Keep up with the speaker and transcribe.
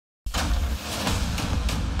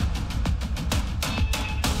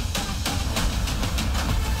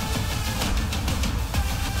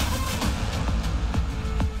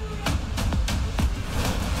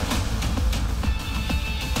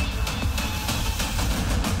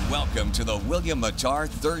Welcome to the William Mattar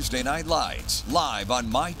Thursday Night Lights, live on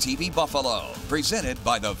MyTV Buffalo, presented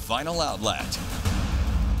by the Final Outlet.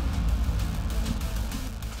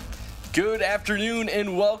 Good afternoon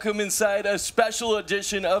and welcome inside a special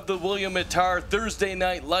edition of the William Mattar Thursday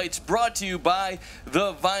Night Lights, brought to you by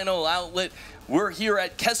the Vinyl Outlet. We're here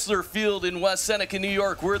at Kessler Field in West Seneca, New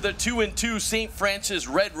York, where the 2-2 St. Francis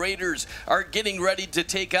Red Raiders are getting ready to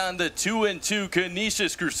take on the 2-2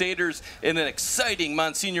 Canisius Crusaders in an exciting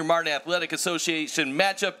Monsignor Martin Athletic Association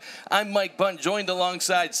matchup. I'm Mike Bunt, joined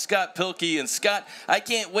alongside Scott Pilkey. And Scott, I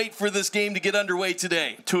can't wait for this game to get underway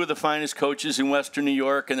today. Two of the finest coaches in Western New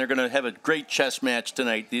York, and they're going to have a great chess match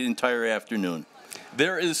tonight the entire afternoon.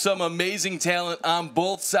 There is some amazing talent on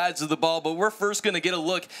both sides of the ball, but we're first going to get a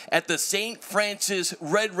look at the St. Francis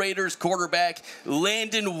Red Raiders quarterback,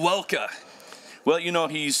 Landon Welka. Well, you know,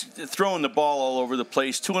 he's throwing the ball all over the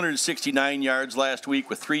place. 269 yards last week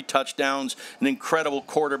with 3 touchdowns, an incredible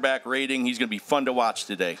quarterback rating. He's going to be fun to watch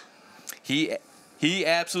today. He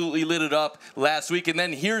absolutely lit it up last week. And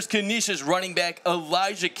then here's Canisius running back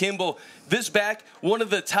Elijah Kimball. This back, one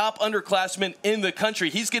of the top underclassmen in the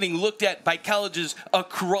country. He's getting looked at by colleges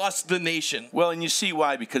across the nation. Well, and you see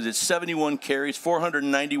why, because it's 71 carries,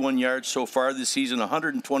 491 yards so far this season,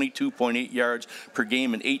 122.8 yards per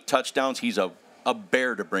game and 8 touchdowns. He's a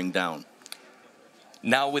bear to bring down.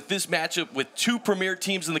 Now, with this matchup with 2 premier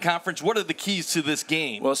teams in the conference, what are the keys to this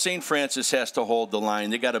game? Well, St. Francis has to hold the line.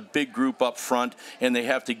 They got a big group up front, and they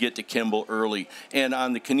have to get to Kimball early. And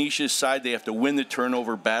on the Canisius side, they have to win the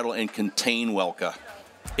turnover battle and contain Welka.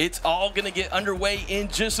 It's all going to get underway in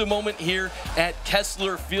just a moment here at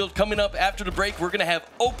Kessler Field. Coming up after the break, we're going to have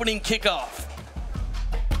opening kickoff.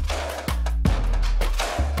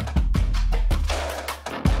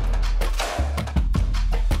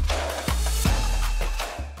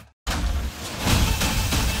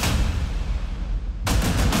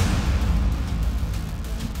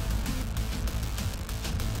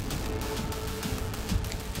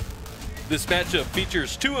 This matchup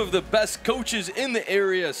features 2 of the best coaches in the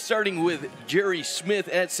area, starting with Jerry Smith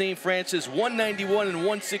at St. Francis, 191 and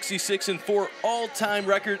 166 and 4 all-time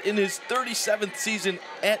record in his 37th season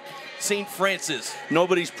at St. Francis.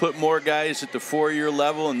 Nobody's put more guys at the 4-year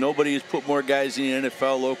level, and nobody has put more guys in the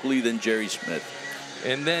NFL locally than Jerry Smith.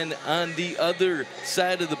 And then on the other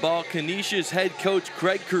side of the ball, Canisius head coach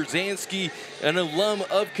Craig Kurzanski, an alum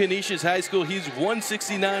of Canisius High School. He's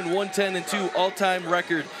 169, 110, and 2 all-time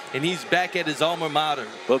record, and he's back at his alma mater.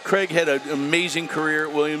 Well, Craig had an amazing career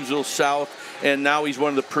at Williamsville South, and now he's one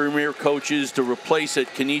of the premier coaches to replace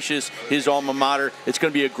at Canisius, his alma mater. It's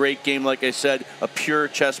going to be a great game, like I said, a pure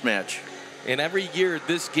chess match. And every year,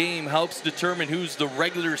 this game helps determine who's the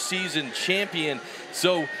regular season champion.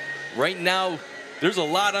 So right now, there's a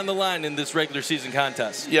lot on the line in this regular season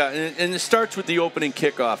contest. Yeah, and it starts with the opening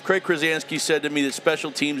kickoff. Craig Krasansky said to me that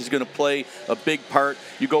special teams is going to play a big part.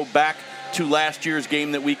 You go back to last year's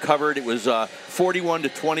game that we covered. It was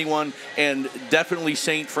 41-21, and definitely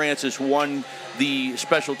St. Francis won the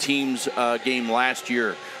special teams game last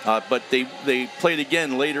year. But they played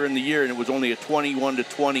again later in the year, and it was only a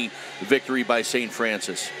 21-20 victory by St.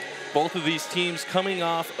 Francis. Both of these teams coming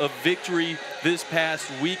off a victory this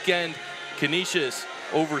past weekend. Canisius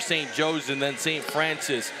over St. Joe's, and then St.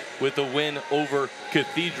 Francis with a win over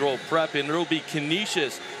Cathedral Prep. And it'll be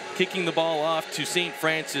Canisius kicking the ball off to St.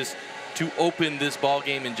 Francis to open this ball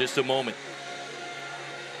game in just a moment.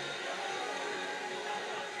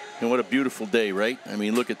 And what a beautiful day, right? I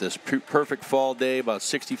mean, look at this. Perfect fall day, about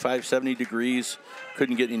 65, 70 degrees.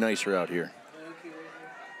 Couldn't get any nicer out here.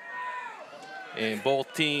 And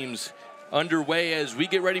both teams underway as we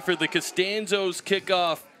get ready for the Costanzo's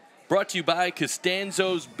kickoff. Brought to you by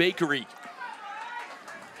Costanzo's Bakery.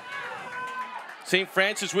 St.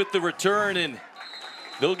 Francis with the return, and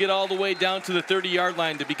they'll get all the way down to the 30-yard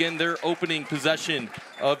line to begin their opening possession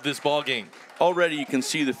of this ball game. Already you can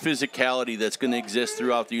see the physicality that's going to exist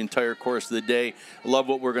throughout the entire course of the day. I love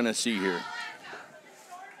what we're going to see here.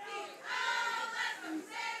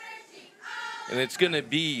 And it's going to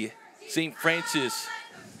be St. Francis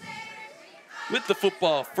with the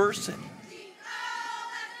football first.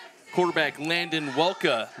 Quarterback Landon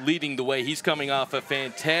Welka leading the way. He's coming off a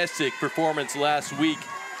fantastic performance last week.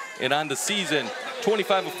 And on the season,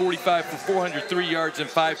 25 of 45 for 403 yards and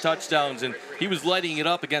 5 touchdowns. And he was lighting it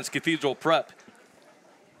up against Cathedral Prep.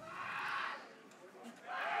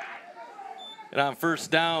 And on first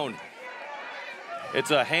down,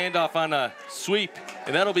 it's a handoff on a sweep.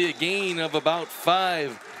 And that'll be a gain of about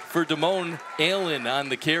 5 for Damone Allen on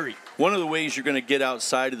the carry. One of the ways you're going to get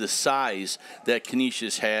outside of the size that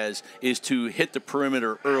Canisius has is to hit the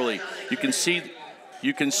perimeter early. You can see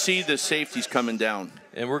You can see the safeties coming down.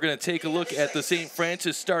 And we're going to take a look at the St.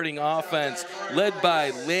 Francis starting offense, led by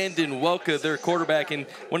Landon Welka, their quarterback, and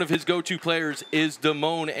one of his go-to players is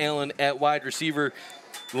Damone Allen at wide receiver.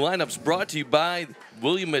 The lineup's brought to you by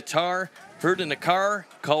William Mattar. Heard in a car,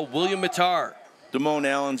 call William Mattar. Damone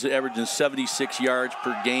Allen's averaging 76 yards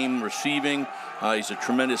per game receiving. He's a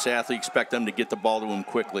tremendous athlete. Expect them to get the ball to him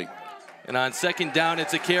quickly. And on second down,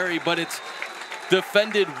 it's a carry, but it's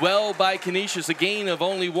defended well by Canisius. A gain of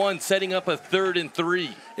only 1, setting up a 3rd and 3.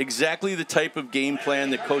 Exactly the type of game plan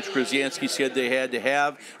that Coach Krasinski said they had to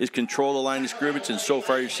have is control the line of scrimmage, and so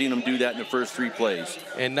far you've seen them do that in the first 3 plays.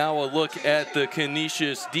 And now a look at the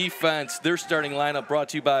Canisius defense. Their starting lineup brought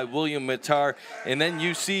to you by William Mattar. And then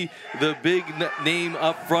you see the big name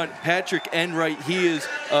up front, Patrick Enright. He is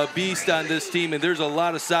a beast on this team, and there's a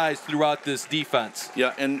lot of size throughout this defense.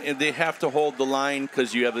 Yeah, and they have to hold the line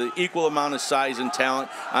because you have an equal amount of size and talent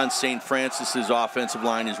on St. Francis's offensive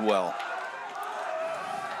line as well.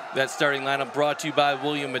 That starting lineup brought to you by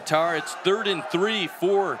William Mattar. It's 3rd and 3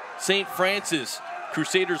 for St. Francis.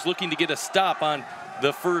 Crusaders looking to get a stop on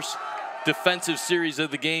the first defensive series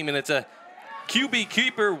of the game, and it's a QB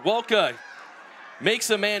keeper. Welka makes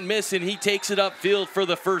a man miss, and he takes it upfield for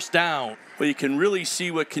the first down. Well, you can really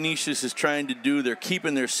see what Canisius is trying to do. They're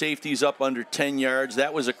keeping their safeties up under 10 yards.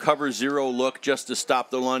 That was a cover 0 look just to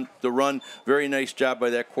stop the run. Very nice job by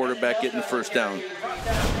that quarterback getting the first down.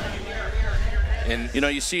 And, you know,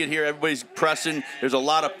 you see it here. Everybody's pressing. There's a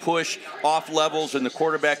lot of push off levels, and the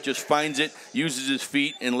quarterback just finds it, uses his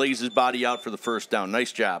feet, and lays his body out for the first down.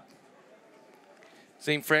 Nice job.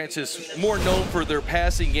 St. Francis more known for their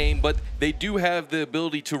passing game, but they do have the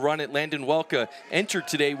ability to run it. Landon Welka entered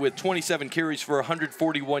today with 27 carries for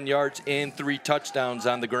 141 yards and 3 touchdowns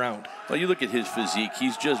on the ground. Well, you look at his physique.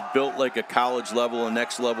 He's just built like a college level, a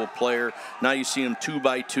next level player. Now you see him 2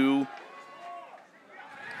 by 2.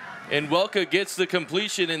 And Welka gets the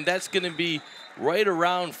completion, and that's going to be right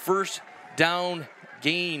around first down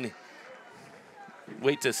gain.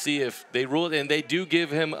 Wait to see if they rule it, and they do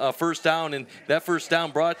give him a first down, and that first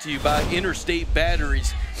down brought to you by Interstate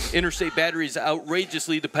Batteries. Interstate Batteries,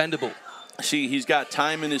 outrageously dependable. See, he's got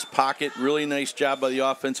time in his pocket. Really nice job by the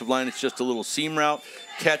offensive line. It's just a little seam route,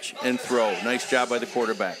 catch and throw. Nice job by the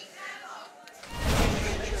quarterback.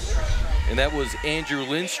 And that was Andrew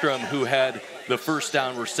Lindstrom who had the first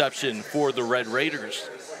down reception for the Red Raiders.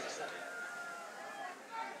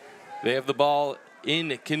 They have the ball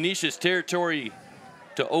in Canisius territory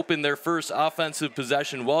to open their first offensive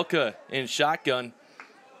possession. Welka in shotgun.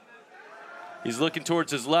 He's looking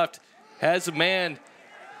towards his left, has a man,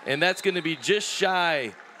 and that's going to be just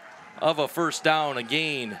shy of a first down, a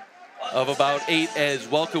gain of about 8 as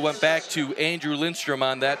Welka went back to Andrew Lindstrom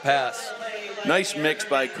on that pass. Nice mix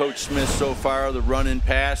by Coach Smith so far, the run and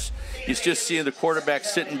pass. He's just seeing the quarterback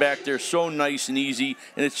sitting back there so nice and easy,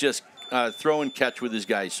 and it's just throw and catch with his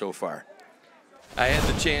guys so far. I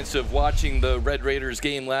had the chance of watching the Red Raiders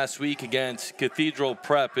game last week against Cathedral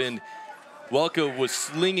Prep, and Welka was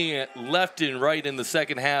slinging it left and right in the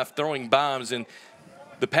second half, throwing bombs, and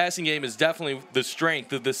the passing game is definitely the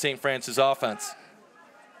strength of the St. Francis offense.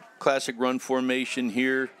 Classic run formation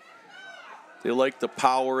here. They like the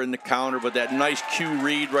power in the counter, but that nice Q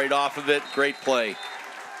read right off of it, great play.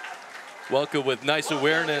 Welka with nice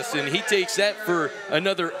awareness, and he takes that for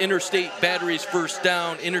another Interstate Batteries first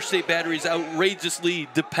down. Interstate Batteries outrageously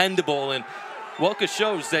dependable, and Welka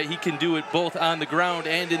shows that he can do it both on the ground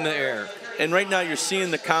and in the air. And right now you're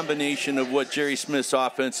seeing the combination of what Jerry Smith's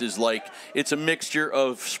offense is like. It's a mixture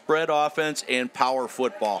of spread offense and power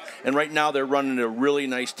football. And right now they're running a really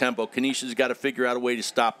nice tempo. Canisius got to figure out a way to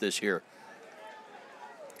stop this here.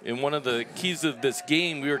 And one of the keys of this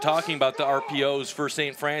game, we were talking about the RPOs for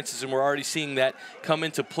St. Francis, and we're already seeing that come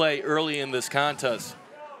into play early in this contest.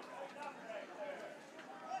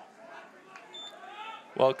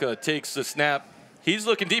 Welka takes the snap. He's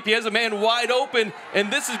looking deep. He has a man wide open,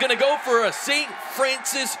 and this is going to go for a St.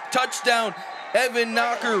 Francis touchdown. Evan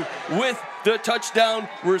Knocker with the touchdown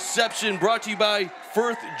reception, brought to you by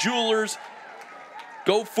Firth Jewelers.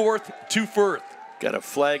 Go forth to Firth. Got a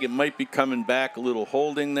flag. It might be coming back, a little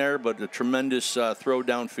holding there, but a tremendous throw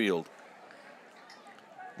downfield.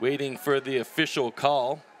 Waiting for the official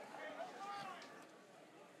call.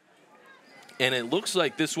 And it looks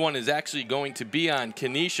like this one is actually going to be on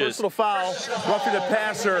Canisius. Personal foul, roughing the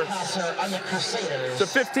passer. The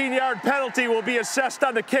 15-yard penalty will be assessed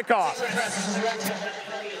on the kickoff.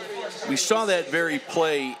 We saw that very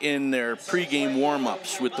play in their pregame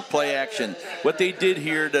warm-ups with the play action. What they did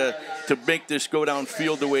here to make this go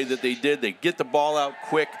downfield the way that they did, they get the ball out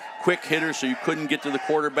quick hitter so you couldn't get to the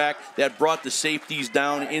quarterback. That brought the safeties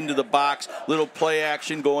down into the box. Little play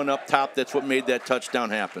action going up top. That's what made that touchdown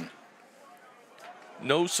happen.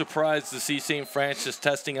 No surprise to see St. Francis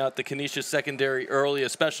testing out the Canisius secondary early,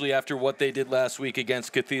 especially after what they did last week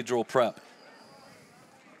against Cathedral Prep.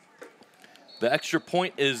 The extra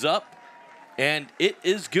point is up, and it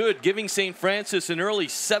is good, giving St. Francis an early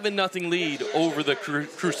 7-0 lead over the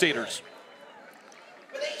Crusaders.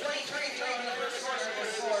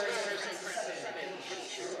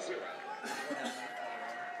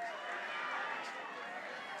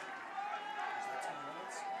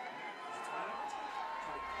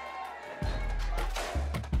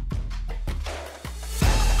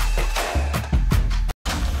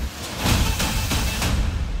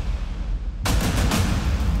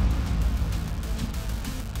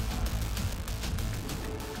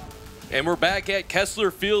 And we're back at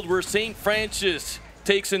Kessler Field where St. Francis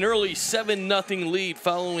takes an early 7-0 lead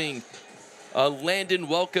following a Landon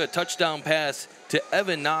Welka touchdown pass to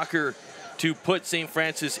Evan Knocker to put St.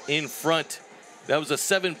 Francis in front. That was a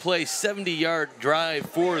 7-play, 70-yard drive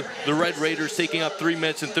for the Red Raiders, taking up 3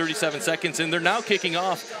 minutes and 37 seconds. And they're now kicking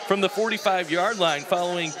off from the 45-yard line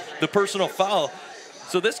following the personal foul.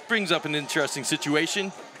 So this brings up an interesting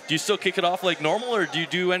situation. Do you still kick it off like normal, or do you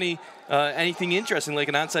do anything interesting like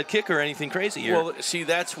an onside kick or anything crazy here? Well, see,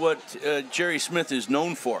 that's what Jerry Smith is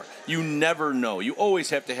known for. You never know. You always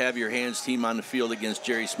have to have your hands team on the field against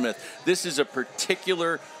Jerry Smith. This is a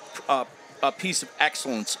particular a piece of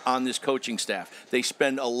excellence on this coaching staff. They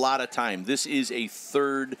spend a lot of time. This is a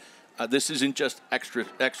third. This isn't just extra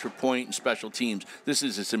point and special teams. This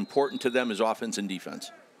is as important to them as offense and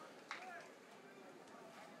defense.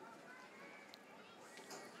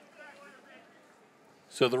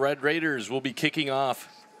 So the Red Raiders will be kicking off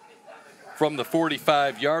from the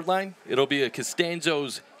 45-yard line. It'll be a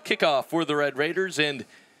Costanzo's kickoff for the Red Raiders, and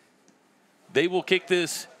they will kick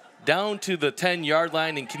this down to the 10-yard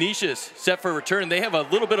line, and Canisius set for return. They have a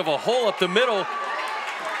little bit of a hole up the middle,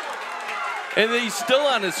 and he's still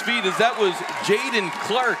on his feet as that was Jaden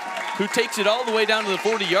Clark who takes it all the way down to the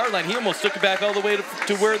 40-yard line. He almost took it back all the way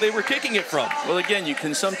to where they were kicking it from. Well, again, you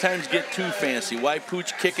can sometimes get too fancy. Why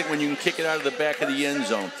pooch kick it when you can kick it out of the back of the end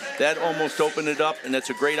zone? That almost opened it up, and that's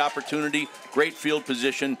a great opportunity, great field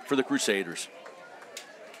position for the Crusaders.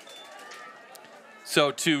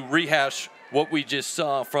 So to rehash what we just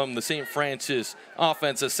saw from the St. Francis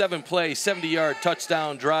offense, a 7-play, 70-yard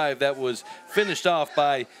touchdown drive that was finished off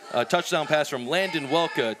by a touchdown pass from Landon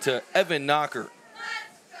Welka to Evan Knocker.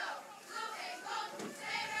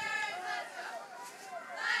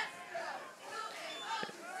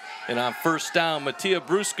 And on first down, Mattia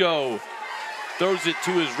Brusco throws it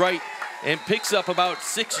to his right and picks up about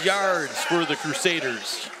 6 yards for the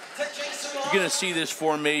Crusaders. You're going to see this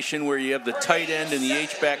formation where you have the tight end in the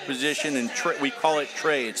H-back position, and we call it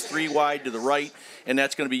tray. It's 3 wide to the right, and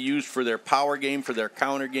that's going to be used for their power game, for their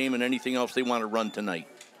counter game, and anything else they want to run tonight.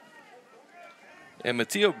 And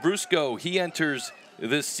Mattia Brusco, he enters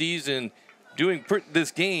this season doing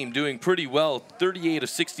pretty well. 38 of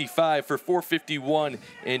 65 for 451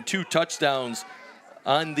 and 2 touchdowns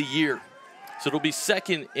on the year. So it'll be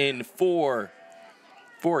 2nd and 4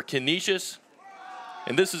 for Canisius.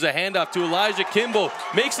 And this is a handoff to Elijah Kimball.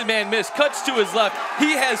 Makes the man miss, cuts to his left.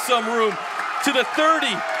 He has some room to the 30,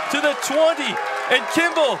 to the 20. And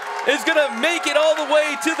Kimball is going to make it all the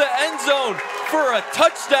way to the end zone for a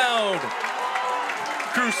touchdown.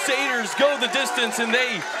 Crusaders go the distance, and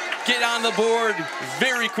they get on the board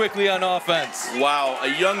very quickly on offense. Wow,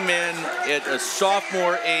 a young man at a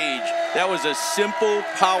sophomore age. That was a simple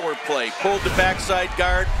power play. Pulled the backside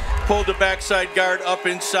guard up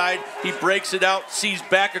inside. He breaks it out, sees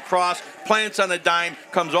back across, plants on a dime,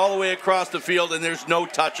 comes all the way across the field, and there's no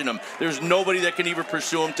touching him. There's nobody that can even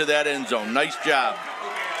pursue him to that end zone. Nice job.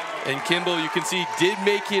 And Kimball, you can see, did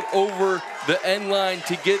make it over the end line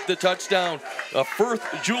to get the touchdown. A Firth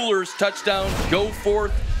Jewelers touchdown, go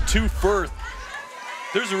forth to Firth.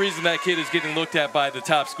 There's a reason that kid is getting looked at by the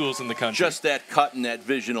top schools in the country. Just that cut and that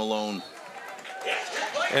vision alone.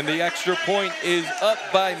 And the extra point is up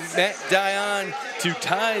by Matt Dion to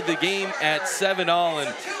tie the game at 7-all.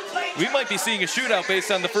 And we might be seeing a shootout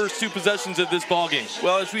based on the first 2 possessions of this ballgame.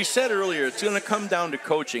 Well, as we said earlier, it's going to come down to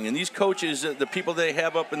coaching. And these coaches, the people they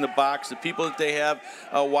have up in the box, the people that they have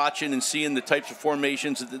watching and seeing the types of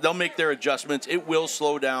formations, they'll make their adjustments. It will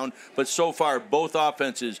slow down. But so far, both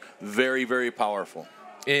offenses, very, very powerful.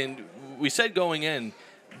 And we said going in,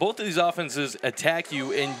 both of these offenses attack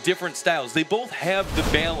you in different styles. They both have the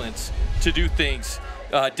balance to do things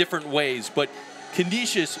different ways, but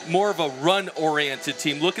Canisius, more of a run-oriented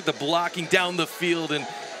team. Look at the blocking down the field, and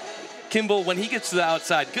Kimball, when he gets to the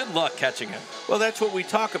outside, good luck catching him. Well, that's what we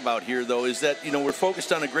talk about here, though, is that, we're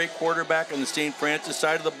focused on a great quarterback on the St. Francis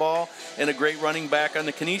side of the ball and a great running back on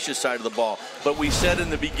the Canisius side of the ball. But we said in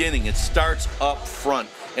the beginning, it starts up front,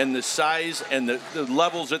 and the size and the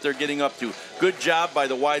levels that they're getting up to. Good job by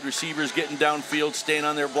the wide receivers getting downfield, staying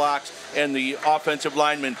on their blocks, and the offensive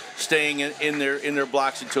linemen staying in their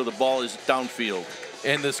blocks until the ball is downfield.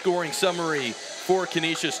 And the scoring summary for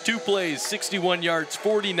Canisius: 2 plays, 61 yards,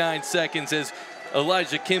 49 seconds as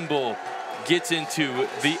Elijah Kimball gets into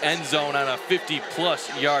the end zone on a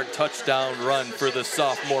 50-plus yard touchdown run for the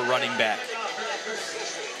sophomore running back.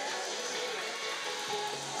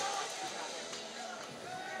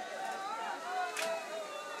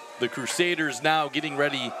 The Crusaders now getting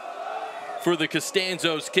ready for the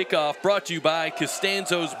Costanzo's kickoff, brought to you by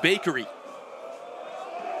Costanzo's Bakery.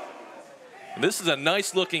 And this is a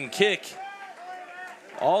nice-looking kick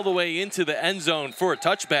all the way into the end zone for a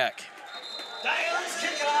touchback.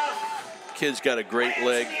 Kid's got a great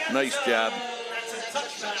leg. Nice job.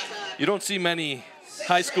 You don't see many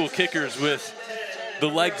high school kickers with the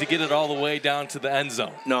leg to get it all the way down to the end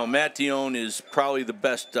zone. No, Matt Dion is probably the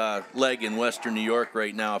best leg in Western New York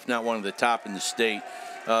right now, if not one of the top in the state.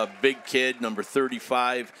 Big kid, number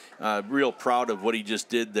 35. Real proud of what he just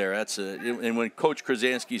did there. And when Coach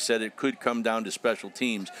Krasansky said it could come down to special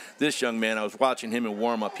teams, this young man, I was watching him in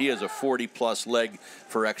warm-up. He has a 40-plus leg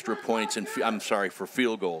for extra points and for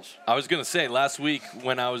field goals. I was going to say, last week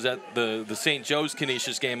when I was at the St. Joe's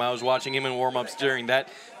Canisius game, I was watching him in warm-ups during that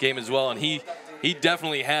game as well, and he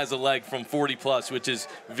definitely has a leg from 40-plus, which is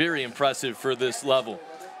very impressive for this level.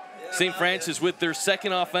 St. Francis with their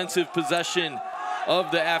second offensive possession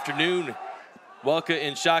of the afternoon. Welka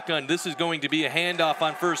in shotgun. This is going to be a handoff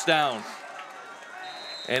on first down.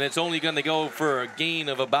 And it's only going to go for a gain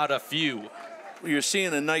of about a few. You're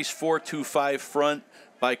seeing a nice 4-2-5 front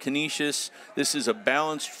by Canisius. This is a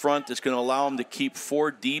balanced front that's going to allow them to keep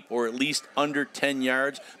 4 deep or at least under 10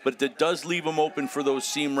 yards, but that does leave them open for those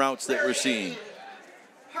seam routes that we're seeing.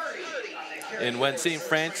 And when St.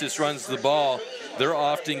 Francis runs the ball, they're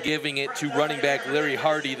often giving it to running back Larry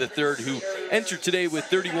Hardy III, who entered today with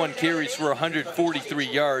 31 carries for 143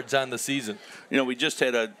 yards on the season. We just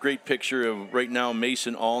had a great picture of right now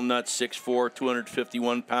Mason Allnut, 6'4",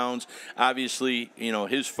 251 pounds. Obviously,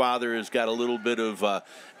 his father has got a little bit of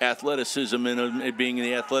athleticism in him, being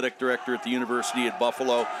the athletic director at the University at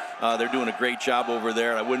Buffalo. They're doing a great job over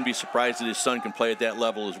there. I wouldn't be surprised that his son can play at that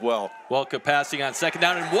level as well. Welka passing on second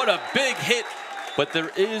down, and what a big hit. But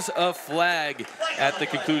there is a flag at the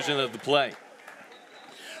conclusion of the play.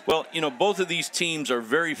 Well, both of these teams are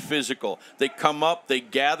very physical. They come up, they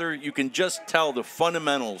gather. You can just tell the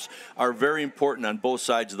fundamentals are very important on both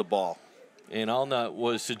sides of the ball. And Allnut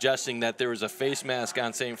was suggesting that there was a face mask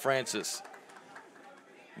on St. Francis.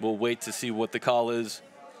 We'll wait to see what the call is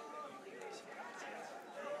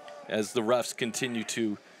as the refs continue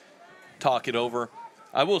to talk it over.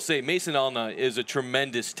 I will say Mason Allnut is a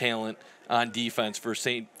tremendous talent on defense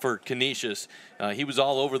for Canisius. He was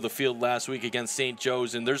all over the field last week against St.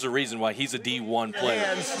 Joe's, and there's a reason why he's a D1 player.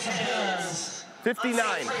 Hands,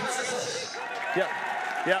 59. Yep.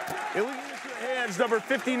 Illegal use of hands, number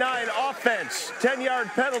 59, offense. 10-yard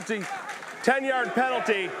penalty. 10-yard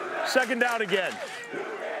penalty. Second down again.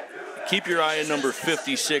 Keep your eye on number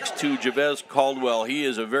 56, too, Javez Caldwell. He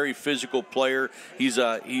is a very physical player. He's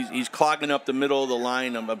clogging up the middle of the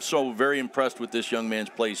line. I'm so very impressed with this young man's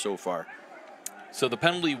play so far. So the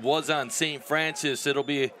penalty was on St. Francis. It'll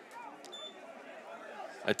be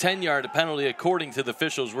a 10-yard penalty according to the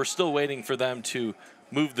officials. We're still waiting for them to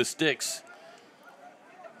move the sticks.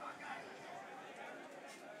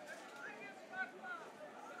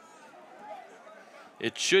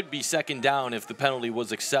 It should be second down if the penalty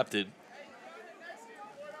was accepted.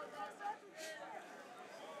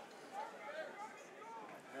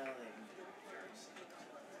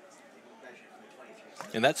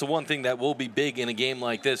 And that's the one thing that will be big in a game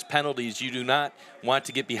like this. Penalties, you do not want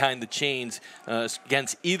to get behind the chains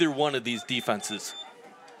against either one of these defenses.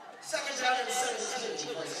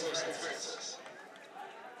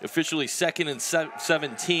 Officially second and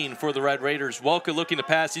 17 for the Red Raiders. Welka looking to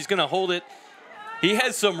pass. He's going to hold it. He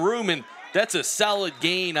has some room, and that's a solid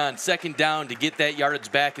gain on second down to get that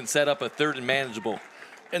yardage back and set up a third and manageable.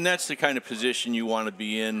 And that's the kind of position you want to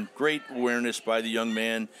be in. Great awareness by the young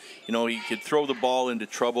man. He could throw the ball into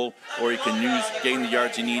trouble, or he can gain the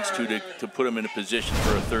yards he needs to put him in a position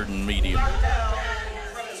for a third and medium.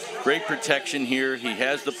 Great protection here. He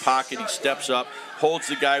has the pocket. He steps up, holds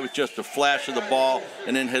the guy with just a flash of the ball,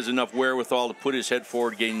 and then has enough wherewithal to put his head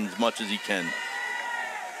forward, gain as much as he can.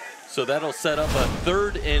 So that'll set up a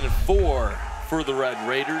 3rd and 4 for the Red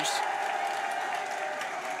Raiders.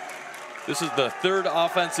 This is the 3rd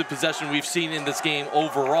offensive possession we've seen in this game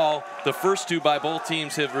overall. The first 2 by both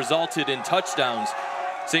teams have resulted in touchdowns.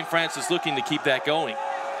 St. Francis looking to keep that going.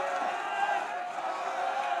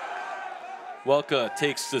 Welka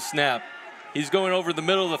takes the snap. He's going over the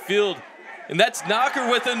middle of the field, and that's Knocker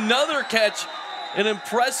with another catch. An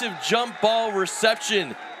impressive jump ball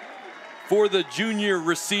reception for the junior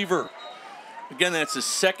receiver. Again, that's the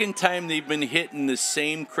 2nd time they've been hit in the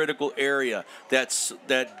same critical area. That's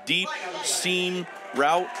that deep seam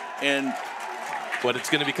route, and but it's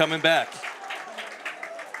going to be coming back.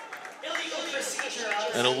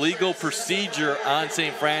 An illegal procedure on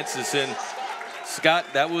St. Francis, and Scott,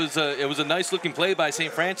 it was a nice looking play by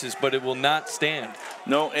St. Francis, but it will not stand.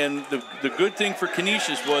 No, and the good thing for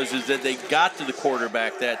Canisius is that they got to the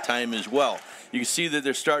quarterback that time as well. You can see that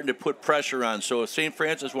they're starting to put pressure on. So if St.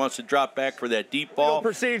 Francis wants to drop back for that deep ball.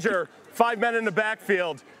 Procedure, 5 men in the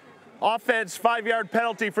backfield. Offense, 5-yard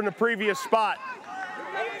penalty from the previous spot.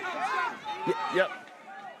 Yep.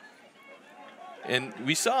 And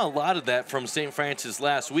we saw a lot of that from St. Francis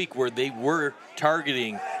last week, where they were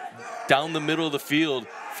targeting down the middle of the field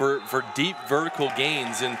for deep vertical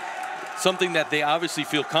gains, and something that they obviously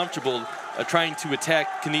feel comfortable trying to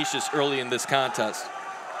attack Canisius early in this contest.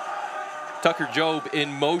 Tucker Job in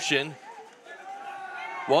motion.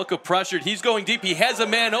 Welka pressured. He's going deep. He has a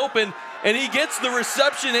man open, and he gets the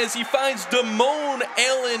reception as he finds Damone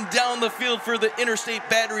Allen down the field for the Interstate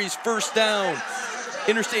Batteries first down.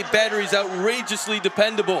 Interstate Batteries outrageously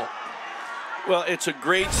dependable. Well, it's a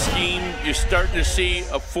great scheme. You're starting to see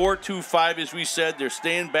a 4-2-5, as we said. They're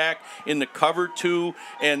staying back in the cover 2,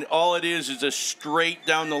 and all it is a straight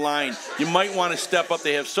down the line. You might want to step up.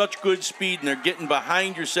 They have such good speed, and they're getting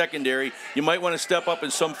behind your secondary. You might want to step up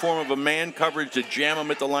in some form of a man coverage to jam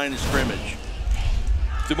them at the line of scrimmage.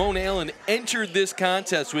 Damone Allen entered this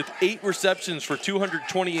contest with 8 receptions for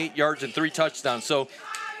 228 yards and 3 touchdowns. So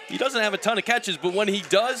he doesn't have a ton of catches, but when he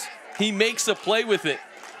does, he makes a play with it.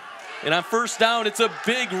 And on first down, it's a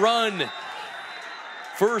big run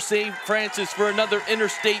for St. Francis for another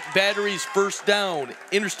Interstate Batteries first down.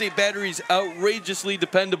 Interstate Batteries outrageously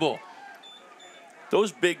dependable.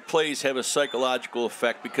 Those big plays have a psychological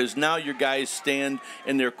effect because now your guys stand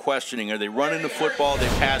and they're questioning. Are they running the football? Are they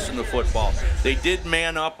passing the football? They did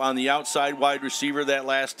man up on the outside wide receiver that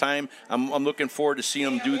last time. I'm looking forward to seeing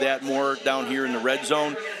them do that more down here in the red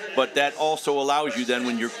zone. But that also allows you then,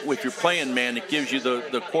 if you're playing man, it gives you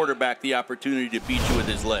the quarterback the opportunity to beat you with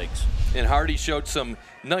his legs. And Hardy showed some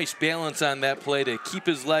nice balance on that play to keep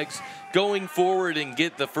his legs going forward and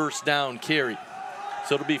get the first down carry.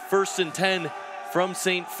 So it'll be 1st and 10 from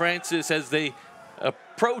St. Francis as they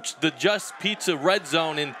approach the Just Pizza red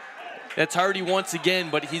zone, and that's Hardy once again,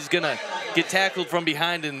 but he's gonna get tackled from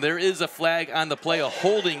behind, and there is a flag on the play, a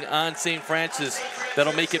holding on St. Francis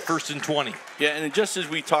that'll make it 1st and 20. Yeah, and just as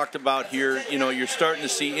we talked about here, you're starting to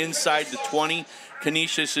see inside the 20,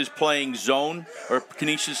 Canisius is playing zone, or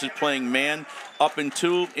Canisius is playing man. Up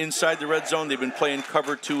until inside the red zone, they've been playing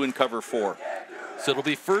cover 2 and cover 4. So it'll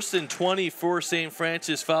be 1st and 20 for St.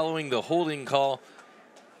 Francis following the holding call.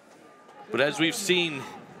 But as we've seen,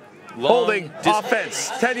 holding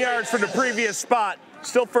offense, 10 yards from the previous spot,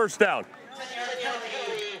 still first down.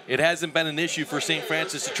 It hasn't been an issue for St.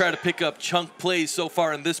 Francis to try to pick up chunk plays so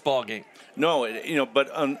far in this ball game. No, but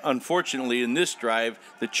unfortunately in this drive,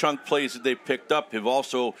 the chunk plays that they've picked up have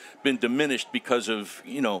also been diminished because of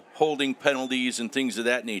holding penalties and things of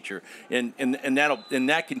that nature, and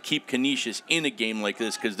that can keep Canisius in a game like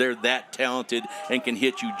this because they're that talented and can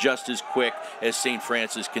hit you just as quick as St.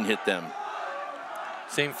 Francis can hit them.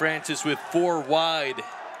 St. Francis with 4 wide.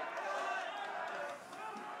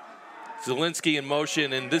 Zielinski in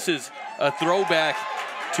motion, and this is a throwback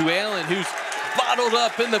to Allen, who's bottled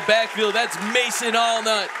up in the backfield. That's Mason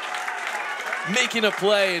Allnut making a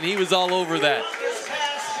play, and he was all over that.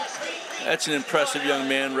 That's an impressive young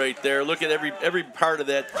man right there. Look at every part of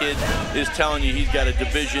that kid is telling you he's got a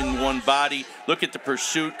Division I body. Look at the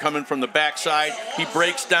pursuit coming from the backside. He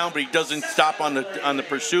breaks down, but he doesn't stop on the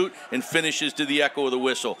pursuit and finishes to the echo of the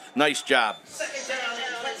whistle. Nice job.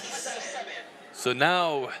 So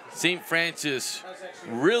now St. Francis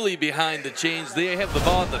really behind the chains. They have the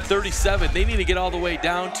ball at the 37. They need to get all the way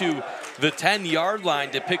down to the 10-yard line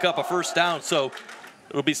to pick up a first down. So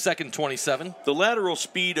It'll be second 27. The lateral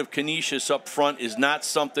speed of Canisius up front is not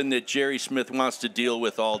something that Jerry Smith wants to deal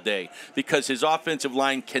with all day because his offensive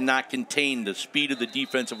line cannot contain the speed of the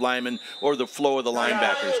defensive linemen or the flow of the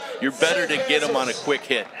linebackers. You're better to get them on a quick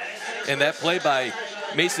hit. And that play by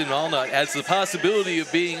Mason Allnut has the possibility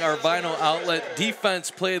of being our Vinyl Outlet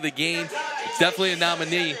Defense Play of the Game. It's definitely a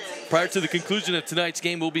nominee. Prior to the conclusion of tonight's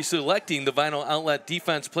game, we'll be selecting the Vinyl Outlet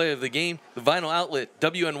Defense Play of the Game. The Vinyl Outlet,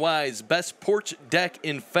 WNY's best porch, deck,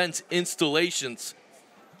 and fence installations.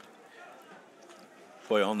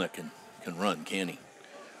 Boy, Allnut can run, can he?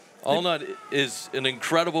 Allnut is an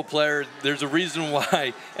incredible player. There's a reason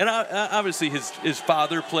why. And obviously his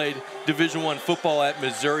father played Division I football at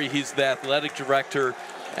Missouri. He's the athletic director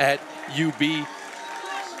at UB.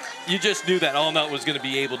 You just knew that Allnut was going to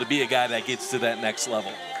be able to be a guy that gets to that next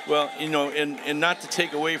level. Well, you know, and not to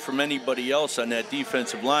take away from anybody else on that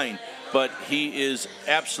defensive line, but he is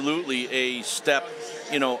absolutely a step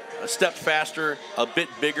faster, a bit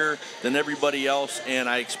bigger than everybody else, and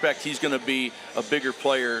I expect he's going to be a bigger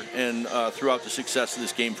player and throughout the success of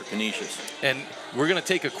this game for Canisius. And we're going to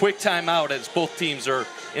take a quick timeout as both teams are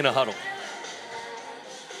in a huddle.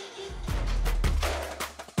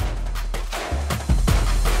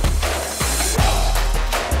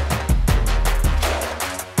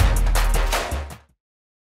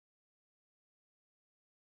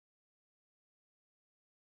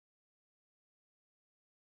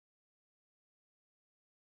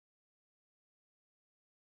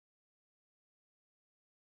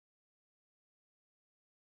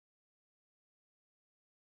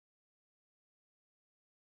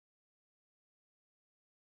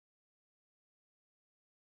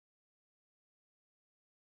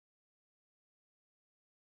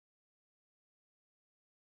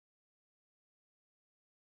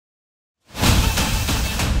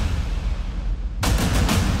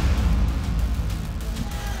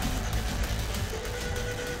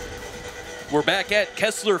 We're back at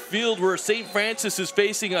Kessler Field where St. Francis is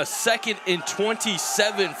facing a 2nd and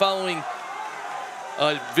 27 following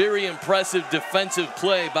a very impressive defensive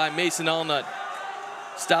play by Mason Allnut,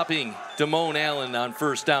 stopping Damone Allen on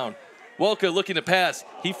first down. Welka looking to pass.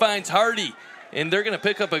 He finds Hardy, and they're going to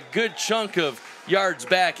pick up a good chunk of yards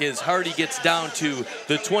back as Hardy gets down to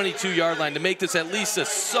the 22-yard line to make this at least a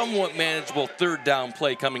somewhat manageable 3rd down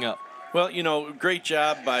play coming up. Well, you know, great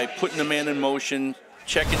job by putting the man in motion,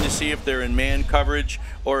 checking to see if they're in man coverage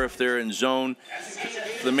or if they're in zone.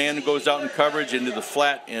 The man goes out in coverage into the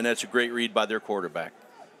flat, and that's a great read by their quarterback.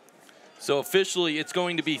 So officially, it's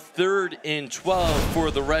going to be 3rd and 12 for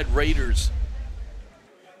the Red Raiders.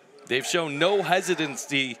 They've shown no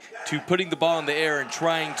hesitancy to putting the ball in the air and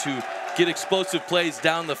trying to get explosive plays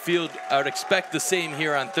down the field. I would expect the same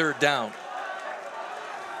here on 3rd down.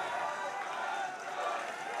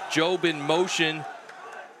 Job in motion.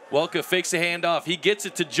 Welka fakes a handoff. He gets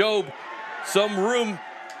it to Job. Some room.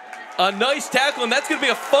 A nice tackle, and that's going to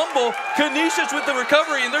be a fumble. Canisius with the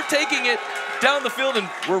recovery, and they're taking it down the field, and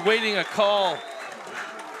we're waiting a call.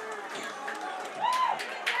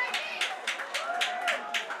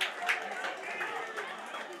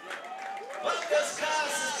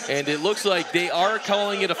 And it looks like they are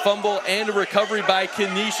calling it a fumble and a recovery by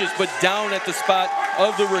Canisius, but down at the spot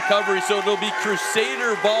of the recovery. So it'll be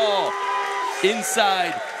Crusader ball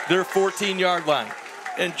inside their 14-yard line.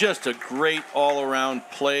 And just a great all-around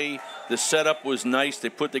play. The setup was nice. They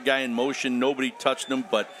put the guy in motion. Nobody touched him,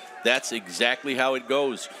 but that's exactly how it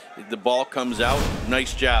goes. The ball comes out.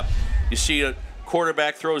 Nice job. You see a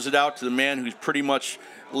quarterback throws it out to the man who's pretty much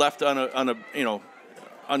left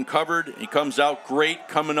uncovered. He comes out great,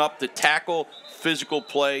 coming up the tackle, physical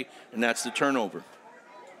play, and that's the turnover.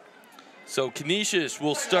 So Canisius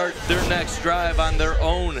will start their next drive on their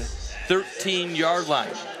own 13-yard line.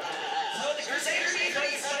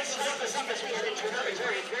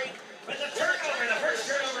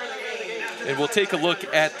 And we'll take a look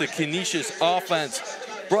at the Canisius offense,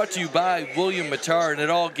 brought to you by William Mattar, and it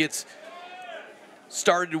all gets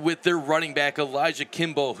started with their running back, Elijah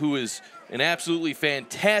Kimball, who is an absolutely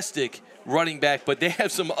fantastic running back, but they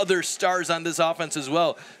have some other stars on this offense as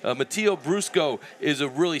well. Matteo Brusco is a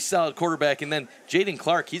really solid quarterback, and then Jaden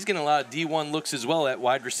Clark, he's getting a lot of D1 looks as well at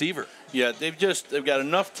wide receiver. Yeah, they've got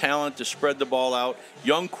enough talent to spread the ball out.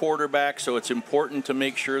 Young quarterback, so it's important to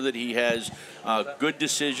make sure that he has good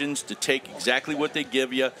decisions to take exactly what they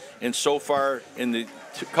give you. And so far, in the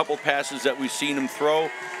couple passes that we've seen him throw,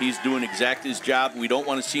 he's doing exactly his job. We don't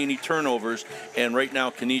want to see any turnovers. And right now,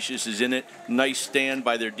 Canisius is in it. Nice stand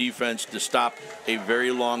by their defense to stop a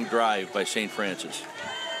very long drive by St. Francis.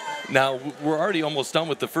 Now, we're already almost done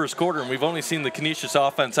with the first quarter, and we've only seen the Canisius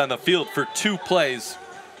offense on the field for 2 plays.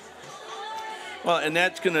 Well, and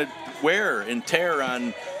that's going to wear and tear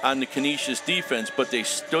on the Canisius defense, but they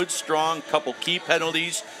stood strong. Couple key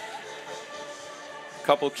penalties,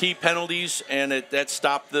 and that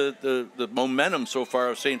stopped the momentum so far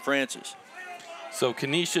of St. Francis. So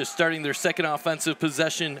Canisius starting their second offensive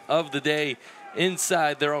possession of the day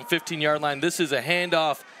inside their own 15-yard line. This is a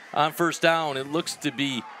handoff on first down. It looks to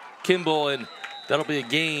be Kimball, and that'll be a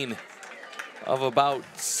gain of about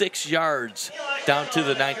 6 yards down to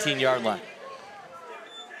the 19-yard line.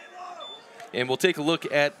 And we'll take a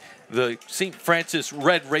look at the St. Francis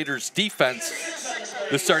Red Raiders defense.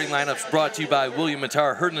 The starting lineup's brought to you by William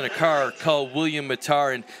Mattar. Heard in a car called William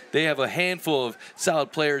Mattar, and they have a handful of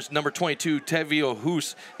solid players. Number 22, Tevio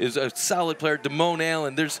Hoos, is a solid player. Damone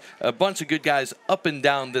Allen. There's a bunch of good guys up and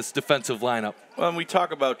down this defensive lineup. Well, and we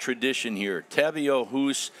talk about tradition here. Tevio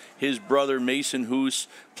Hoos, his brother Mason Hoos,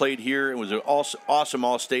 played here and was an awesome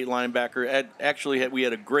all-state linebacker. We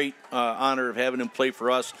had a great honor of having him play for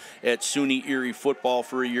us at SUNY Erie football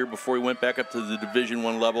for a year before he went back up to the Division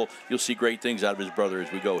I level. You'll see great things out of his brother as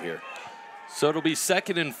we go here. So it'll be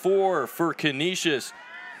 2nd and 4 for Canisius.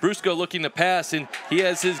 Brusco looking to pass, and he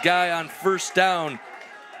has his guy on first down.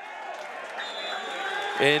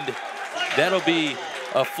 And that'll be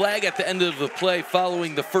a flag at the end of the play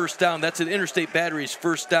following the first down. That's an Interstate Batteries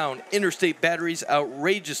first down. Interstate Batteries,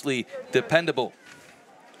 outrageously dependable.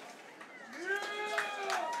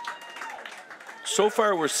 So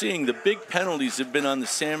far, we're seeing the big penalties have been on the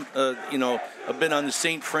St.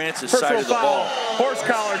 Francis side of the ball. Horse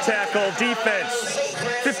collar tackle, defense.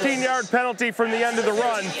 15-yard penalty from the end of the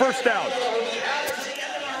run. First down.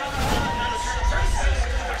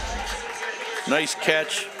 Nice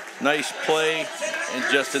catch, nice play, and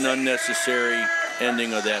just an unnecessary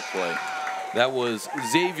ending of that play. That was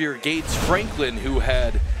Xavier Gates Franklin who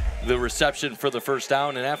had the reception for the first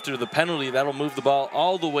down, and after the penalty, that'll move the ball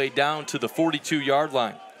all the way down to the 42-yard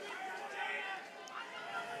line.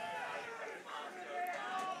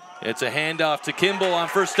 It's a handoff to Kimball on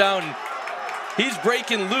first down. He's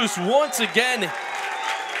breaking loose once again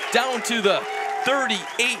down to the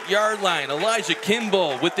 38-yard line. Elijah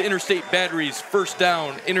Kimball with the Interstate Batteries first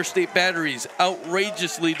down. Interstate Batteries,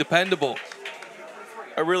 outrageously dependable.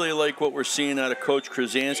 I really like what we're seeing out of Coach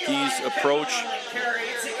Krasinski's approach.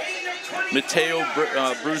 Mateo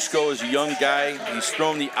Brusco is a young guy. He's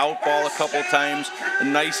thrown the out ball a couple times. A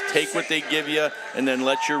nice take what they give you, and then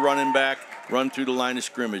let your running back run through the line of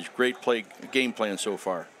scrimmage. Great game plan so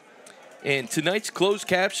far. And tonight's closed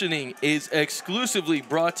captioning is exclusively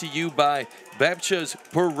brought to you by Babcha's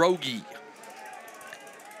Pierogi.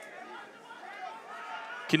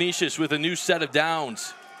 Canisius with a new set of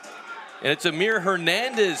downs. And it's Amir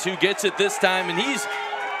Hernandez who gets it this time, and he's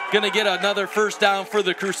going to get another first down for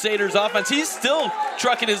the Crusaders offense. He's still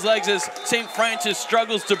trucking his legs as St. Francis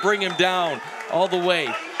struggles to bring him down all the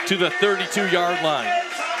way to the 32-yard line.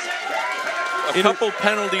 A couple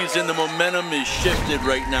penalties and the momentum is shifted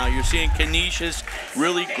right now. You're seeing Canisius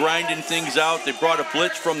really grinding things out. They brought a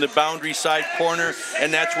blitz from the boundary side corner,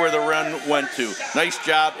 and that's where the run went to. Nice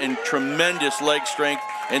job and tremendous leg strength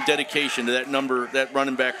and dedication to that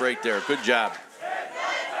running back right there. Good job.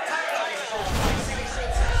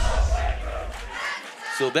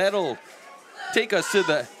 So that'll take us to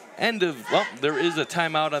the end of, well, there is a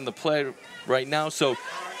timeout on the play right now. So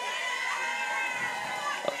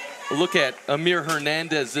look at Amir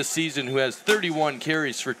Hernandez this season, who has 31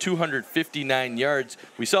 carries for 259 yards.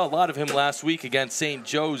 We saw a lot of him last week against St.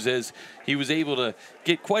 Joe's, as he was able to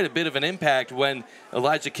get quite a bit of an impact when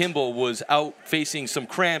Elijah Kimball was out facing some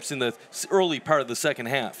cramps in the early part of the second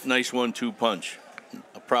half. Nice 1-2 punch.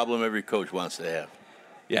 A problem every coach wants to have.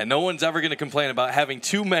 Yeah, no one's ever going to complain about having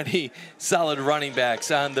too many solid running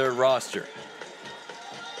backs on their roster.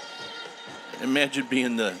 Imagine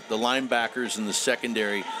being the linebackers in the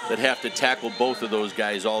secondary that have to tackle both of those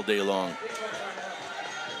guys all day long.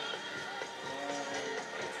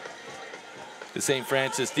 The St.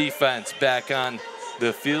 Francis defense back on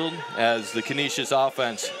the field as the Canisius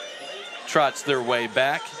offense trots their way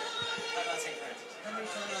back.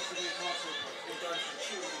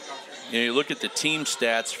 You look at the team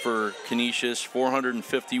stats for Canisius: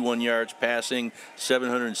 451 yards passing,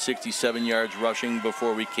 767 yards rushing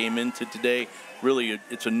before we came into today. Really,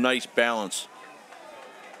 it's a nice balance.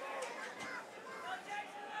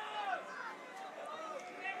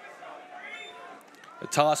 A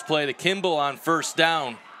toss play to Kimball on first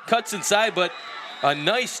down. Cuts inside, but a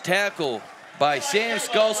nice tackle by Sam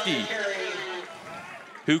Skalski,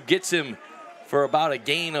 who gets him for about a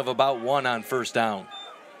gain of about 1 on first down.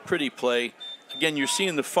 Pretty play. Again, you're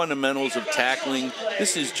seeing the fundamentals of tackling.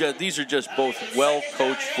 These are just both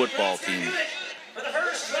well-coached football teams.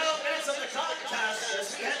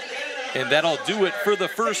 And that'll do it for the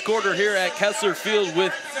first quarter here at Kessler Field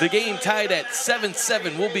with the game tied at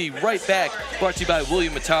 7-7. We'll be right back, brought to you by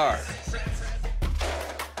William Mattar.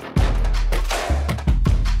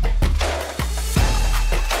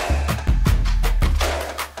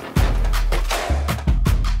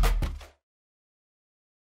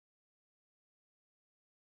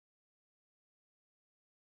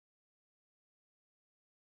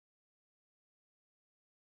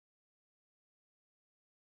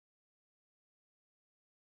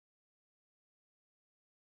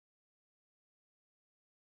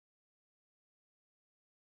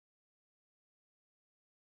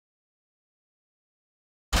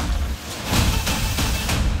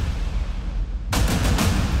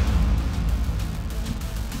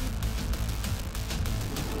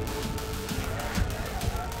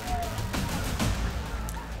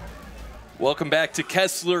 Welcome back to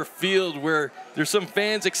Kessler Field, where there's some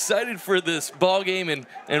fans excited for this ball game,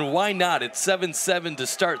 and why not? It's 7-7 to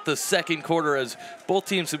start the second quarter as both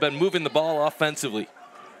teams have been moving the ball offensively.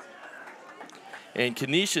 And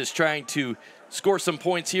Canisius trying to score some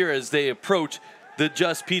points here as they approach the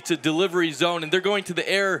Just Pizza delivery zone, and they're going to the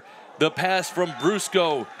air. The pass from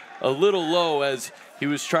Brusco a little low as he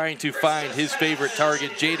was trying to find his favorite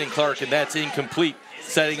target, Jaden Clark, and that's incomplete,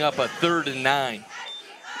 setting up a 3rd and 9.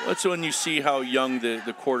 That's when you see how young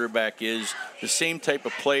the quarterback is. The same type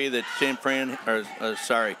of play that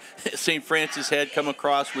St. Francis had come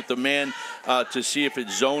across with the man to see if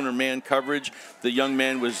it's zone or man coverage. The young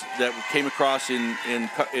man came across it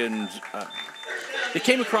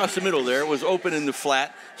came across the middle there. It was open in the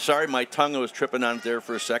flat. Sorry, my tongue was tripping on it there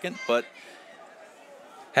for a second, but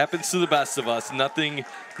happens to the best of us. Nothing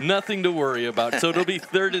to worry about. So it'll be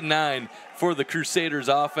 3rd and 9 for the Crusaders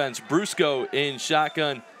offense. Brusco in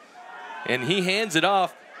shotgun, and he hands it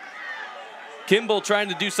off. Kimball trying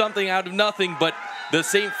to do something out of nothing, but the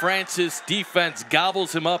St. Francis defense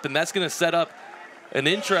gobbles him up, and that's going to set up an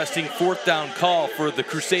interesting 4th down call for the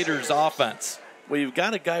Crusaders offense. Well, you've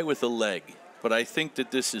got a guy with a leg, but I think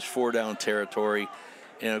that this is 4-down territory,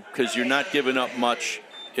 because you're not giving up much.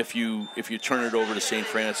 If you turn it over to St.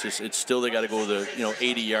 Francis, it's still they got to go the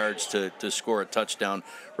 80 yards to score a touchdown.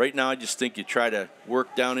 Right now, I just think you try to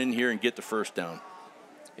work down in here and get the 1st down.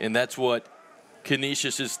 And that's what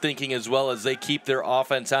Canisius is thinking as well, as they keep their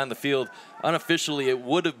offense on the field. Unofficially, it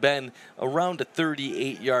would have been around a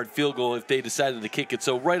 38-yard field goal if they decided to kick it.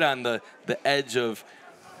 So right on the edge of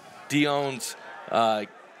Dion's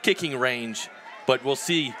kicking range. But we'll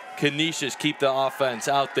see Canisius keep the offense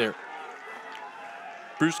out there.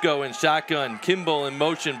 Brusco in shotgun, Kimball in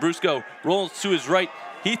motion. Brusco rolls to his right.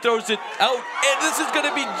 He throws it out, and this is going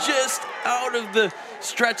to be just out of the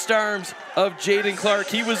stretched arms of Jaden Clark.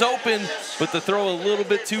 He was open, but the throw a little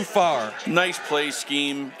bit too far. Nice play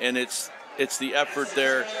scheme, and it's the effort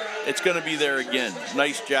there. It's going to be there again.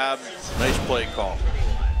 Nice job, nice play call.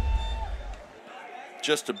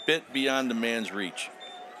 Just a bit beyond the man's reach.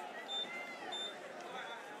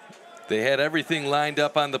 They had everything lined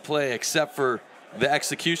up on the play except for the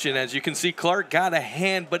execution. As you can see, Clark got a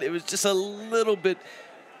hand, but it was just a little bit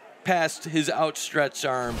past his outstretched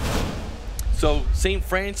arm. So St.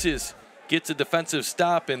 Francis gets a defensive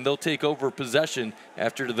stop, and they'll take over possession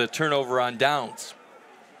after the turnover on downs.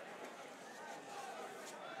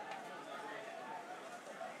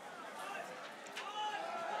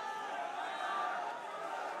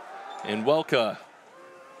 And Welka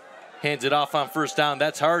hands it off on 1st down.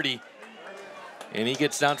 That's Hardy. And he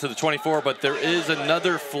gets down to the 24, but there is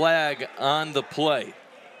another flag on the play.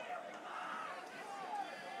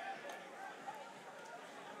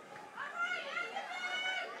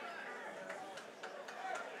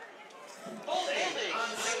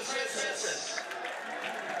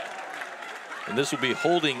 And this will be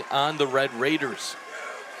holding on the Red Raiders.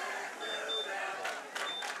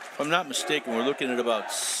 If I'm not mistaken, we're looking at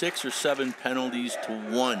about 6 or 7 penalties to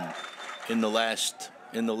 1 in the last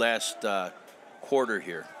quarter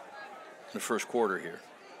here, the first quarter here.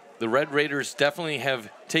 The Red Raiders definitely have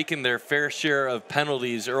taken their fair share of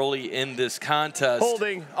penalties early in this contest.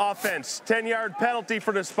 Holding offense, 10-yard penalty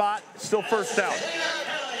for the spot, still 1st down.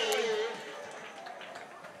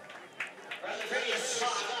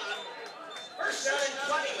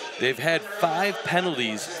 They've had 5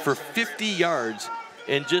 penalties for 50 yards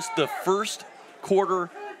in just the first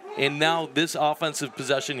quarter, and now this offensive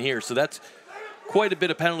possession here. So that's quite a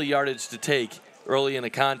bit of penalty yardage to take early in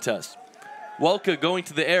the contest. Welka going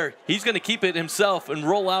to the air. He's going to keep it himself and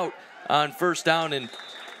roll out on 1st down and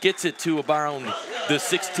gets it to around the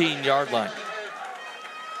 16-yard line.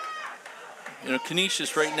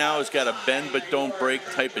 Canisius right now has got a bend but don't break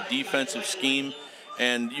type of defensive scheme,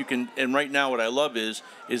 And right now what I love is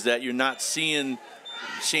that you're not seeing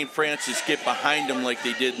St. Francis get behind them like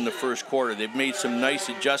they did in the first quarter. They've made some nice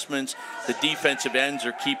adjustments. The defensive ends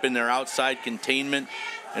are keeping their outside containment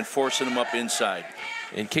and forcing them up inside.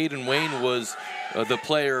 And Caden Wayne was the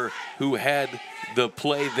player who had the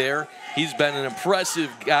play there. He's been an impressive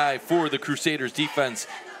guy for the Crusaders defense.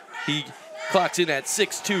 He clocks in at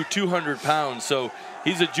 6'2", 200 pounds, so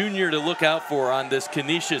he's a junior to look out for on this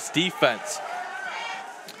Canisius defense.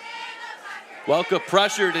 Welka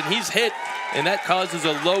pressured, and he's hit, and that causes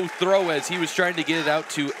a low throw as he was trying to get it out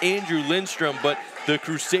to Andrew Lindstrom, but the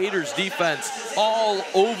Crusaders defense all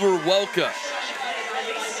over Welka.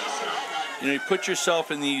 You know, you put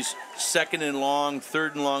yourself in these second and long,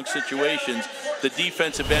 third and long situations, the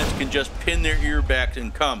defensive ends can just pin their ear back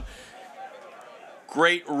and come.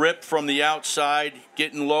 Great rip from the outside,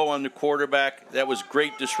 getting low on the quarterback. That was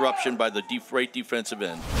great disruption by the right defensive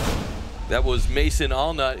end. That was Mason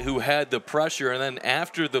Allnut who had the pressure, and then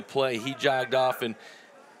after the play, he jogged off and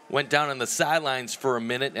went down on the sidelines for a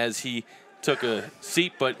minute as he took a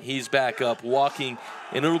seat, but he's back up walking,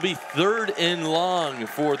 and it'll be 3rd and long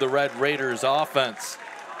for the Red Raiders offense.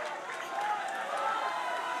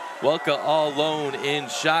 Welka all alone in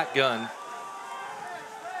shotgun.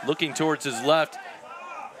 Looking towards his left.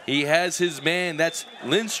 He has his man, that's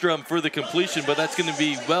Lindstrom for the completion, but that's going to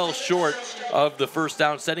be well short of the first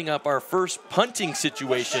down, setting up our first punting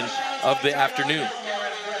situation of the afternoon.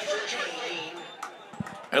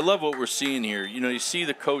 I love what we're seeing here. You know, you see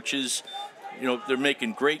the coaches, you know, they're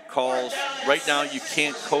making great calls. Right now, you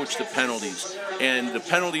can't coach the penalties. And the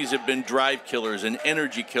penalties have been drive killers and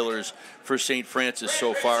energy killers for St. Francis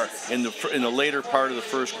so far in the later part of the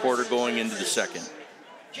first quarter going into the second.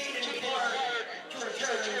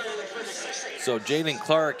 So Jaden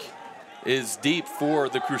Clark is deep for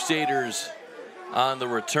the Crusaders on the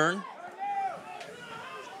return.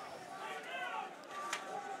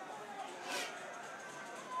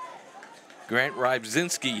 Grant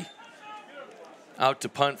Rybczynski out to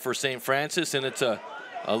punt for St. Francis, and it's a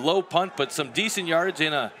low punt, but some decent yards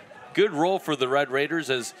and a good roll for the Red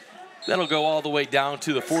Raiders, as that'll go all the way down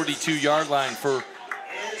to the 42-yard line for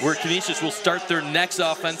where Canisius will start their next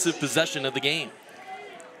offensive possession of the game.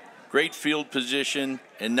 Great field position,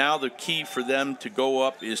 and now the key for them to go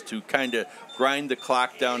up is to kind of grind the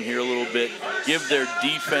clock down here a little bit, give their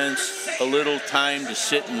defense a little time to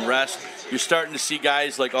sit and rest. You're starting to see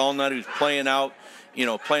guys like Allnut who's playing out,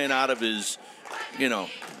 playing out of his,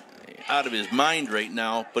 out of his mind right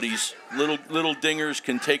now, but he's little dingers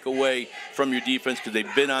can take away from your defense because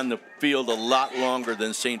they've been on the field a lot longer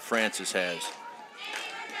than St. Francis has.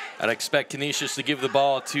 I'd expect Canisius to give the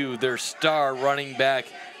ball to their star running back,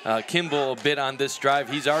 Kimball, a bit on this drive.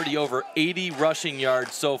 He's already over 80 rushing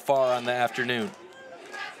yards so far on the afternoon.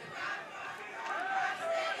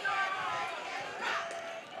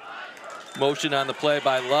 Motion on the play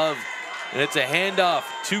by Love, and it's a handoff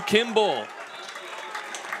to Kimball,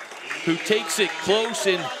 who takes it close,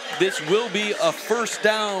 and this will be a first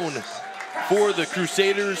down for the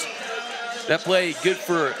Crusaders. That play good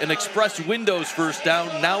for an Express Windows first down,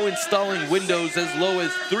 now installing windows as low as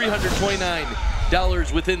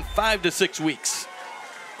 $329 within 5 to 6 weeks.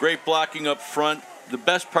 Great blocking up front. The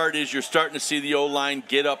best part is you're starting to see the O-line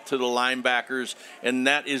get up to the linebackers, and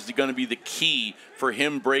that is going to be the key for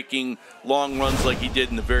him breaking long runs like he did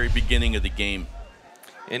in the very beginning of the game.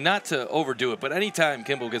 And not to overdo it, but anytime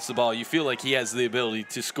Kimball gets the ball, you feel like he has the ability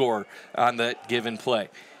to score on that given play.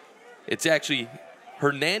 It's actually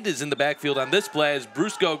Hernandez in the backfield on this play as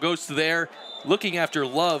Brusco goes to the air looking after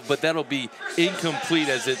Love, but that'll be incomplete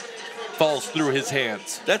as it falls through his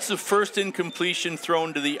hands. That's the first incompletion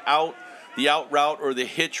thrown to the out route or the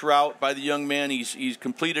hitch route by the young man. He's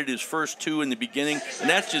completed his first 2 in the beginning, and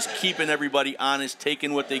that's just keeping everybody honest,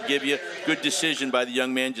 taking what they give you. Good decision by the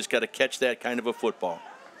young man. Just got to catch that kind of a football.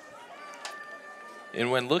 And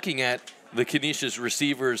when looking at the Canisius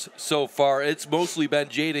receivers so far, it's mostly been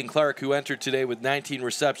Jaden Clark who entered today with 19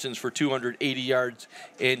 receptions for 280 yards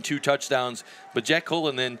and 2 touchdowns. But Jack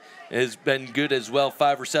Cullinan has been good as well,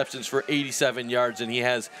 5 receptions for 87 yards, and he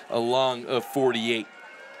has a long of 48.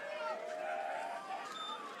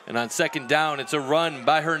 And on second down, it's a run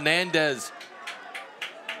by Hernandez.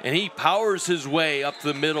 And he powers his way up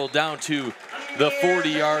the middle down to the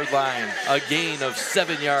 40-yard line. A gain of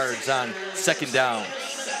 7 yards on second down.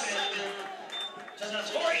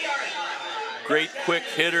 Great quick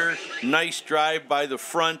hitter, nice drive by the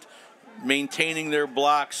front, maintaining their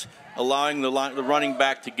blocks, allowing the running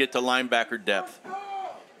back to get to linebacker depth.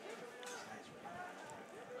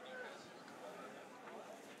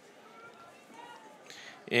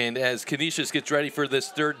 And as Canisius gets ready for this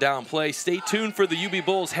third down play, stay tuned for the UB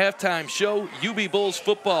Bulls halftime show. UB Bulls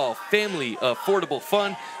football, family, affordable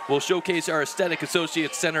fun. We'll showcase our Aesthetic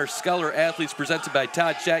Associates Center Scholar Athletes presented by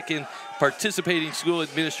Todd Shatkin. Participating school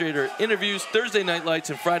administrator interviews, Thursday night lights,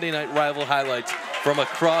 and Friday night rival highlights from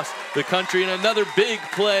across the country. And another big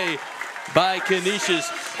play by Canisius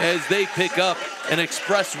as they pick up an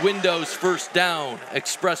Express Windows first down.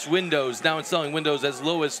 Express Windows now installing windows as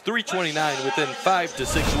low as $329 within 5 to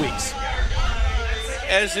 6 weeks.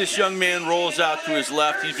 As this young man rolls out to his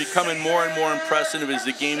left, he's becoming more and more impressive as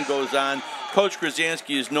the game goes on. Coach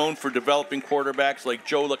Krasansky is known for developing quarterbacks like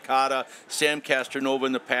Joe Licata, Sam Castronova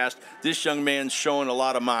in the past. This young man's showing a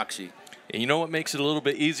lot of moxie. And you know what makes it a little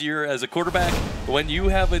bit easier as a quarterback? When you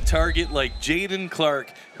have a target like Jaden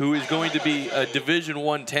Clark, who is going to be a Division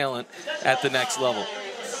I talent at the next level.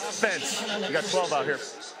 Fence. We got 12 out here.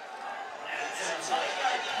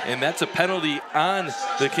 And that's a penalty on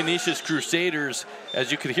the Canisius Crusaders, as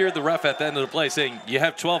you could hear the ref at the end of the play saying, you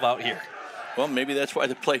have 12 out here. Well, maybe that's why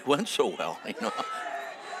the play went so well. You know.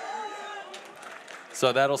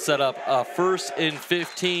 So that'll set up a 1st and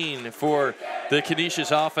 15 for the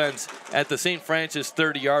Canisius offense at the St. Francis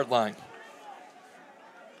 30-yard line.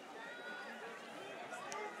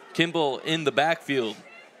 Kimball in the backfield.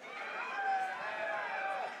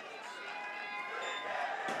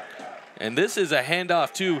 And this is a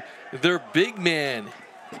handoff to their big man.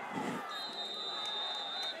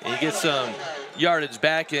 And he gets some yardage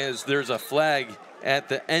back as there's a flag at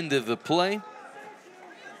the end of the play.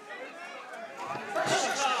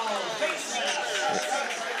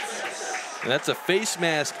 And that's a face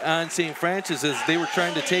mask on St. Francis as they were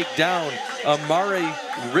trying to take down Amari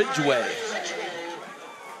Ridgway.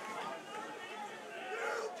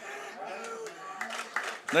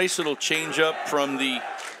 Nice little change up from the,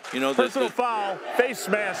 Personal foul, face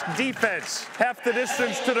mask, defense, half the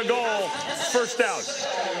distance to the goal, first down.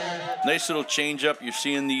 Nice little change up. You're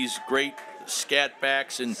seeing these great scat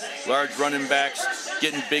backs and large running backs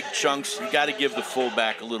getting big chunks. You got to give the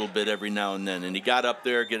fullback a little bit every now and then. And he got up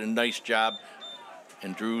there, get a nice job,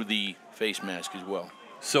 and drew the face mask as well.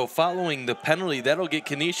 So following the penalty, that'll get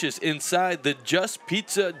Canisius inside the Just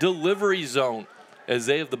Pizza delivery zone as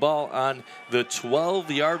they have the ball on the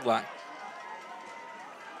 12-yard line.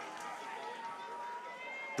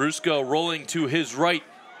 Brusco rolling to his right,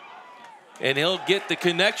 and he'll get the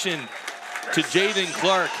connection to Jaden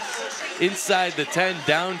Clark inside the 10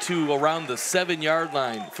 down to around the 7-yard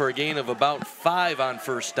line for a gain of about 5 on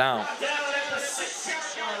first down.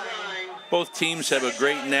 Both teams have a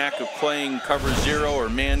great knack of playing cover 0 or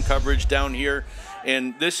man coverage down here,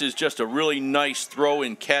 and this is just a really nice throw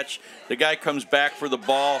and catch. The guy comes back for the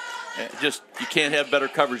ball. You can't have better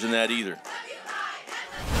coverage than that either.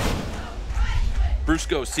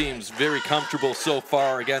 Brusco seems very comfortable so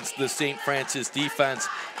far against the St. Francis defense.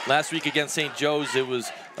 Last week against St. Joe's, it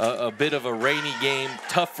was a bit of a rainy game.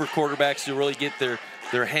 Tough for quarterbacks to really get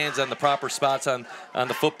their hands on the proper spots on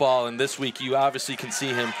the football. And this week, you obviously can see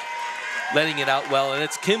him letting it out well. And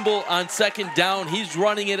it's Kimball on second down. He's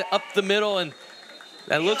running it up the middle, and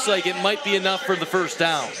that looks like it might be enough for the first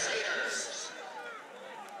down.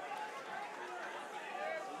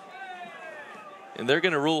 And they're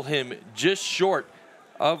going to rule him just short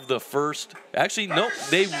of the first. Actually, nope,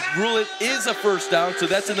 they rule it is a first down, so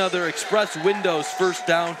that's another Express Windows first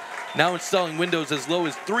down. Now installing windows as low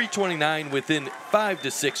as $329 within 5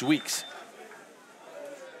 to 6 weeks.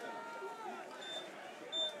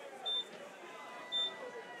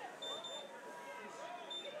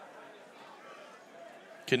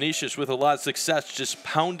 Canisius with a lot of success just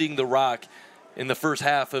pounding the rock in the first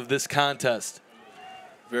half of this contest.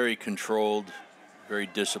 Very controlled, very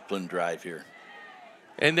disciplined drive here.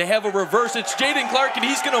 And they have a reverse. It's Jaden Clark, and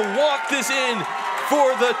he's going to walk this in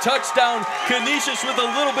for the touchdown. Canisius with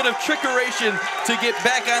a little bit of trickeration to get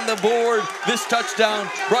back on the board. This touchdown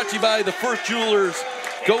brought to you by the Firth Jewelers.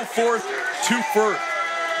 Go forth to Firth.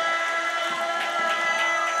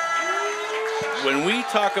 When we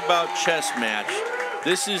talk about chess match,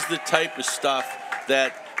 this is the type of stuff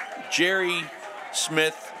that Jerry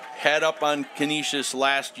Smith had up on Canisius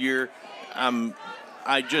last year.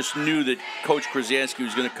 I just knew that Coach Krasansky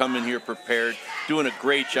was going to come in here prepared, doing a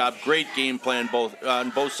great job, great game plan on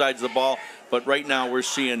both sides of the ball. But right now we're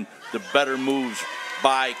seeing the better moves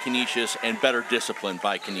by Canisius and better discipline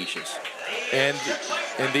by Canisius. And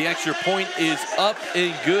the extra point is up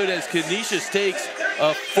and good as Canisius takes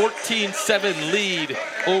a 14-7 lead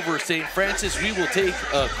over St. Francis. We will take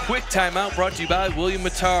a quick timeout brought to you by William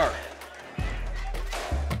Mattar.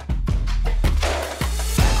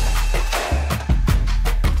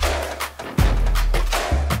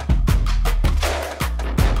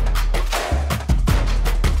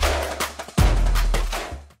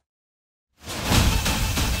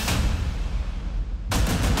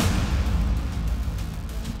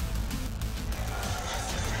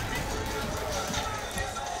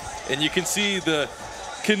 And you can see the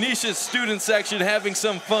Canisius student section having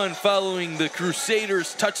some fun following the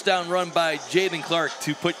Crusaders touchdown run by Jaden Clark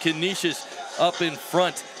to put Canisius up in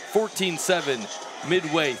front 14-7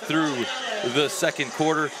 midway through the second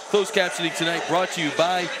quarter. Closed captioning tonight brought to you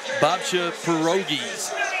by Babcha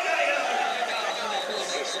Pierogies.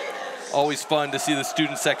 Always fun to see the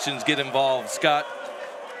student sections get involved. Scott?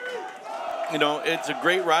 You know, it's a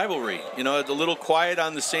great rivalry. You know, it's a little quiet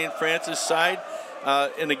on the St. Francis side.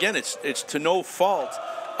 And again, it's to no fault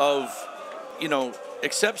of, you know,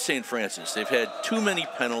 except St. Francis. They've had too many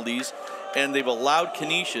penalties, and they've allowed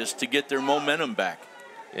Canisius to get their momentum back.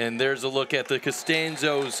 And there's a look at the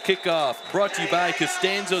Costanzo's kickoff, brought to you by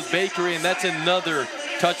Costanzo's Bakery, and that's another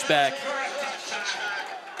touchback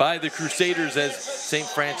by the Crusaders as St.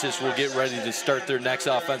 Francis will get ready to start their next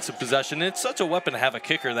offensive possession. And it's such a weapon to have a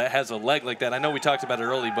kicker that has a leg like that. I know we talked about it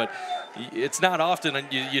early, but it's not often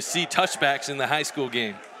you see touchbacks in the high school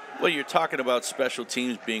game. Well, you're talking about special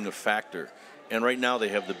teams being a factor. And right now they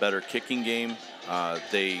have the better kicking game.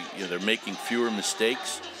 They're making fewer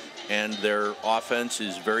mistakes. And their offense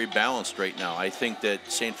is very balanced right now. I think that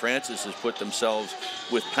St. Francis has put themselves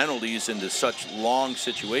with penalties into such long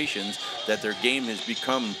situations that their game has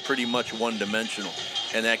become pretty much one-dimensional.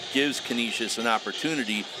 And that gives Canisius an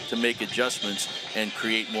opportunity to make adjustments and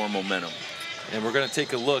create more momentum. And we're going to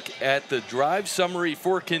take a look at the drive summary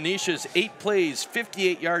for Canisius. 8 plays,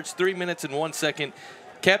 58 yards, 3 minutes and 1 second.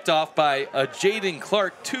 Capped off by a Jaden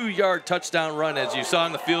Clark 2-yard touchdown run, as you saw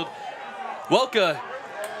on the field. Welka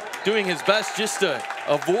doing his best just to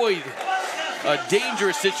avoid a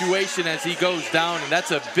dangerous situation as he goes down, and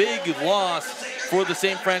that's a big loss for the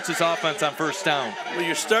St. Francis offense on first down. Well,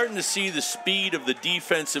 you're starting to see the speed of the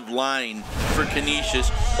defensive line for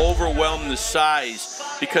Canisius overwhelm the size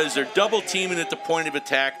because they're double teaming at the point of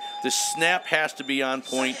attack. The snap has to be on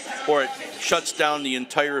point or it shuts down the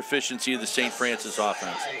entire efficiency of the St. Francis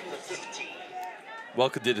offense.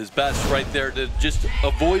 Welka did his best right there to just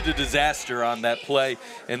avoid a disaster on that play,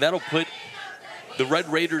 and that'll put the Red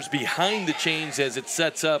Raiders behind the chains as it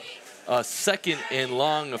sets up a 2nd and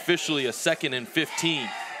long, officially a 2nd and 15.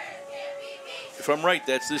 If I'm right,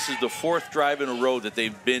 this is the 4th drive in a row that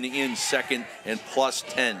they've been in 2nd and plus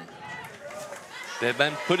 10. They've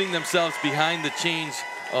been putting themselves behind the chains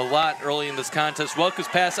a lot early in this contest. Welka's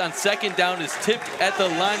pass on 2nd down is tipped at the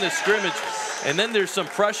line of scrimmage, and then there's some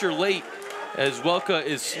pressure late as Welka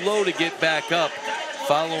is slow to get back up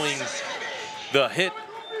following the hit.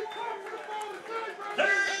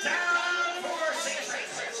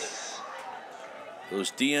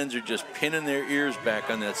 Those DNs are just pinning their ears back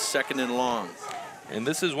on that 2nd and long. And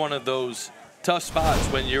this is one of those tough spots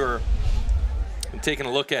when you're taking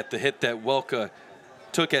a look at the hit that Welka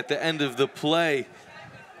took at the end of the play.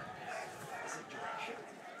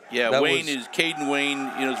 Yeah, Caden Wayne,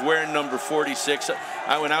 is wearing number 46.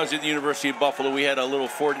 When I was at the University of Buffalo, we had a little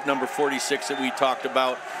number 46 that we talked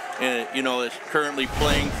about. And, is currently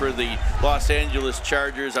playing for the Los Angeles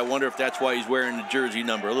Chargers. I wonder if that's why he's wearing the jersey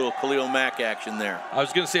number. A little Khalil Mack action there. I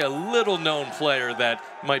was going to say a little-known player that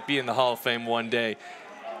might be in the Hall of Fame one day.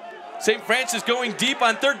 St. Francis going deep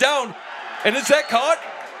on 3rd down. And is that caught?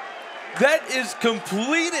 That is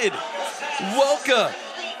completed. Welka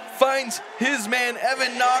finds his man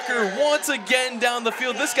Evan Knocker once again down the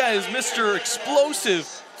field. This guy is Mr. Explosive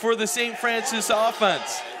for the St. Francis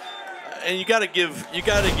offense. And you got to give Welka You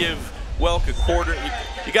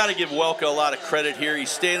got to give Welka a lot of credit here.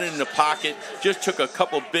 He's standing in the pocket, just took a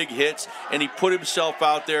couple big hits, and he put himself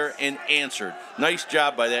out there and answered. Nice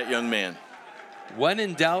job by that young man. When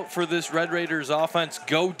in doubt for this Red Raiders offense,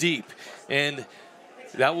 go deep. And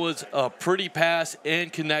that was a pretty pass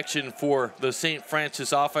and connection for the St.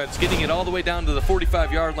 Francis offense, getting it all the way down to the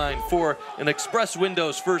 45-yard line for an Express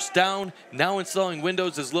Windows first down, now installing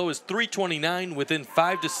windows as low as $329 within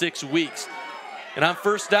 5 to 6 weeks. And on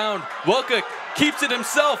first down, Welka keeps it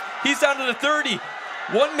himself. He's down to the 30.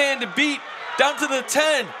 One man to beat, down to the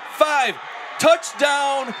 10, 5.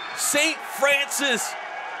 Touchdown, St. Francis.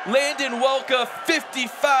 Landon Welka,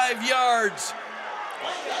 55 yards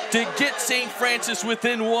to get St. Francis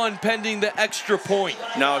within 1 pending the extra point.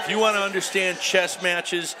 Now, if you want to understand chess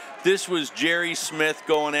matches, this was Jerry Smith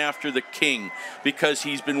going after the king because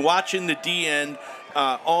he's been watching the D-end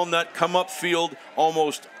all nut come upfield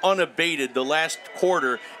almost unabated the last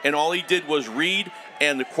quarter, and all he did was read,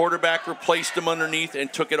 and the quarterback replaced him underneath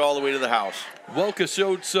and took it all the way to the house. Welka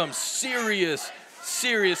showed some serious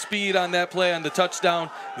speed on that play on the touchdown.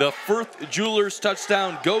 The Firth Jewelers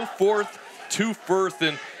touchdown, go forth to Firth.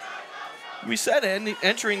 And we said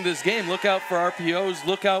entering this game, look out for RPOs,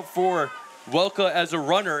 look out for Welka as a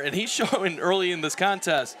runner, and he's showing early in this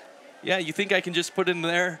contest, yeah, you think I can just put him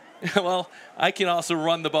there Well, I can also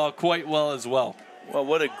run the ball quite well as well. Well,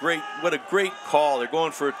 what a great call. They're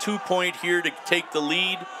going for a 2-point here to take the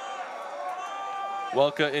lead.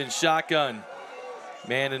 Welka in shotgun.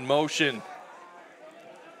 Man in motion.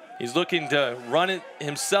 He's looking to run it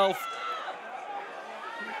himself.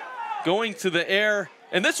 Going to the air.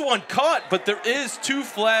 And this one caught, but there is 2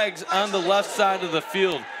 flags on the left side of the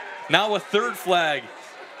field. Now a 3rd flag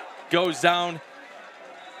goes down.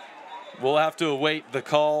 We'll have to await the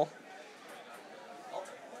call.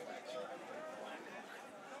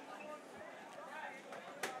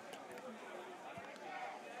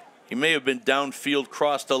 He may have been downfield,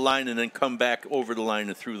 crossed the line, and then come back over the line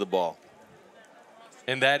and threw the ball.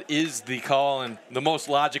 And that is the call and the most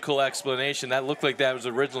logical explanation. That looked like that was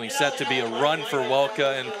originally set to be a run for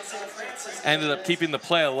Welka and ended up keeping the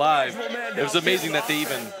play alive. It was amazing that they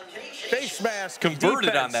even face mask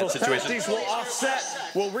converted defense. on that situation. Penalties will offset.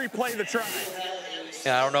 We'll replay the try.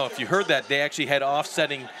 And I don't know if you heard that. They actually had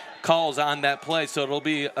offsetting calls on that play, so it'll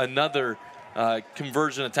be another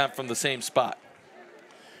conversion attempt from the same spot.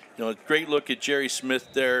 You know, great look at Jerry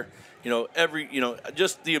Smith there.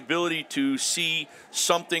 Just the ability to see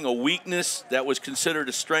something, a weakness that was considered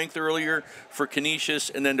a strength earlier for Canisius,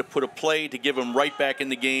 and then to put a play to give them right back in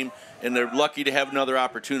the game, and they're lucky to have another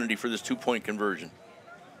opportunity for this 2-point conversion.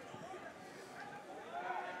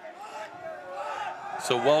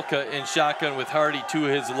 So Welka in shotgun with Hardy to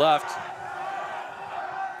his left.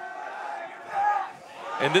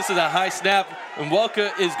 And this is a high snap, and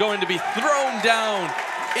Welka is going to be thrown down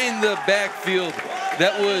in the backfield.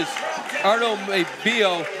 That was Arno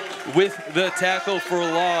Mabio with the tackle for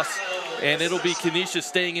a loss, and it'll be Canisius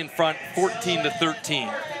staying in front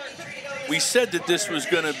 14-13. We said that this was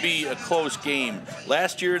going to be a close game.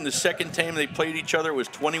 Last year in the second time they played each other, it was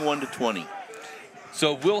 21-20.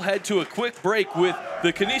 So we'll head to a quick break with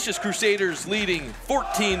the Canisius Crusaders leading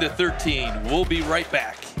 14-13. We'll be right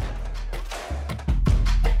back.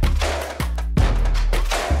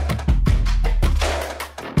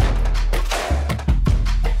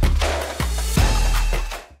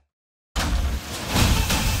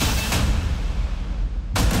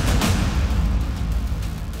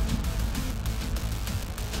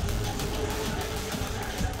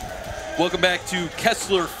 Welcome back to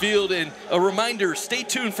Kessler Field, and a reminder, stay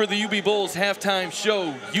tuned for the UB Bulls halftime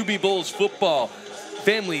show. UB Bulls football,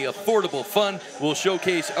 family affordable fun, will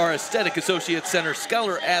showcase our Aesthetic Associates Center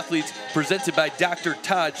scholar athletes presented by Dr.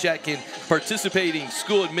 Todd Chatkin, participating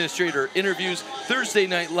school administrator interviews, Thursday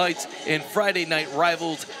night lights, and Friday night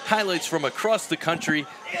rivals, highlights from across the country,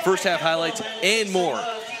 first half highlights, and more.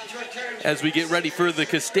 As we get ready for the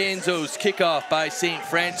Costanzo's kickoff by St.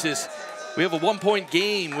 Francis, we have a 1-point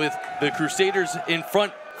game with the Crusaders in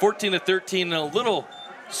front, 14-13, and a little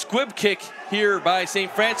squib kick here by St.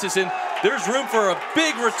 Francis, and there's room for a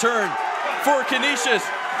big return for Canisius.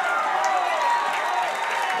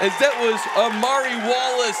 As that was Amari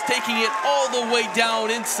Wallace taking it all the way down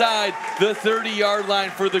inside the 30-yard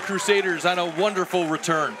line for the Crusaders on a wonderful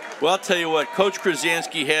return. Well, I'll tell you what, Coach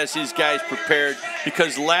Krasinski has his guys prepared,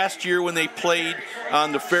 because last year when they played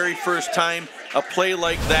on the very first time, a play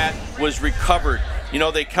like that was recovered. You know,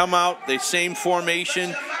 they come out, the same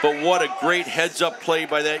formation, but what a great heads-up play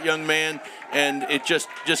by that young man, and it just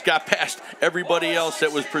got past everybody else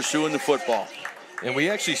that was pursuing the football. And we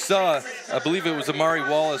actually saw, I believe it was Amari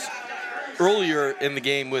Wallace earlier in the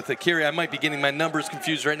game with a carry. I might be getting my numbers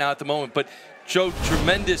confused right now at the moment, but showed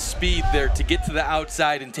tremendous speed there to get to the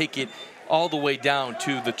outside and take it all the way down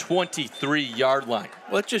to the 23-yard line.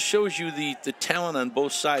 Well, it just shows you the talent on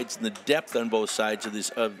both sides and the depth on both sides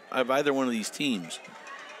of either one of these teams.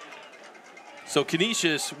 So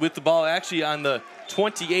Canisius with the ball actually on the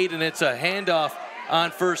 28, and it's a handoff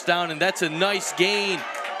on first down, and that's a nice gain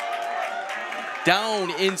down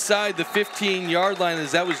inside the 15-yard line,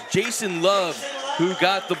 as that was Jason Love who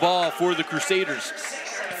got the ball for the Crusaders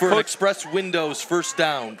for an express windows first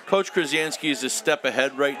down. Coach Krasinski is a step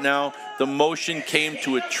ahead right now. The motion came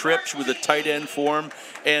to a trip with a tight end form,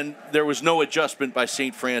 and there was no adjustment by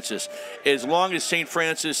St. Francis. As long as St.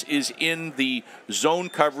 Francis is in the zone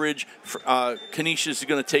coverage, Canisius is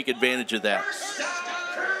going to take advantage of that.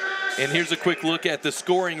 And here's a quick look at the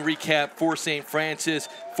scoring recap for St. Francis.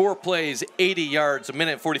 4 plays, 80 yards, a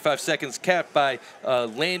minute and 45 seconds, capped by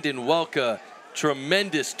Landon Welka.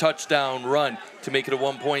 Tremendous touchdown run to make it a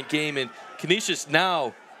 1-point game. And Canisius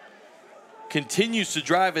now continues to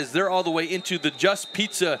drive as they're all the way into the Just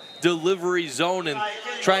Pizza delivery zone and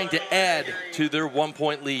trying to add to their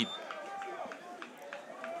 1-point lead.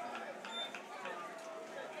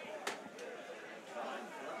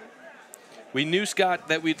 We knew, Scott,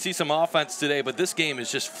 that we'd see some offense today, but this game is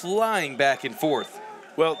just flying back and forth.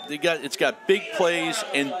 Well, it's got big plays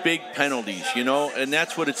and big penalties, you know, and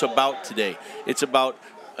that's what it's about today. It's about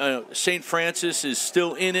St. Francis is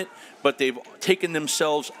still in it, but they've taken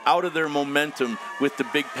themselves out of their momentum with the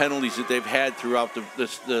big penalties that they've had throughout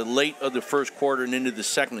the late of the first quarter and into the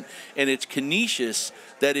second. And it's Canisius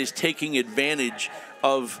that is taking advantage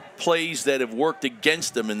of plays that have worked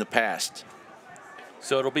against them in the past.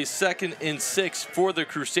 So it'll be 2nd and 6 for the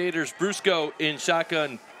Crusaders. Brusco in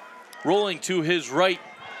shotgun, rolling to his right.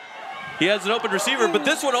 He has an open receiver, but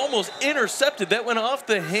this one almost intercepted. That went off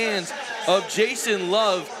the hands of Jason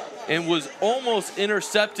Love and was almost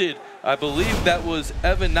intercepted. I believe that was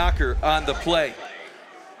Evan Knocker on the play.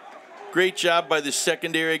 Great job by the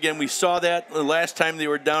secondary. Again, we saw that the last time they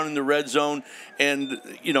were down in the red zone. And,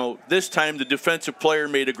 you know, this time the defensive player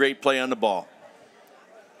made a great play on the ball.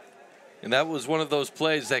 And that was one of those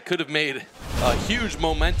plays that could have made a huge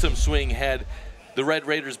momentum swing had the Red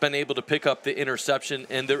Raiders been able to pick up the interception.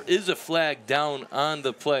 And there is a flag down on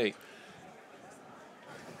the play.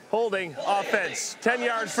 Holding offense, 10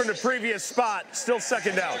 yards from the previous spot, still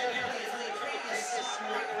 2nd down.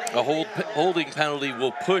 A holding penalty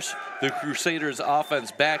will push the Crusaders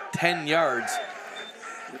offense back 10 yards.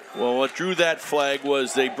 Well, what drew that flag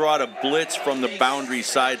was they brought a blitz from the boundary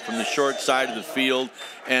side, from the short side of the field,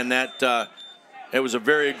 and that it was a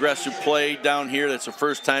very aggressive play down here. That's the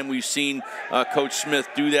first time we've seen Coach Smith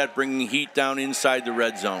do that, bringing heat down inside the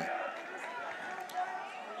red zone.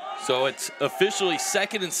 So it's officially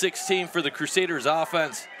 2nd and 16 for the Crusaders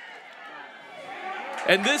offense.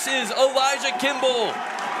 And this is Elijah Kimball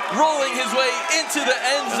rolling his way into the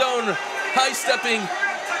end zone, high-stepping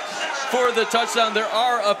for the touchdown. There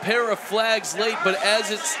are a pair of flags late, but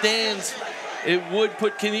as it stands, it would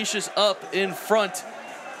put Canisius up in front.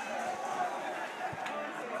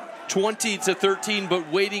 20-13,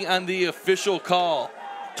 but waiting on the official call.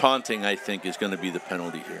 Taunting, I think, is going to be the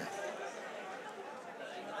penalty here.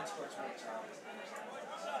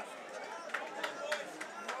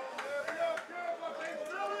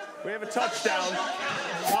 We have a touchdown.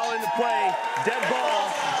 Following the play, dead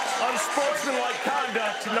ball, unsportsmanlike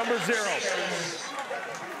conduct, number 0.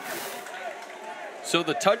 So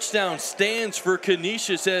the touchdown stands for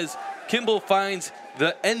Canisius as Kimball finds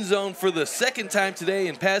the end zone for the 2nd time today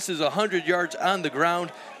and passes 100 yards on the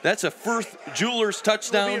ground. That's a Firth Jewelers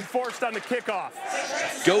touchdown. Being forced on the kickoff.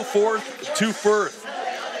 Go forth to Firth.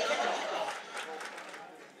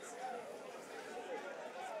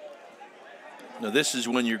 Now, this is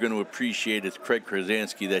when you're going to appreciate it's Craig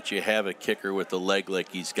Krasansky that you have a kicker with a leg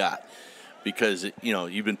like he's got. Because, you know,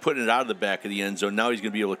 you've been putting it out of the back of the end zone. Now he's going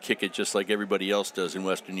to be able to kick it just like everybody else does in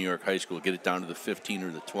Western New York High School, get it down to the 15 or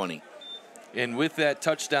the 20. And with that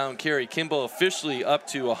touchdown carry, Kimball officially up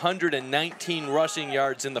to 119 rushing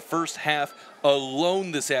yards in the first half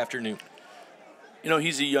alone this afternoon. You know,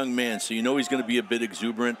 he's a young man, so you know he's going to be a bit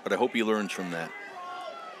exuberant, but I hope he learns from that.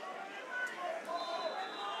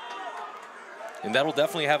 And that'll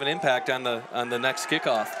definitely have an impact on the next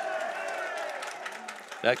kickoff.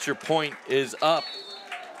 The extra point is up.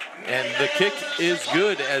 And the kick is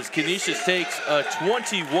good as Canisius takes a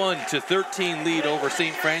 21-13 lead over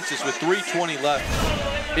St. Francis with 3:20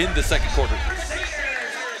 left in the 2nd quarter.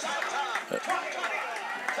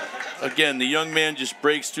 Again, the young man just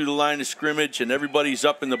breaks through the line of scrimmage and everybody's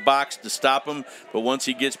up in the box to stop him. But once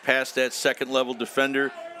he gets past that 2nd-level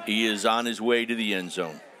defender, he is on his way to the end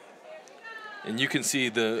zone. And you can see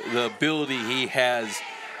the ability he has.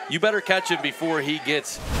 You better catch him before he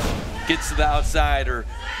gets to the outside, or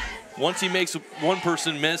once he makes one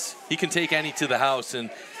person miss, he can take any to the house.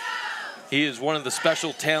 And he is one of the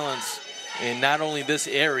special talents in not only this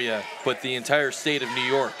area, but the entire state of New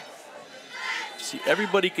York. See,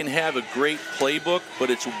 everybody can have a great playbook,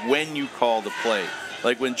 but it's when you call the play.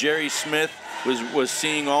 Like when Jerry Smith was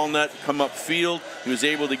seeing Allnut come upfield, he was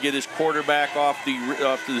able to get his quarterback off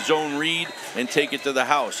the zone read and take it to the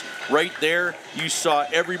house. Right there, you saw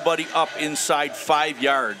everybody up inside 5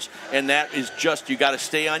 yards, and that is just, you got to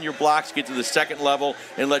stay on your blocks, get to the 2nd level,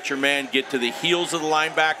 and let your man get to the heels of the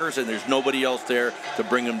linebackers, and there's nobody else there to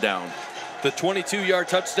bring him down. The 22-yard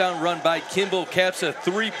touchdown run by Kimball caps a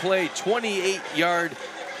 3-play, 28-yard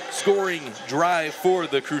scoring drive for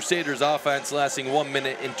the Crusaders offense, lasting 1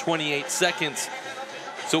 minute and 28 seconds.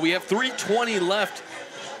 So we have 3:20 left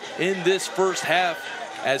in this first half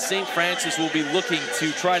as St. Francis will be looking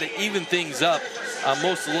to try to even things up on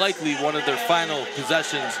most likely one of their final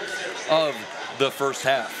possessions of the first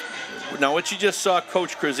half. Now, what you just saw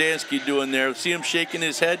Coach Krasansky doing there, see him shaking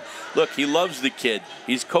his head? Look, he loves the kid.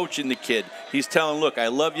 He's coaching the kid. He's telling, look, I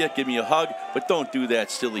love you, give me a hug, but don't do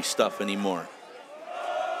that silly stuff anymore.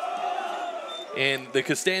 And the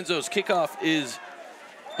Costanzo's kickoff is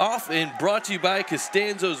off and brought to you by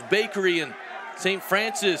Costanzo's Bakery in St.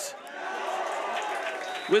 Francis,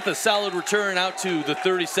 with a solid return out to the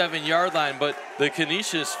 37-yard line, but the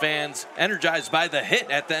Canisius fans energized by the hit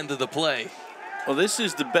at the end of the play. Well, this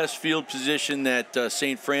is the best field position that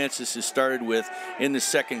St. Francis has started with in the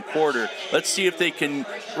second quarter. Let's see if they can.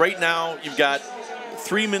 Right now, you've got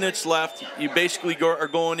 3 minutes left. You basically are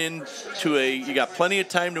going into you got plenty of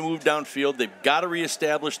time to move downfield. They've got to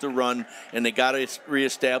reestablish the run, and they got to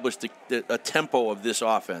reestablish a tempo of this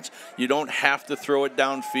offense. You don't have to throw it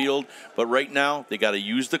downfield, but right now they got to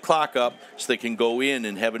use the clock up so they can go in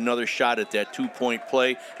and have another shot at that 2-point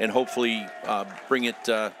play and hopefully bring it,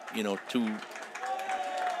 to.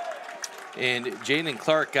 And Jaden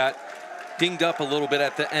Clark got dinged up a little bit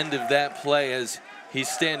at the end of that play as he's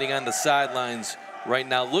standing on the sidelines right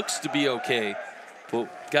now. Looks to be okay,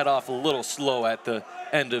 but got off a little slow at the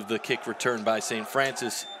end of the kick return by St.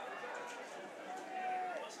 Francis.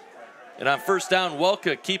 And on first down,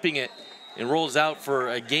 Welka keeping it and rolls out for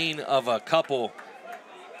a gain of a couple.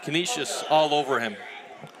 Canisius all over him.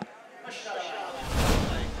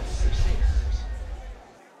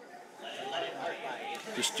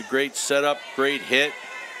 Just a great setup, great hit.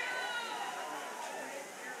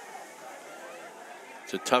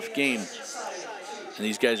 It's a tough game. And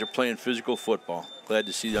these guys are playing physical football. Glad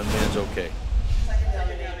to see young man's okay.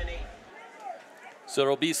 So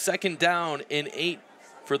it'll be 2nd down and 8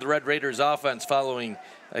 for the Red Raiders offense following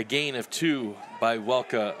a gain of 2 by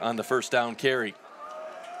Welka on the first down carry.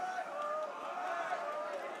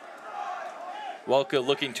 Welka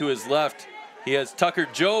looking to his left. He has Tucker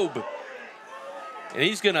Jobe. And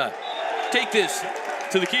he's going to take this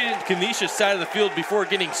to the Canisius side of the field before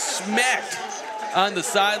getting smacked on the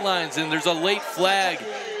sidelines. And there's a late flag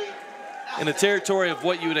in the territory of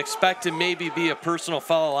what you would expect to maybe be a personal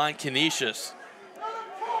foul on Canisius.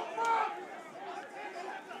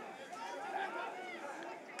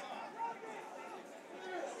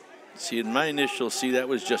 See, in my initial that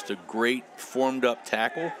was just a great formed up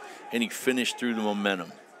tackle, and he finished through the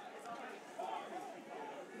momentum.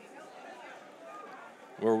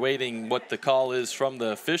 We're waiting what the call is from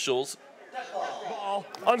the officials. Ball,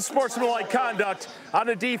 unsportsmanlike conduct on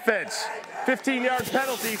the defense. 15-yard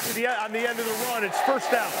penalty on the end of the run. It's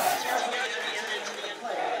first down.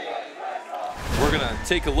 We're going to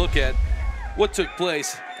take a look at what took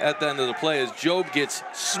place at the end of the play as Jobe gets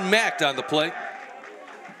smacked on the play.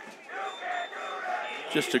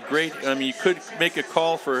 Just a great, you could make a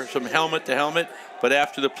call for some helmet to helmet, but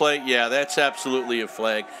after the play, yeah, that's absolutely a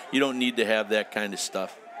flag. You don't need to have that kind of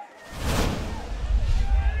stuff.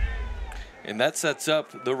 And that sets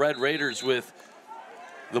up the Red Raiders with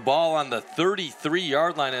the ball on the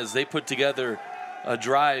 33-yard line as they put together a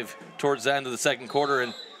drive towards the end of the second quarter.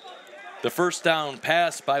 And the first down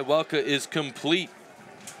pass by Welka is complete.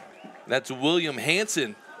 That's William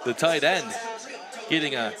Hansen, the tight end,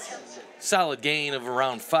 getting a solid gain of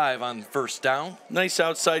around 5 on first down. Nice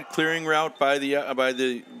outside clearing route by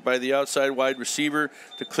the outside wide receiver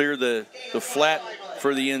to clear the flat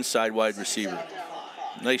for the inside wide receiver.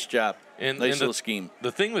 Nice job. Nice little scheme.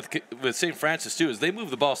 The thing with St. Francis too is they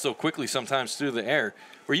move the ball so quickly sometimes through the air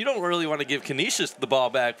where you don't really want to give Canisius the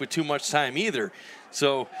ball back with too much time either.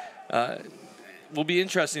 So will be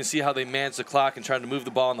interesting to see how they manage the clock and try to move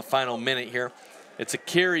the ball in the final minute here. It's a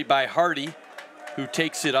carry by Hardy, who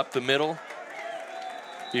takes it up the middle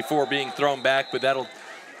before being thrown back, but that'll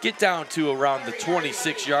get down to around the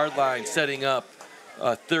 26-yard line, setting up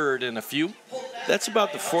a third and a few. That's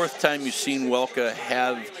about the 4th time you've seen Welka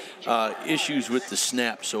have issues with the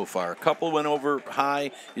snap so far. A couple went over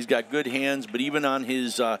high. He's got good hands, but even on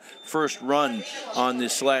his first run on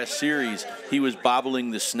this last series, he was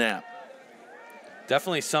bobbling the snap.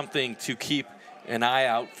 Definitely something to keep an eye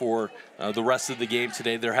out for the rest of the game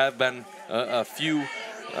today. There have been a few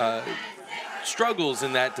struggles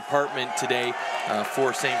in that department today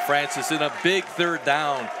for St. Francis, and a big third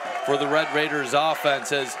down for the Red Raiders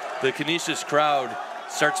offense as the Canisius crowd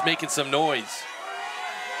starts making some noise.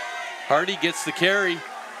 Hardy gets the carry,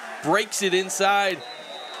 breaks it inside,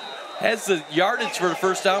 has the yardage for the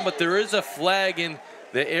first down, but there is a flag in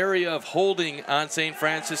the area of holding on St.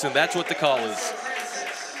 Francis, and that's what the call is.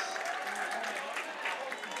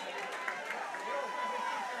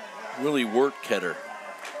 Really worked Ketter.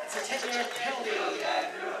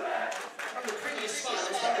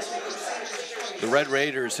 The Red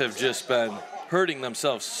Raiders have just been hurting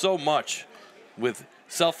themselves so much with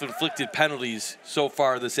self-inflicted penalties so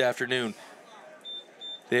far this afternoon.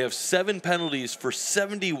 They have 7 penalties for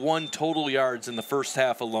 71 total yards in the first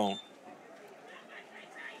half alone.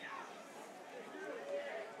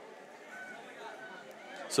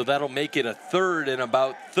 So that'll make it a 3rd and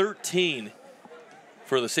about 13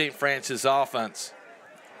 for the St. Francis offense.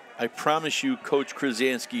 I promise you, Coach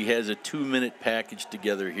Krasansky has a 2-minute package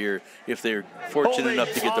together here if they're fortunate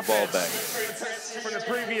enough to get the ball back. From the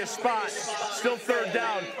previous spot, still 3rd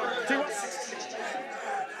down.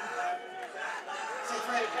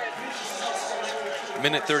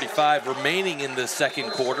 Minute 35 remaining in the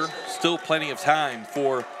second quarter. Still plenty of time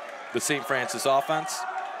for the St. Francis offense.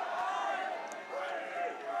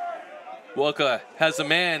 Welka has a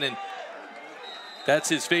man, and that's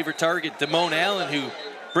his favorite target, Damone Allen, who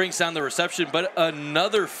brings down the reception, but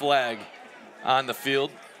another flag on the field.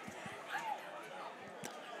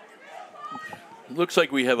 Looks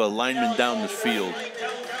like we have a lineman down the field.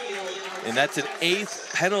 And that's an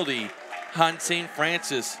 8th penalty on St.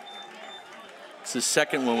 Francis. It's the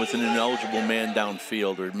second one with an ineligible man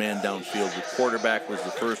downfield, or man downfield. The quarterback was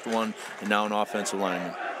the first one, and now an offensive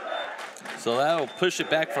lineman. So that'll push it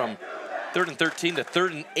back from 3rd and 13 to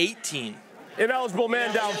 3rd and 18. Ineligible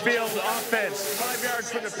man downfield, offense, 5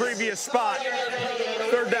 yards from the previous spot.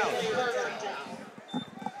 3rd down.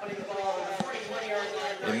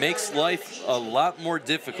 It makes life a lot more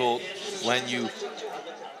difficult when you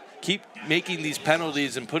keep making these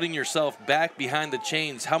penalties and putting yourself back behind the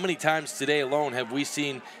chains. How many times today alone have we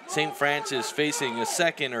seen St. Francis facing a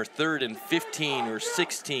 2nd or 3rd and 15 or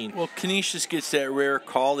 16? Well, Canisius gets that rare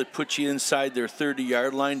call that puts you inside their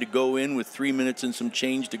 30-yard line to go in with 3 minutes and some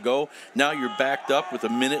change to go. Now you're backed up with a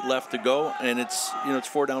minute left to go, and it's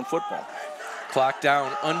 4-down football. Clock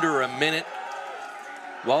down under a minute.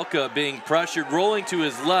 Welka being pressured, rolling to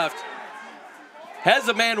his left. Has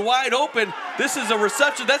a man wide open. This is a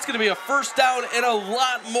reception. That's going to be a 1st down and a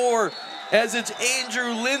lot more, as it's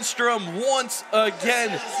Andrew Lindstrom once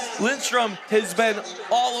again. Lindstrom has been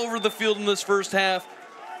all over the field in this first half.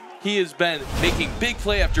 He has been making big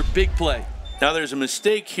play after big play. Now there's a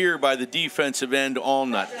mistake here by the defensive end,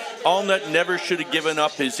 Allnut. Allnut never should have given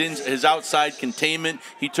up his outside containment.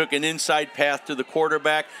 He took an inside path to the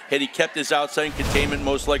quarterback. Had he kept his outside containment,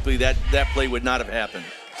 most likely that play would not have happened.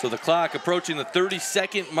 So the clock approaching the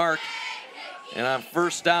 30-second mark. And on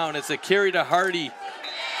 1st down, it's a carry to Hardy.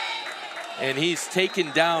 And he's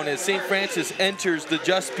taken down as St. Francis enters the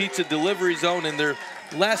Just Pizza delivery zone, and their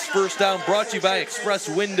last 1st down brought to you by Express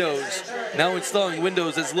Windows. Now installing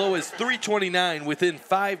windows as low as $329 within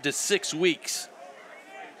 5 to 6 weeks.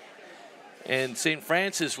 And St.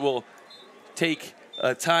 Francis will take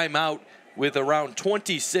a timeout with around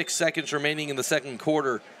 26 seconds remaining in the second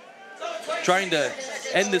quarter. Trying to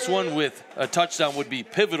end this one with a touchdown would be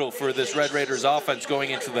pivotal for this Red Raiders offense going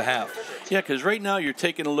into the half. Yeah, because right now you're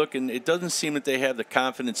taking a look, and it doesn't seem that they have the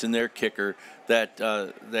confidence in their kicker that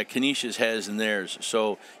Canisius has in theirs.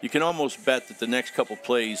 So you can almost bet that the next couple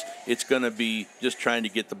plays, it's going to be just trying to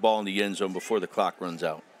get the ball in the end zone before the clock runs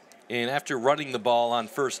out. And after running the ball on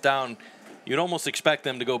 1st down, you'd almost expect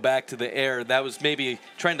them to go back to the air. That was maybe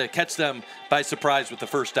trying to catch them by surprise with the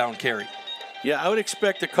 1st down carry. Yeah, I would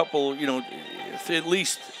expect a couple, at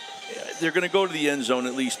least they're going to go to the end zone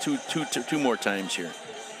at least two more times here.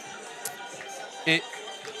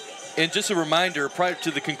 And just a reminder, prior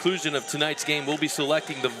to the conclusion of tonight's game, we'll be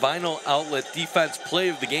selecting the Vinyl Outlet Defense Play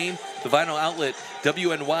of the Game. The Vinyl Outlet,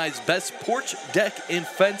 WNY's best porch, deck, and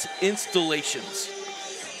fence installations.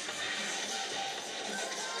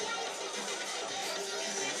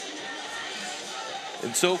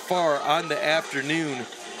 And so far on the afternoon,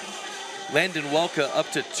 Landon Welka up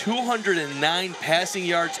to 209 passing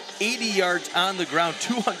yards, 80 yards on the ground,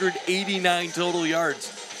 289 total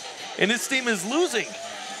yards. And his team is losing.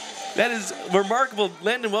 That is remarkable.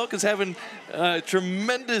 Landon Welka's having a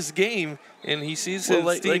tremendous game, and he sees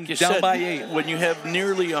his team down by 8. When you have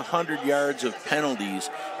nearly 100 yards of penalties,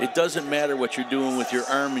 it doesn't matter what you're doing with your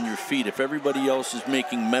arm and your feet. If everybody else is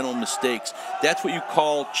making mental mistakes, that's what you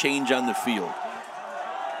call change on the field.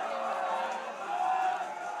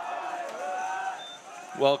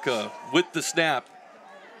 Welka with the snap.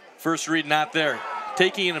 First read not there.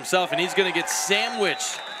 Taking it himself, and he's going to get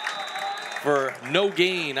sandwiched for no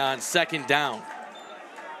gain on 2nd down.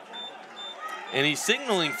 And he's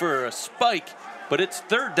signaling for a spike, but it's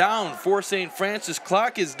 3rd down for St. Francis.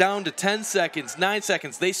 Clock is down to 10 seconds, 9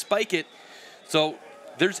 seconds. They spike it. So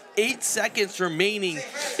there's 8 seconds remaining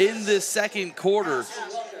in this second quarter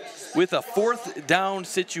with a 4th down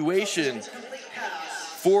situation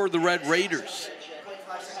for the Red Raiders.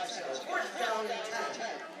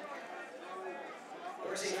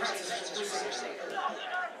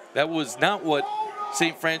 That was not what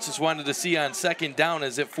St. Francis wanted to see on 2nd down,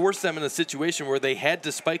 as it forced them in a situation where they had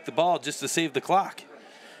to spike the ball just to save the clock.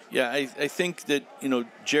 Yeah, I think that,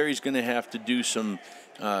 Jerry's going to have to do some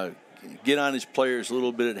get on his players a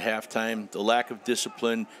little bit at halftime. The lack of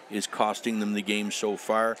discipline is costing them the game so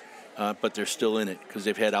far, but they're still in it because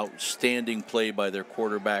they've had outstanding play by their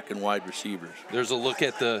quarterback and wide receivers. There's a look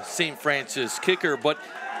at the St. Francis kicker, but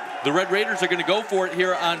the Red Raiders are going to go for it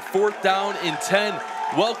here on 4th down and 10.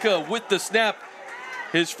 Welka with the snap.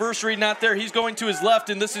 His first read not there. He's going to his left,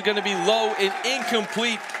 and this is going to be low and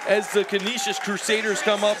incomplete as the Canisius Crusaders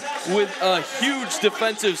come up with a huge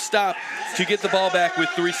defensive stop to get the ball back with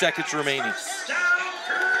 3 seconds remaining.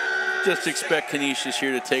 Just expect Canisius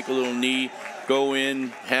here to take a little knee, go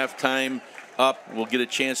in, halftime, up. We'll get a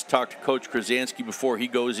chance to talk to Coach Krasansky before he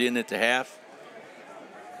goes in at the half.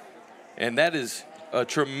 And that is a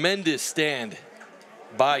tremendous stand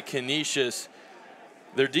by Canisius.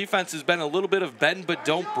 Their defense has been a little bit of bend but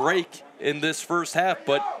don't break in this first half,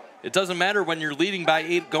 but it doesn't matter when you're leading by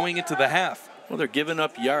 8 going into the half. Well, they're giving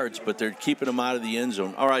up yards, but they're keeping them out of the end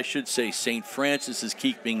zone. Or I should say St. Francis is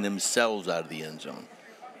keeping themselves out of the end zone.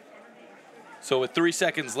 So with 3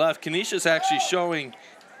 seconds left, Canisius actually showing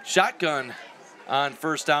shotgun on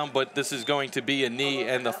 1st down, but this is going to be a knee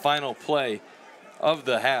and the final play of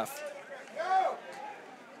the half.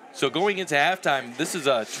 So going into halftime, this is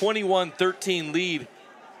a 21-13 lead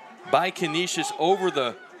by Canisius over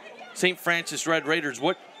the St. Francis Red Raiders.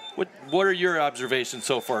 What are your observations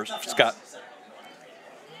so far, Scott?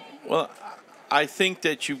 Well, I think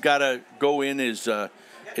that you've got to go in as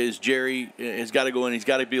Jerry has got to go in. He's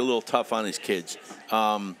got to be a little tough on his kids.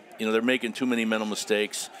 They're making too many mental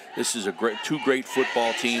mistakes. This is two great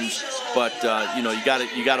football teams, but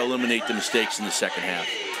you got to eliminate the mistakes in the second half.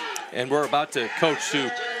 And we're about to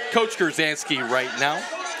Coach Krasansky right now.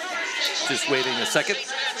 Just waiting a second.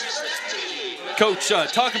 Coach,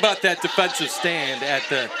 talk about that defensive stand at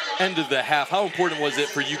the end of the half. How important was it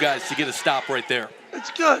for you guys to get a stop right there? It's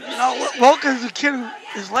good. Welker's a kid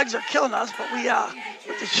his legs are killing us, but we have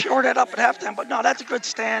to short it up at halftime. But no, that's a good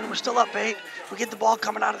stand. We're still up 8. We get the ball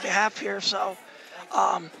coming out of the half here, so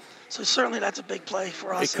certainly that's a big play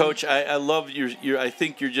for us. Hey, Coach, I love your. I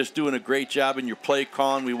think you're just doing a great job in your play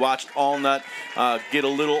calling. We watched Allnut get a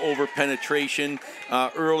little over penetration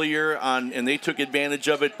earlier on, and they took advantage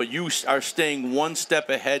of it. But you are staying one step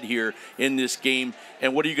ahead here in this game.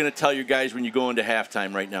 And what are you going to tell your guys when you go into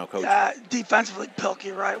halftime right now, Coach? Defensively,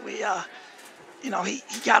 Pilkey, right? We,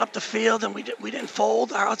 he got up the field and we didn't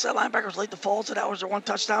fold. Our outside linebackers late to fold, so that was their one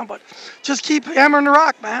touchdown. But just keep hammering the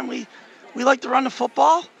rock, man. We like to run the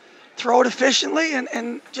football, throw it efficiently,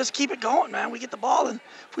 and just keep it going, man. We get the ball, and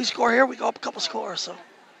if we score here, we go up a couple scores. So,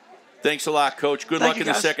 thanks a lot, Coach. Good luck in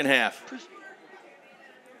the second half.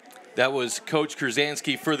 That was Coach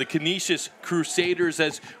Krasansky for the Canisius Crusaders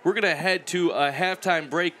as we're going to head to a halftime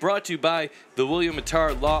break brought to you by the William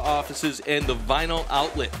Mattar Law Offices and the Vinyl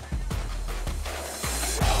Outlet.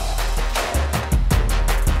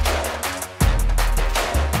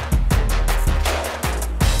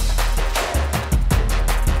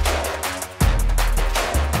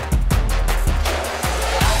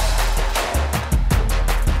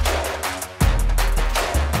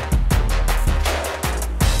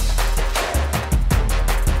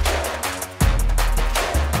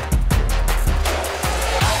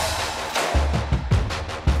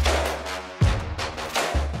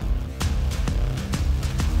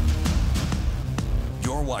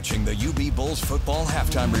 Watching the UB Bulls Football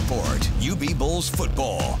Halftime Report. UB Bulls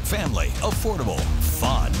Football. Family. Affordable.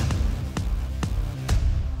 Fun.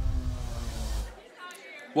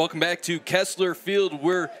 Welcome back to Kessler Field,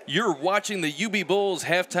 where you're watching the UB Bulls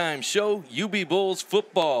halftime show. UB Bulls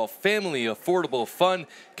Football. Family. Affordable. Fun.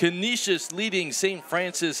 Canisius leading St.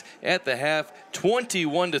 Francis at the half,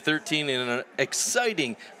 21-13 in an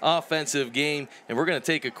exciting offensive game. And we're going to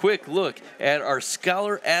take a quick look at our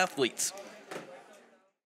scholar athletes.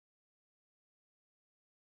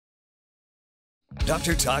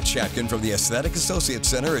 Dr. Todd Shatkin from the Aesthetic Associates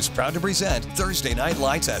Center is proud to present Thursday Night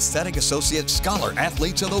Lights Aesthetic Associates Scholar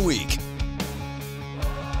Athletes of the Week.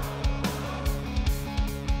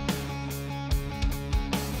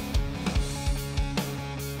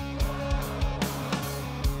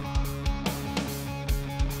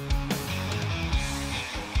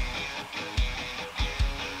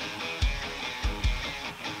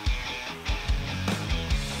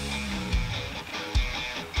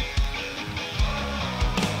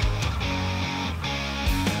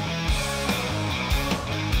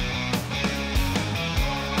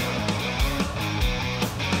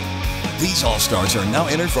 These All-Stars are now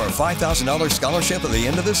entered for a $5,000 scholarship at the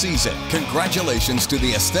end of the season. Congratulations to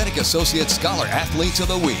the Aesthetic Associates Scholar Athletes of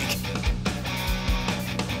the Week.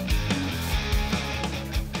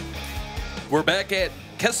 We're back at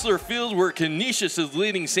Kessler Field, where Canisius is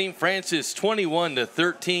leading St. Francis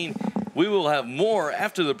 21-13 We will have more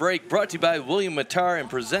after the break, brought to you by William Mattar and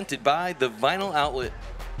presented by the Vinyl Outlet.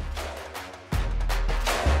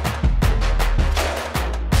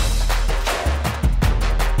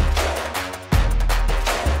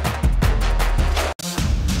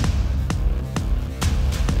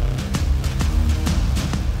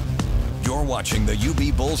 Watching the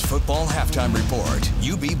UB Bulls football halftime report.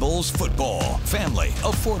 UB Bulls football, family,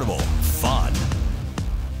 affordable, fun.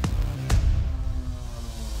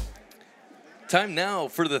 Time now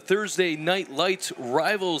for the Thursday Night Lights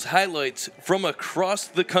Rivals highlights from across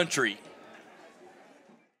the country.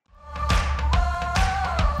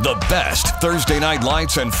 The best Thursday Night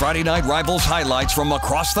Lights and Friday Night Rivals highlights from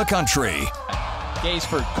across the country.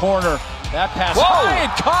 Gaisford corner. That pass high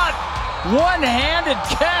and caught. One-handed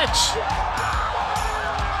catch.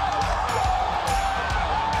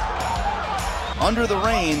 Under the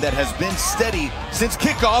rain that has been steady since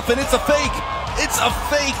kickoff, and it's a fake. It's a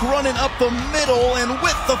fake running up the middle, and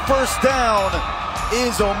with the first down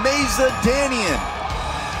is Omeza Danian.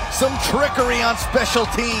 Some trickery on special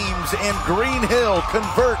teams, and Green Hill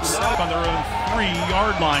converts. On their own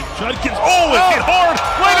 3-yard line. Judkins, it's hit hard,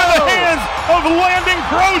 right in the hands of Landon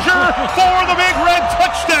Crozier for the big red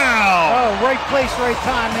touchdown. Oh, right place, right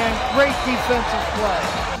time, man. Great defensive play.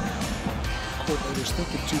 Coordinators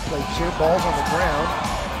thinking 2 plays here. Ball's on the ground.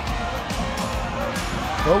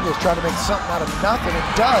 Vogel's trying to make something out of nothing, and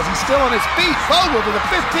does. He's still on his feet. Vogel to the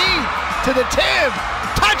 15, to the 10.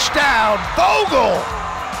 Touchdown, Vogel!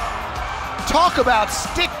 Talk about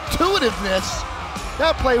stick-to-itiveness.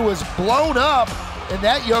 That play was blown up, and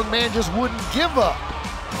that young man just wouldn't give up.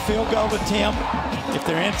 Field goal attempt. If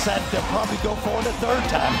they're inside, they'll probably go for it a third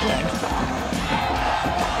time, James.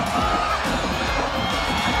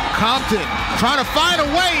 Compton trying to find a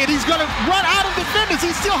way, and he's going to run out of defenders.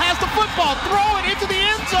 He still has the football. Throw it into the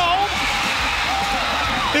end zone.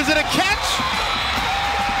 Is it a catch?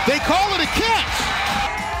 They call it a catch.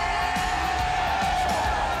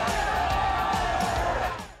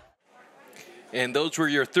 And those were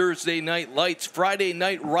your Thursday Night Lights, Friday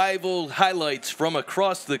Night Rival highlights from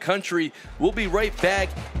across the country. We'll be right back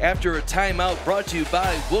after a timeout, brought to you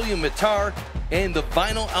by William Mattar and the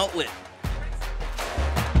Vinyl Outlet.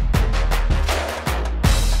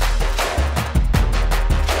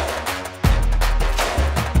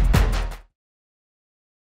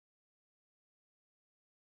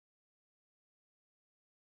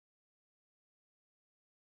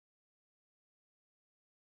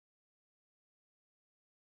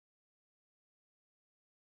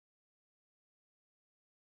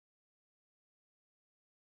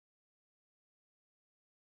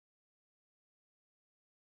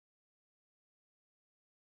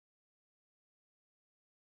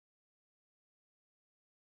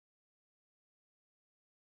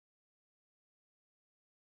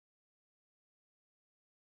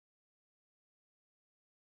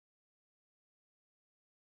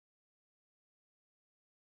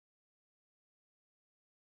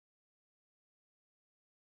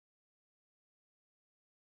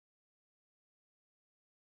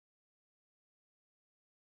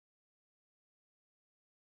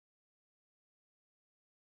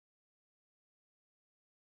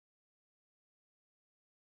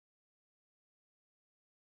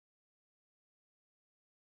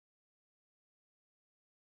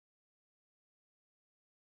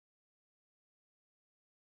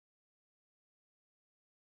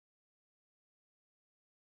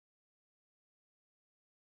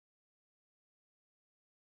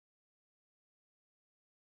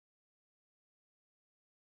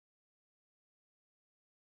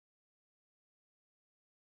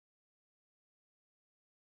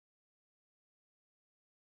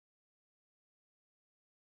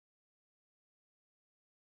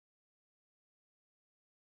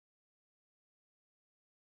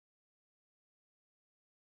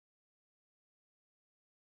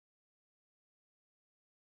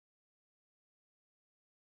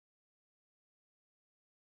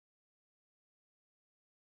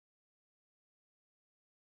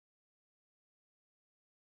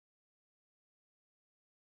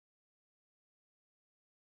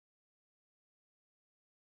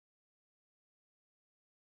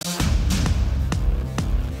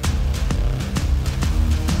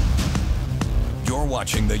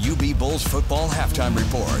 Watching the UB Bulls football halftime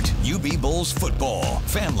report. UB Bulls football,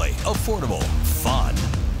 family, affordable, fun.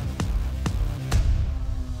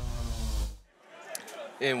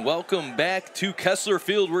 And welcome back to Kessler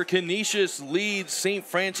Field, where Canisius leads St.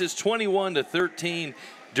 Francis 21-13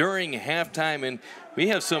 during halftime. And we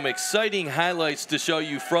have some exciting highlights to show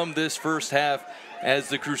you from this first half as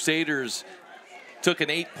the Crusaders took an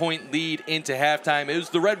 8-point lead into halftime. It was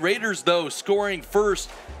the Red Raiders, though, scoring first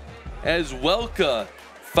as Welka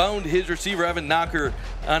found his receiver, Evan Knocker,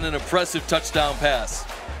 on an impressive touchdown pass.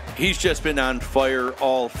 He's just been on fire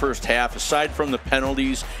all first half. Aside from the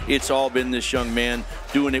penalties, it's all been this young man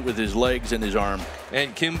doing it with his legs and his arm.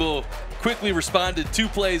 And Kimball quickly responded 2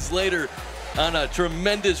 plays later on a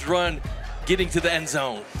tremendous run, getting to the end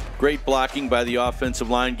zone. Great blocking by the offensive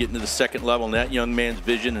line, getting to the second level, and that young man's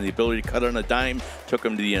vision and the ability to cut on a dime took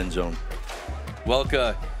him to the end zone.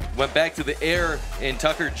 Welka went back to the air, and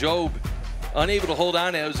Tucker Jobe unable to hold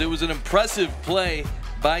on. It was an impressive play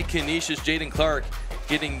by Canisius. Jaden Clark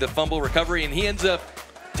getting the fumble recovery, and he ends up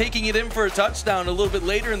taking it in for a touchdown a little bit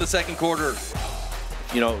later in the second quarter.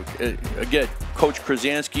 You know, again, Coach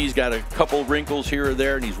Krasinski's got a couple wrinkles here or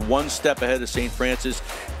there, and he's 1 step ahead of St. Francis.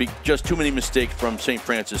 Just too many mistakes from St.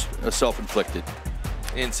 Francis, self-inflicted.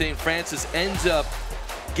 And St. Francis ends up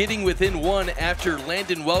getting within 1 after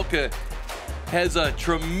Landon Welka has a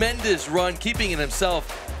tremendous run, keeping it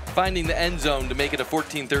himself, finding the end zone to make it a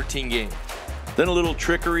 14-13 game. Then a little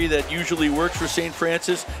trickery that usually works for St.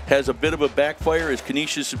 Francis has a bit of a backfire as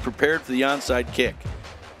Canisius is prepared for the onside kick.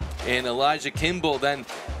 And Elijah Kimball then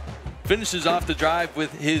finishes off the drive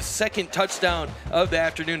with his 2nd touchdown of the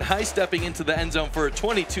afternoon, high-stepping into the end zone for a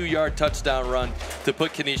 22-yard touchdown run to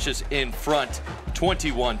put Canisius in front,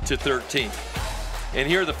 21-13. And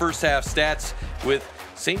here are the first half stats with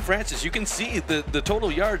St. Francis. You can see the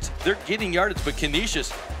total yards. They're getting yardage, but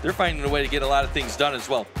Canisius, they're finding a way to get a lot of things done as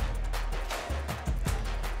well.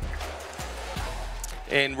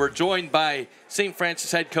 And we're joined by St.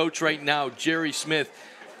 Francis head coach right now, Jerry Smith.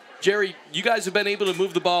 Jerry, you guys have been able to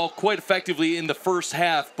move the ball quite effectively in the first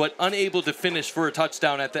half, but unable to finish for a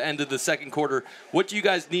touchdown at the end of the second quarter. What do you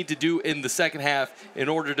guys need to do in the second half in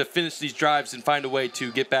order to finish these drives and find a way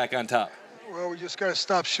to get back on top? Well, we just got to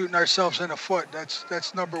stop shooting ourselves in the foot.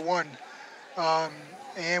 That's number one.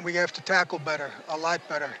 And we have to tackle better, a lot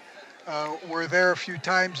better. We're there a few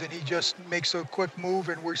times, and he just makes a quick move,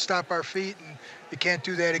 and we stop our feet, and you can't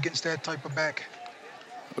do that against that type of back.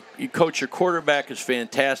 Coach, your quarterback is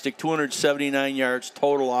fantastic, 279 yards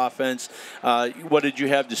total offense. What did you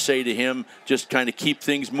have to say to him? Just kind of keep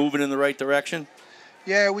things moving in the right direction?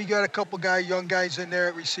 Yeah, we got a couple young guys in there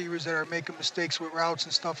at receivers that are making mistakes with routes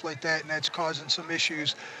and stuff like that, and that's causing some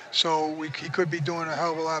issues. So he could be doing a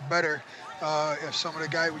hell of a lot better if some of the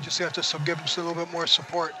guys, we just have to give him a little bit more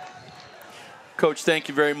support. Coach, thank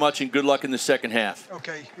you very much, and good luck in the second half.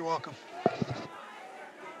 Okay, you're welcome.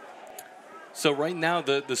 So right now,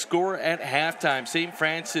 the score at halftime, St.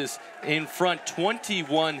 Francis in front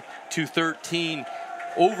 21-13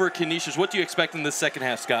 over Canisius. What do you expect in the second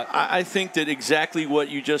half, Scott? I think that exactly what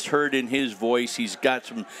you just heard in his voice. He's got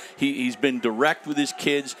some. He's been direct with his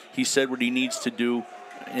kids. He said what he needs to do,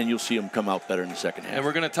 and you'll see him come out better in the second half. And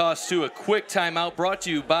we're going to toss to a quick timeout brought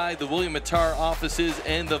to you by the William Mattar offices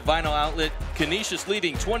and the Vinyl Outlet. Canisius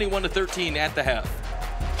leading 21-13 at the half.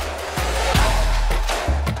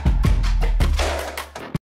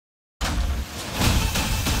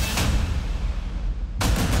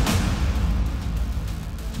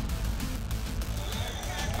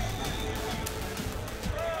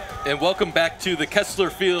 And welcome back to the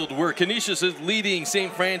Kessler Field, where Canisius is leading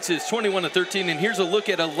St. Francis 21-13. And here's a look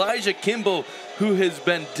at Elijah Kimball, who has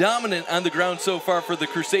been dominant on the ground so far for the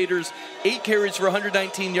Crusaders. 8 carries for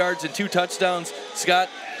 119 yards and 2 touchdowns. Scott,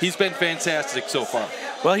 he's been fantastic so far.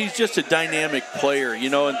 Well, he's just a dynamic player, you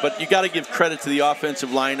know, but you got to give credit to the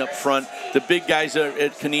offensive line up front. The big guys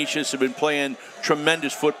at Canisius have been playing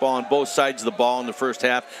tremendous football on both sides of the ball in the first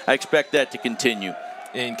half. I expect that to continue.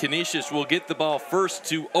 And Canisius will get the ball first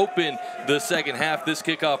to open the second half. This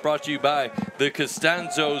kickoff brought to you by the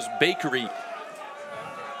Costanzo's Bakery.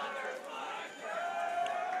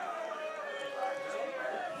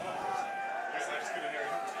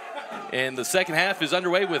 And the second half is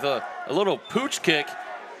underway with a little pooch kick.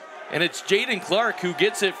 And it's Jaden Clark who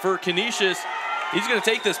gets it for Canisius. He's going to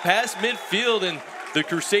take this past midfield, and the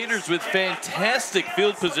Crusaders with fantastic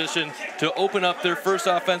field position to open up their first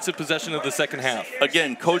offensive possession of the second half.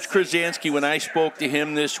 Again, Coach Krasinski, when I spoke to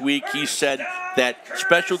him this week, he said that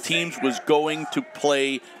special teams was going to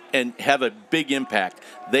play and have a big impact.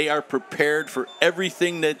 They are prepared for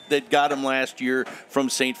everything that got them last year from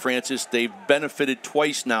St. Francis. They've benefited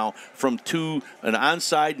twice now from an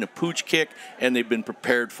onside and a pooch kick, and they've been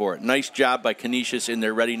prepared for it. Nice job by Canisius in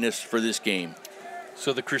their readiness for this game.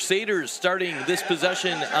 So the Crusaders starting this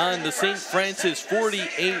possession on the St. Francis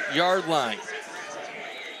 48-yard line.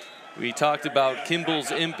 We talked about Kimball's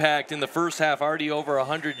impact in the first half, already over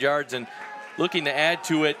 100 yards, and looking to add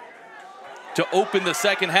to it to open the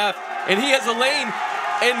second half. And he has a lane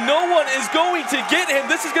and no one is going to get him.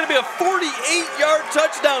 This is going to be a 48-yard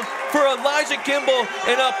touchdown for Elijah Kimball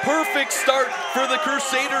and a perfect start for the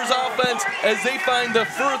Crusaders offense as they find the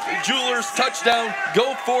Firth Jewelers touchdown.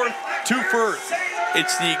 Go forth to Firth.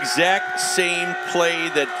 It's the exact same play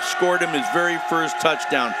that scored him his very first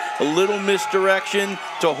touchdown. A little misdirection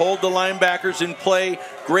to hold the linebackers in play.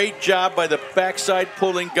 Great job by the backside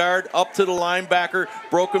pulling guard up to the linebacker,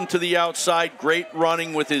 broke him to the outside. Great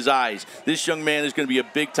running with his eyes. This young man is going to be a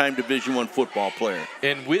big-time Division I football player.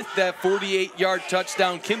 And with that 48-yard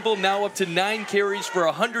touchdown, Kimball now up to 9 carries for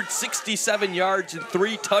 167 yards and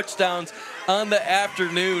 3 touchdowns on the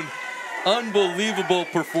afternoon. Unbelievable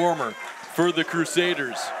performer for the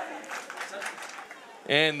Crusaders.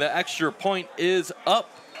 And the extra point is up,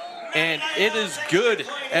 and it is good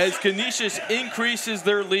as Canisius increases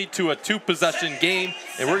their lead to a 2-possession game.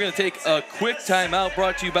 And we're going to take a quick timeout,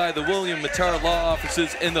 brought to you by the William Mattar Law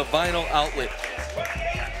Offices in the Vinyl Outlet.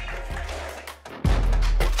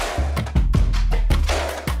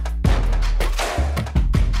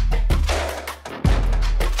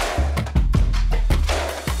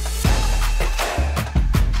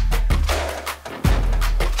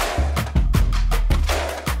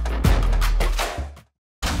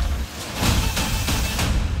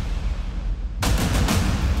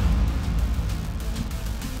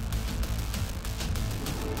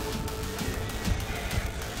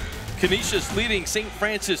 Canisius leading St.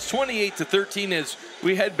 Francis 28-13 as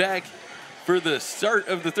we head back for the start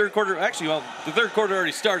of the third quarter. Actually, well, the third quarter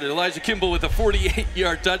already started. Elijah Kimball with a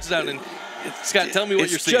 48-yard touchdown. And Scott, tell me what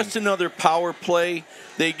you're seeing. It's just another power play.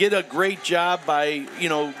 They get a great job by,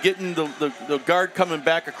 getting the guard coming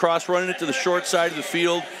back across, running it to the short side of the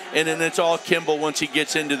field, and then it's all Kimball once he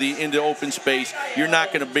gets into open space. You're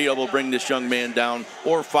not going to be able to bring this young man down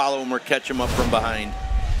or follow him or catch him up from behind.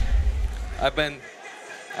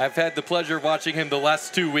 I've had the pleasure of watching him the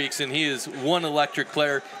last 2 weeks, and he is one electric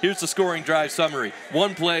player. Here's the scoring drive summary.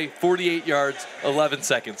 1 play, 48 yards, 11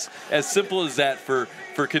 seconds. As simple as that for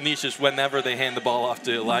Canisius whenever they hand the ball off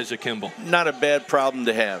to Elijah Kimball. Not a bad problem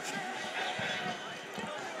to have.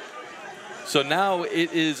 So now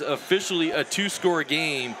it is officially a 2-score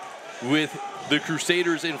game with the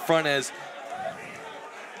Crusaders in front as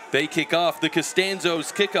they kick off. The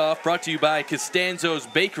Costanzo's kickoff, brought to you by Costanzo's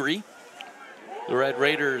Bakery. The Red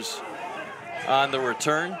Raiders on the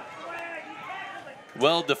return.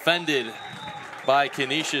 Well defended by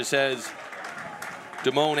Canisius as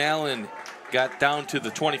Damone Allen got down to the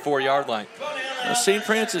 24-yard line. St.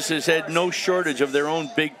 Francis has had no shortage of their own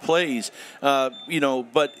big plays, but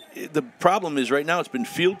the problem is right now it's been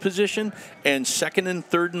field position and 2nd and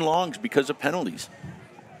 3rd and longs because of penalties.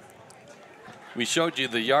 We showed you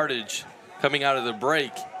the yardage coming out of the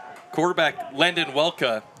break. Quarterback Landon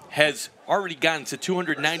Welka has already gotten to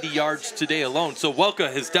 290 yards today alone. So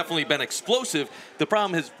Welka has definitely been explosive. The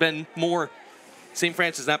problem has been more St.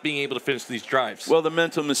 Francis not being able to finish these drives. Well, the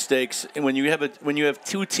mental mistakes, and when you have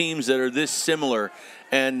 2 teams that are this similar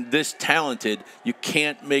and this talented, you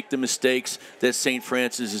can't make the mistakes that St.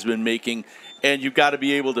 Francis has been making. And you've got to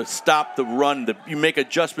be able to stop the run. You make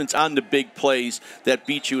adjustments on the big plays that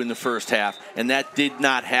beat you in the first half. And that did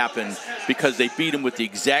not happen because they beat him with the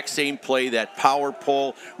exact same play, that power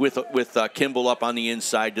pull with Kimball up on the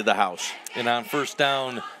inside to the house. And on first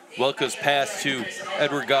down, Welka's pass to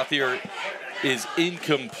Edward Gauthier is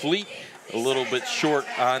incomplete. A little bit short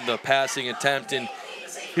on the passing attempt. And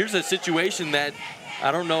here's a situation that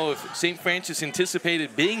I don't know if St. Francis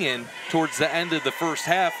anticipated being in towards the end of the first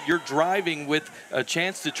half. You're driving with a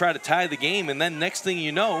chance to try to tie the game, and then next thing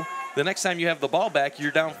you know, the next time you have the ball back, you're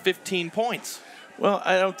down 15 points. Well,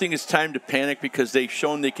 I don't think it's time to panic because they've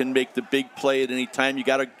shown they can make the big play at any time. You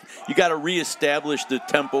got to reestablish the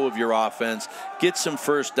tempo of your offense, get some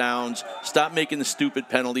first downs, stop making the stupid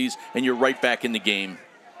penalties, and you're right back in the game.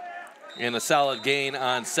 And a solid gain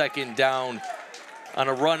on 2nd down on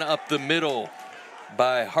a run up the middle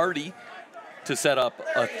by Hardy to set up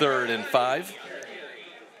a 3rd and 5.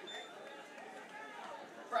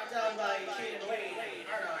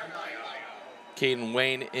 Caden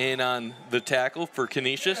Wayne in on the tackle for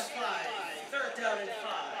Canisius.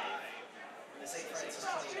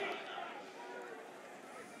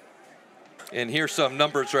 And here's some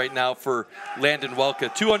numbers right now for Landon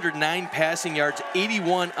Welka. 209 passing yards,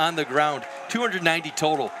 81 on the ground, 290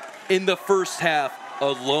 total in the first half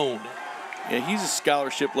alone. Yeah, he's a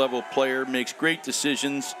scholarship level player, makes great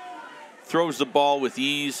decisions, throws the ball with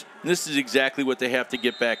ease. And this is exactly what they have to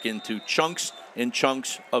get back into. Chunks and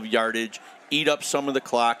chunks of yardage, eat up some of the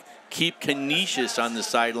clock, keep Canisius on the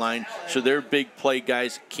sideline so their big play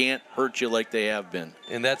guys can't hurt you like they have been.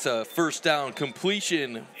 And that's a first down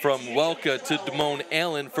completion from Welka to Damone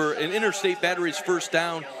Allen for an Interstate Battery's first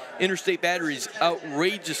down. Interstate Battery's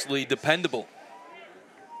outrageously dependable.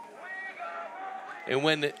 And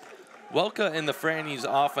when Welka and the Franny's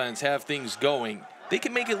offense have things going, they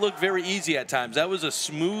can make it look very easy at times. That was a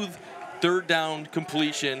smooth third down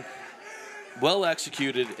completion, well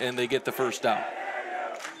executed, and they get the first down.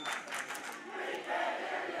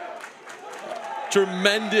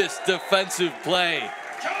 Tremendous defensive play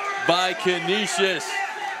by Canisius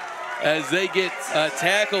as they get a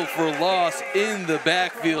tackle for loss in the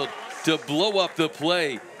backfield to blow up the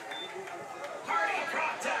play.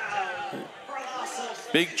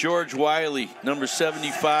 Big George Wiley, number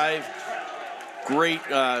 75. Great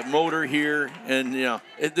motor here, and you know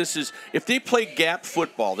this is if they play gap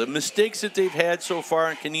football. The mistakes that they've had so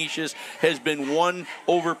far in Canisius has been one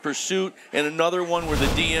over pursuit and another one where the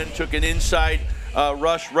DN took an inside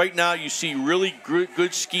rush. Right now you see really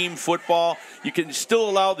good scheme football. You can still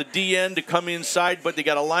allow the DN to come inside, but they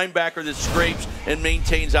got a linebacker that scrapes and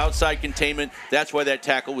maintains outside containment. That's why that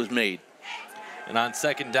tackle was made. And on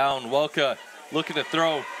second down, Welka looking to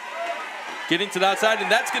throw, getting to the outside,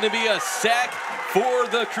 and that's going to be a sack for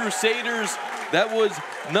the Crusaders. That was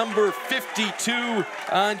number 52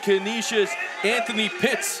 on Canisius. Anthony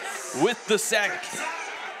Pitts with the sack.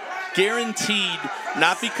 Guaranteed,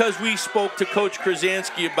 not because we spoke to Coach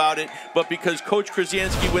Krasansky about it, but because Coach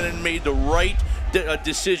Krasansky went and made the right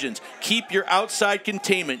decisions. Keep your outside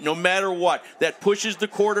containment no matter what. That pushes the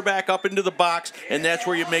quarterback up into the box, and that's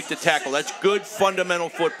where you make the tackle. That's good fundamental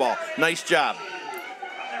football. Nice job.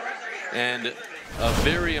 And a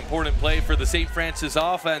very important play for the St. Francis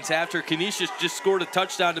offense after Canisius just scored a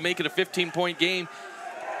touchdown to make it a 15-point game.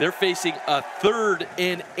 They're facing a 3rd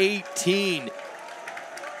and 18.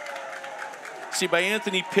 See, by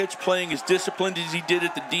Anthony Pitts playing as disciplined as he did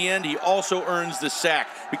at the D end, he also earns the sack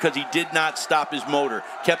because he did not stop his motor.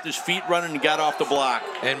 Kept his feet running and got off the block.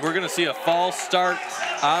 And we're going to see a false start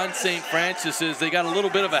on St. Francis's. They got a little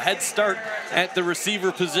bit of a head start at the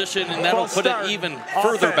receiver position, and that'll put it even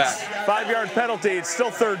further back. 5-yard penalty. It's still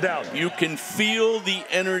 3rd down. You can feel the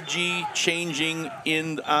energy changing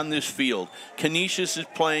on this field. Canisius is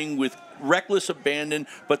playing with reckless abandon,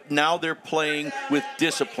 but now they're playing with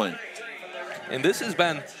discipline. And this has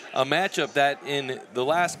been a matchup that in the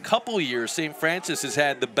last couple years, St. Francis has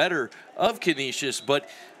had the better of Canisius, but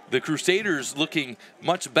the Crusaders looking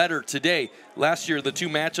much better today. Last year, the two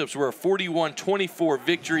matchups were a 41-24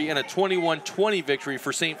 victory and a 21-20 victory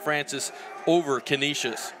for St. Francis over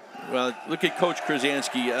Canisius. Well, look at Coach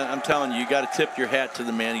Krasansky. I'm telling you, you got to tip your hat to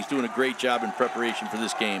the man. He's doing a great job in preparation for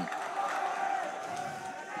this game.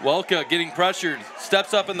 Welka getting pressured,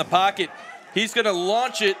 steps up in the pocket. He's going to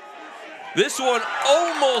launch it. This one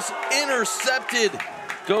almost intercepted,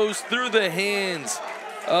 goes through the hands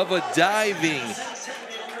of a diving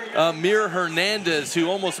Amir Hernandez, who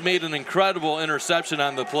almost made an incredible interception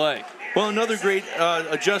on the play. Well, another great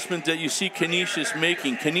adjustment that you see Canisius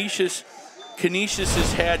making. Canisius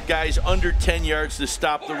has had guys under 10 yards to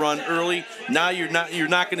stop the run early. Now you're not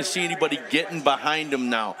going to see anybody getting behind them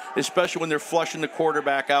now, especially when they're flushing the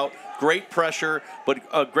quarterback out. Great pressure, but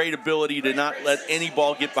a great ability to not let any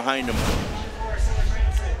ball get behind them.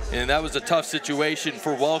 And that was a tough situation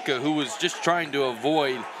for Welka, who was just trying to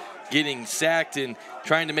avoid getting sacked and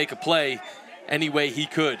trying to make a play any way he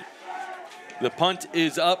could. The punt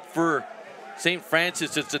is up for St.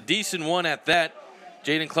 Francis. It's a decent one at that.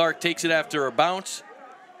 Jaden Clark takes it after a bounce,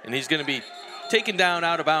 and he's going to be taken down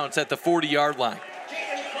out of bounds at the 40-yard line.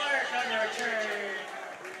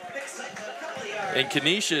 And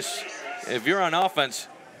Canisius, if you're on offense,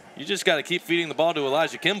 you just got to keep feeding the ball to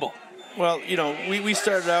Elijah Kimball. Well, you know, we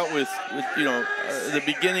started out with the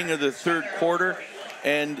beginning of the 3rd quarter,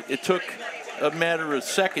 and it took a matter of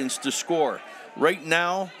seconds to score. Right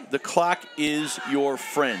now, the clock is your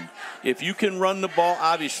friend. If you can run the ball,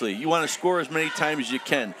 obviously, you want to score as many times as you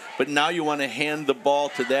can. But now you want to hand the ball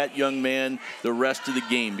to that young man the rest of the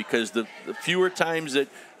game, because the fewer times that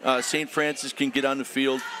St. Francis can get on the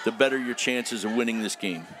field, the better your chances of winning this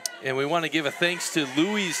game. And we want to give a thanks to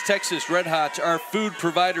Louis Texas Red Hot, our food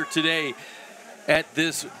provider today at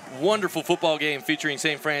this wonderful football game featuring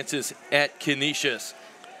St. Francis at Canisius.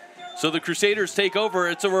 So the Crusaders take over.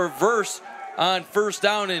 It's a reverse on first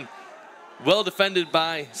down, and well defended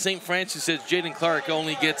by St. Francis as Jaden Clark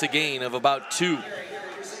only gets a gain of about 2.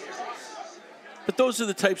 But those are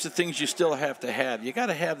the types of things you still have to have. You got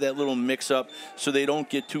to have that little mix-up so they don't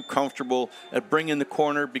get too comfortable at bringing the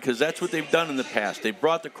corner, because that's what they've done in the past. They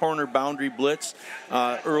brought the corner boundary blitz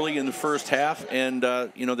early in the first half, and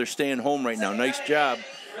they're staying home right now. Nice job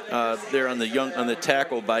there on the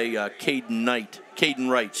tackle by Caden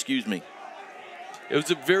Wright. Excuse me. It was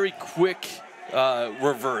a very quick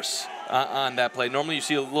reverse on that play. Normally you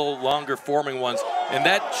see a little longer forming ones, and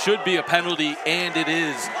that should be a penalty, and it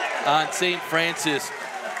is on St. Francis,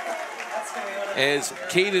 as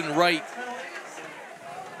Caden Wright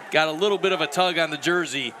got a little bit of a tug on the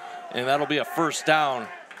jersey, and that'll be a first down,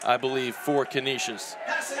 I believe, for Canisius.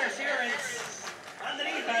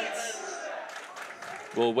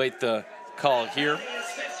 We'll wait the call here.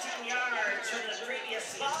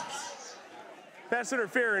 Pass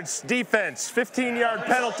interference, defense, 15-yard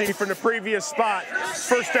penalty from the previous spot.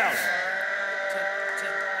 First down.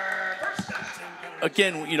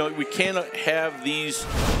 Again, we can't have these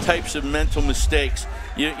types of mental mistakes.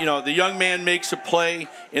 The young man makes a play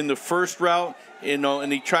in the first route,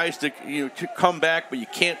 and he tries to come back, but you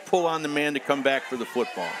can't pull on the man to come back for the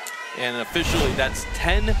football. And officially, that's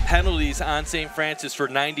 10 penalties on St. Francis for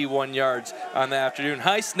 91 yards on the afternoon.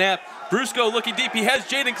 High snap. Brusco looking deep. He has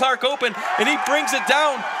Jaden Clark open, and he brings it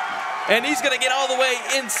down. And he's going to get all the way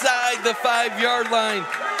inside the 5-yard line.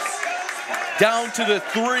 Down to the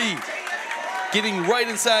 3. Getting right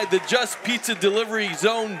inside the Just Pizza delivery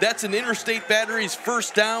zone. That's an Interstate Batteries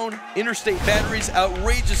first down. Interstate Batteries,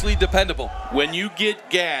 outrageously dependable. When you get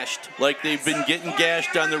gashed, like they've been getting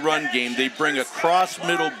gashed on the run game, they bring a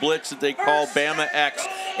cross-middle blitz that they call Bama X.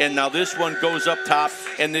 And now this one goes up top,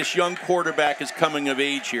 and this young quarterback is coming of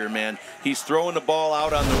age here, man. He's throwing the ball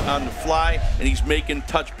out on the fly, and he's making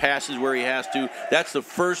touch passes where he has to. That's the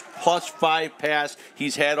first +5 pass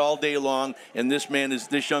he's had all day long, and this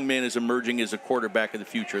young man is emerging as a quarterback of the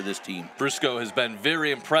future of this team. Brusco has been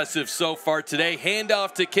very impressive so far today.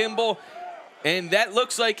 Handoff to Kimball, and that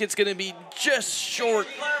looks like it's going to be just short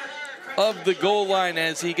of the goal line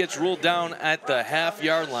as he gets ruled down at the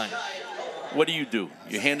half-yard line. What do?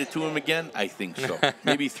 You hand it to him again? I think so.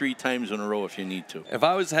 Maybe 3 times in a row if you need to. If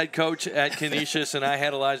I was head coach at Canisius and I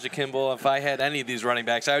had Elijah Kimball, if I had any of these running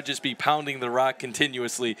backs, I would just be pounding the rock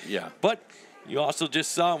continuously. Yeah. But you also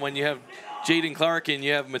just saw when you have Jaden Clark and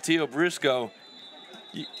you have Mateo Brusco,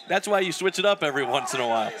 that's why you switch it up every once in a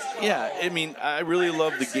while. Yeah, I really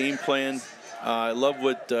love the game plan. I love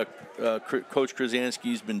what Coach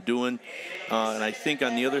Krasansky's been doing. And I think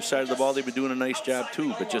on the other side of the ball, they've been doing a nice job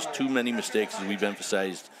too, but just too many mistakes, as we've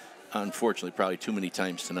emphasized, unfortunately, probably too many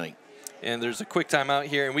times tonight. And there's a quick timeout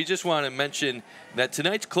here, and we just want to mention that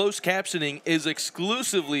tonight's closed captioning is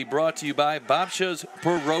exclusively brought to you by Babsha's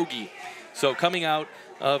Pierogi. So coming out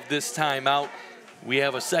of this timeout, we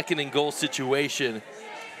have a 2nd and goal situation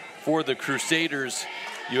for the Crusaders.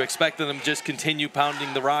 You expect them to just continue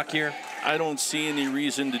pounding the rock here? I don't see any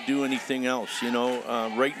reason to do anything else.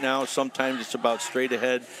 Right now, sometimes it's about straight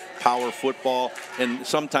ahead power football, and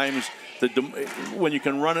sometimes when you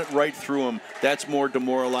can run it right through them, that's more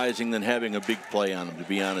demoralizing than having a big play on them, to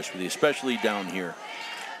be honest with you, especially down here.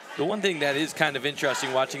 The one thing that is kind of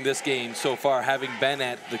interesting watching this game so far, having been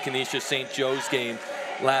at the Canisius St. Joe's game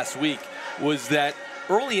last week, was that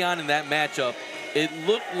early on in that matchup, it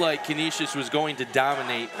looked like Canisius was going to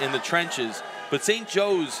dominate in the trenches, but St.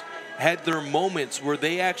 Joe's had their moments where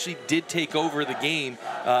they actually did take over the game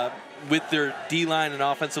with their D-line and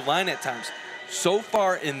offensive line at times. So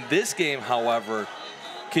far in this game, however,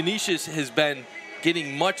 Canisius has been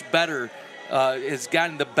getting much better, has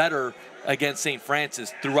gotten the better against St.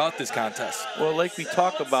 Francis throughout this contest. Well, like we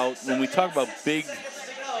talk about, when we talk about big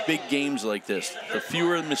games like this, the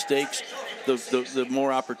fewer the mistakes, the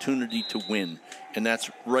more opportunity to win. And that's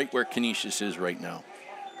right where Canisius is right now.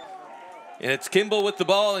 And it's Kimball with the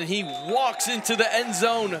ball, and he walks into the end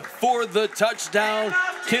zone for the touchdown.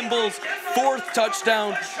 Kimball's 4th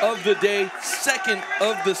touchdown of the day, 2nd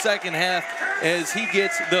of the second half, as he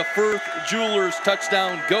gets the Firth Jewelers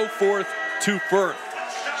touchdown. Go forth to Firth.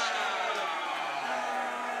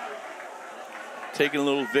 Taking a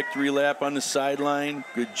little victory lap on the sideline.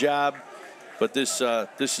 Good job. But this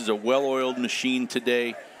is a well-oiled machine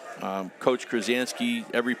today. Coach Krasansky,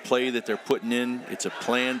 every play that they're putting in, it's a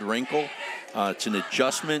planned wrinkle. It's an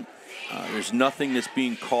adjustment. There's nothing that's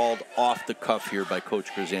being called off the cuff here by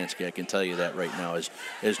Coach Krasansky. I can tell you that right now,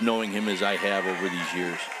 as knowing him as I have over these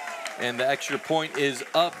years. And the extra point is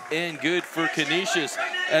up and good for Canisius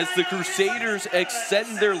as the Crusaders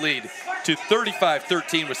extend their lead to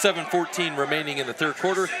 35-13 with 7:14 remaining in the third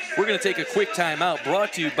quarter. We're going to take a quick timeout,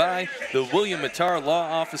 brought to you by the William Mattar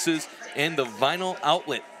Law Offices and the Vinyl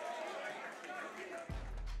Outlet.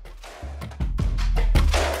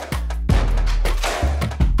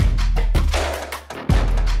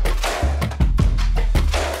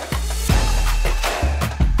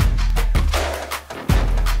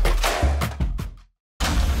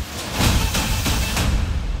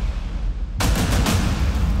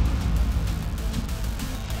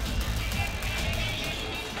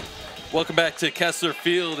 Welcome back to Kessler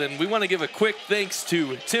Field, and we want to give a quick thanks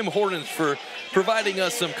to Tim Hortons for providing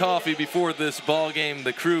us some coffee before this ball game.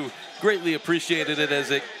 The crew greatly appreciated it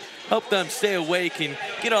as it helped them stay awake and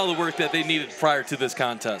get all the work that they needed prior to this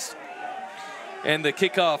contest. And the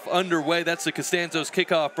kickoff underway. That's the Costanzo's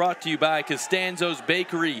kickoff, brought to you by Costanzo's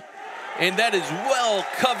Bakery. And that is well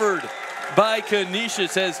covered by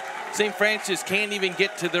Canisius, as St. Francis can't even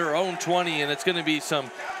get to their own 20, and it's going to be some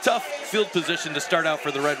tough field position to start out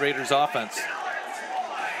for the Red Raiders offense.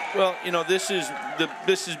 Well, you know, this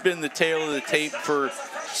has been the tale of the tape for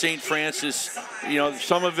St. Francis. You know,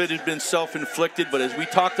 some of it has been self-inflicted, but as we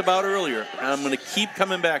talked about earlier, and I'm going to keep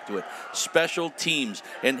coming back to it, special teams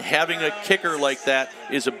and having a kicker like that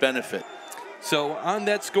is a benefit. So on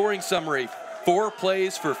that scoring summary, 4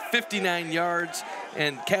 plays for 59 yards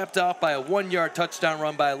and capped off by a 1-yard touchdown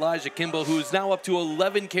run by Elijah Kimball, who is now up to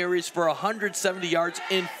 11 carries for 170 yards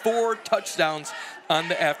and 4 touchdowns on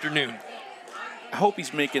the afternoon. I hope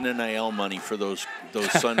he's making NIL money for those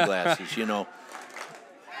sunglasses, you know.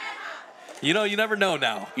 You know, you never know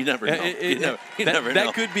now. You never know. You never know.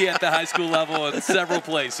 That could be at the high school level in several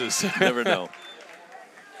places. You never know.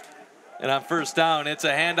 And on first down, it's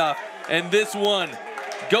a handoff. And this one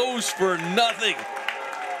goes for nothing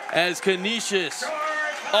as Canisius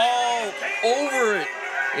all over it.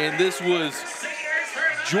 And this was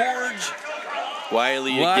George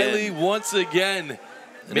Wiley once again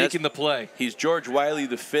making the play. He's George Wiley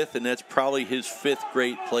the 5th, and that's probably his 5th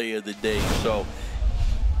great play of the day. So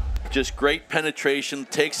just great penetration,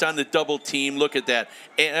 takes on the double team. Look at that.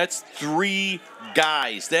 And that's 3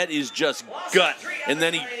 guys. That is just gut. And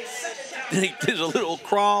then he did a little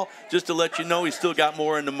crawl just to let you know he's still got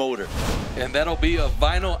more in the motor. And that'll be a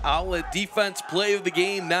Vinyl Outlet Defense Play of the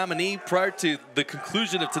Game nominee. Prior to the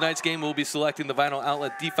conclusion of tonight's game, we'll be selecting the Vinyl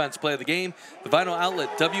Outlet Defense Play of the Game. The Vinyl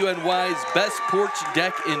Outlet, WNY's best porch,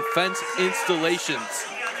 deck, and fence installations.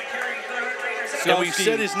 And we've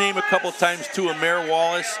said his name a couple times too, Amir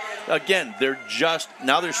Wallace. Again, they're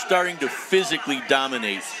starting to physically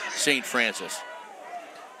dominate St. Francis.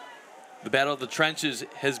 The battle of the trenches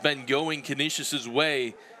has been going Canisius'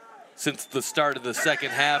 way since the start of the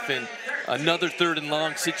second half, and another 3rd and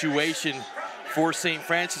long situation for St.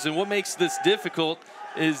 Francis. And what makes this difficult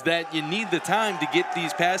is that you need the time to get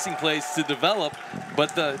these passing plays to develop,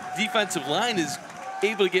 but the defensive line is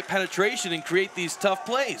able to get penetration and create these tough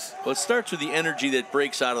plays. Well, it starts with the energy that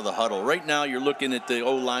breaks out of the huddle. Right now, you're looking at the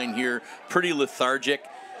O-line here, pretty lethargic.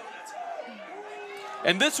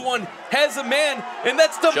 And this one has a man, and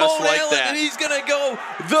that's Damone Allen, and he's going to go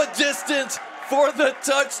the distance for the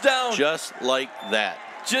touchdown. Just like that.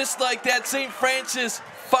 Just like that, St. Francis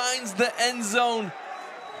finds the end zone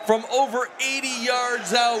from over 80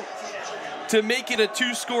 yards out to make it a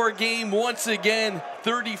 2-score game once again,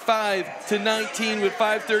 35-19 with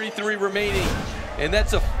 5:33 remaining. And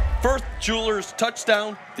that's a Firth Jewelers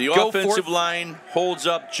touchdown. The offensive line holds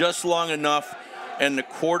up just long enough, and the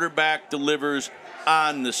quarterback delivers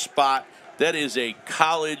on the spot. That is a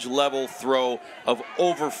college-level throw of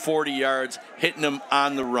over 40 yards, hitting him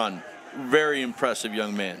on the run. Very impressive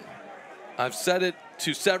young man. I've said it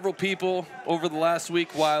to several people over the last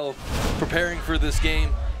week while preparing for this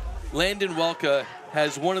game. Landon Welka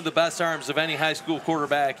has one of the best arms of any high school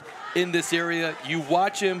quarterback in this area. You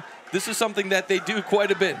watch him. This is something that they do quite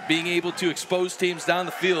a bit, being able to expose teams down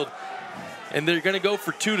the field. And they're going to go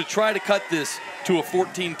for 2 to try to cut this to a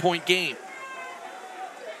 14-point game.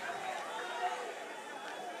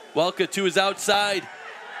 Welka to his outside,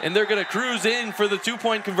 and they're going to cruise in for the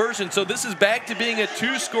 2-point conversion. So this is back to being a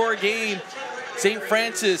 2-score game. St.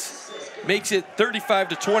 Francis makes it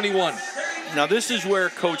 35-21. Now this is where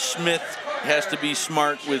Coach Smith has to be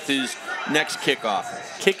smart with his next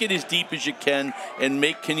kickoff. Kick it as deep as you can and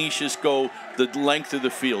make Canisius go the length of the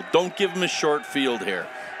field. Don't give him a short field here.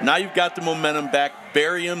 Now you've got the momentum back.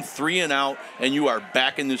 Bury him 3 and out, and you are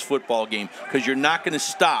back in this football game, because you're not going to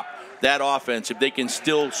stop that offense if they can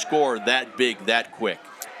still score that big, that quick.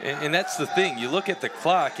 And that's the thing. You look at the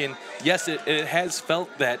clock, and yes, it has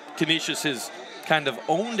felt that Canisius has kind of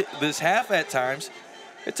owned this half at times.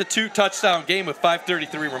 It's a 2-touchdown game with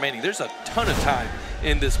 5:33 remaining. There's a ton of time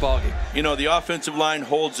in this ballgame. You know, the offensive line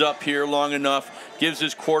holds up here long enough, gives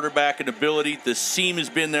his quarterback an ability. The seam has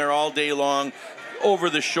been there all day long, over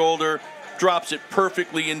the shoulder, drops it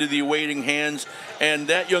perfectly into the awaiting hands. And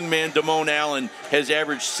that young man, Damone Allen, has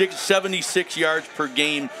averaged 76 yards per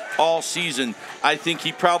game all season. I think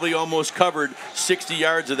he probably almost covered 60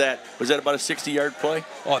 yards of that. Was that about a 60-yard play?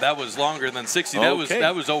 Oh, that was longer than 60. Okay.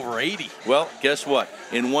 That was over 80. Well, guess what?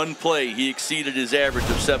 In one play, he exceeded his average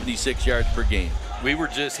of 76 yards per game. We were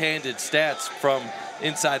just handed stats from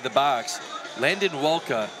inside the box. Landon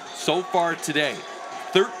Welka so far today,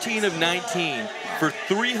 13 of 19 for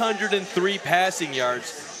 303 passing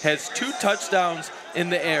yards, has 2 touchdowns in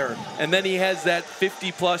the air, and then he has that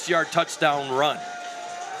 50-plus yard touchdown run.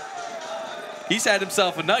 He's had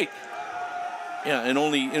himself a night. Yeah, in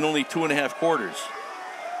only 2.5 quarters.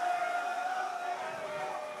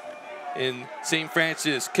 And St.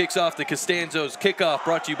 Francis kicks off the Costanzo's kickoff,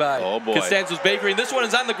 brought to you by Costanzo's Bakery. And this one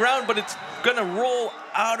is on the ground, but it's going to roll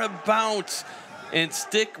out of bounds and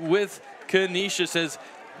stick with Canisius as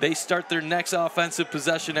they start their next offensive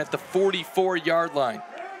possession at the 44-yard line.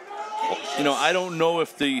 You know, I don't know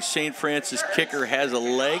if the St. Francis kicker has a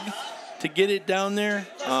leg to get it down there,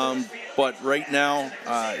 but right now,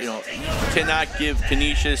 you know, you cannot give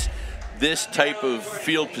Canisius this type of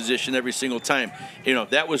field position every single time. You know,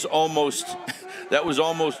 that was almost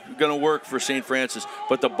going to work for St. Francis,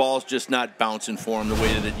 but the ball's just not bouncing for him the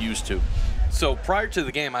way that it used to. So prior to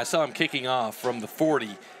the game, I saw him kicking off from the 40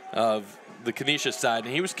 of the Canisius side,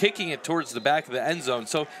 and he was kicking it towards the back of the end zone.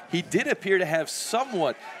 So he did appear to have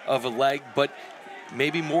somewhat of a leg, but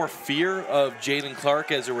maybe more fear of Jaden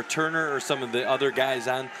Clark as a returner or some of the other guys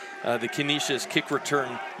on the Canisius kick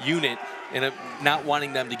return unit, and not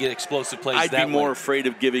wanting them to get explosive plays. I'd be more afraid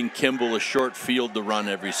of giving Kimball a short field to run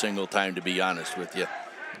every single time, to be honest with you.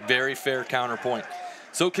 Very fair counterpoint.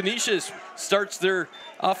 So Canisius starts their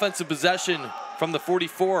offensive possession from the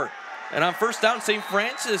 44. And on first down, St.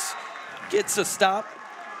 Francis gets a stop,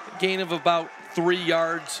 gain of about 3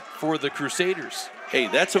 yards for the Crusaders. Hey,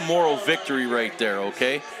 that's a moral victory right there,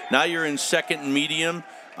 okay? Now you're in second and medium.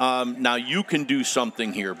 Now you can do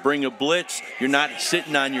something here. Bring a blitz. You're not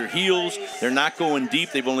sitting on your heels. They're not going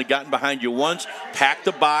deep. They've only gotten behind you once. Pack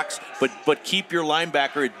the box, but keep your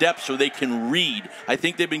linebacker at depth so they can read. I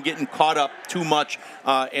think they've been getting caught up too much,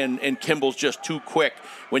 and Kimball's just too quick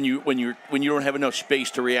when you don't have enough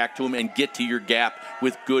space to react to him and get to your gap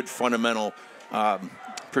with good fundamental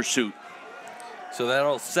pursuit. So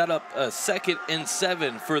that'll set up a 2nd and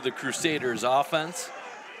 7 for the Crusaders offense.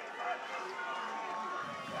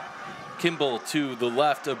 Kimball to the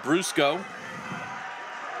left of Brusco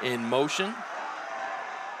in motion.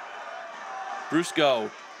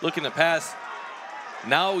 Brusco looking to pass,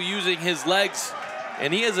 now using his legs,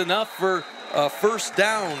 and he has enough for a first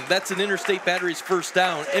down. That's an Interstate Batteries first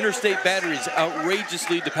down. Interstate Batteries,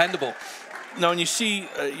 outrageously dependable. Now, when you see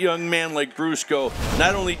a young man like Brusco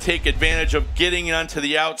not only take advantage of getting onto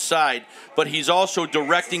the outside, but he's also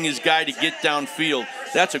directing his guy to get downfield.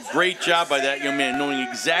 That's a great job by that young man, knowing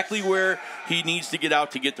exactly where he needs to get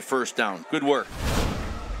out to get the first down. Good work.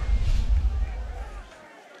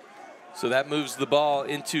 So that moves the ball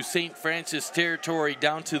into St. Francis territory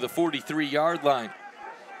down to the 43-yard line.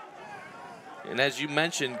 And as you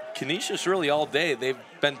mentioned, Canisius really all day, they've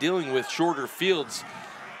been dealing with shorter fields,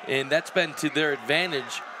 and that's been to their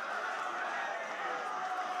advantage.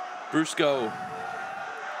 Brusco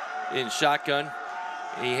in shotgun.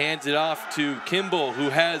 He hands it off to Kimball, who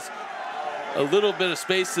has a little bit of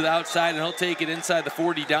space to the outside, and he'll take it inside the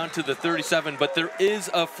 40 down to the 37. But there is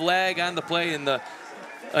a flag on the play, and the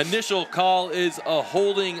initial call is a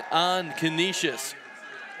holding on Canisius.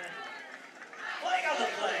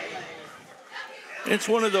 It's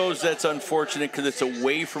one of those that's unfortunate because it's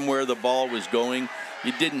away from where the ball was going.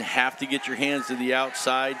 You didn't have to get your hands to the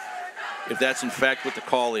outside if that's in fact what the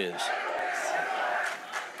call is.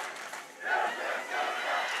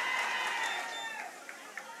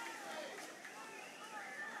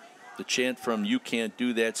 The chant from "You can't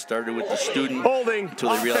do that" started with the student holding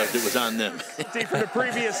until they realized it was on them. Deep from the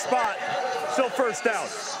previous spot, still first down.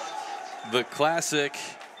 The classic,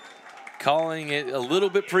 calling it a little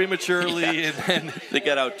bit prematurely, and then they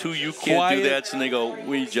got out 2 "You can't do that," and they go,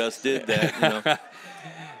 "We just did that," you know.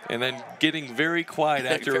 And then getting very quiet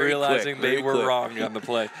after realizing they were wrong on the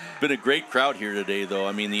play. Been a great crowd here today, though.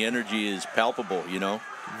 I mean, the energy is palpable, you know.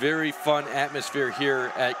 Very fun atmosphere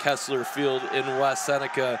here at Kessler Field in West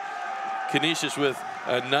Seneca. Canisius with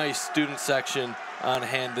a nice student section on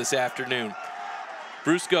hand this afternoon.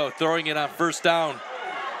 Brusco throwing it on first down.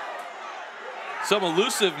 Some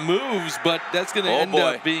elusive moves, but that's going to end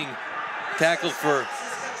up being tackled for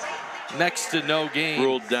next to no gain.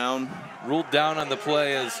 Ruled down on the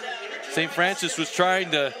play as St. Francis was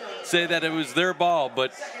trying to say that it was their ball,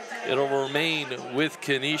 but it'll remain with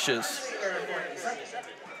Canisius.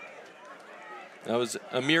 That was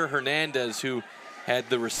Amir Hernandez who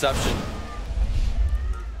had the reception.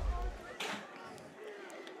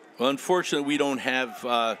 Well, unfortunately, we don't have,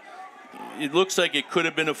 it looks like it could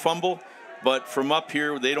have been a fumble, but from up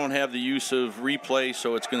here, they don't have the use of replay,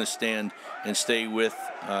 so it's going to stand and stay with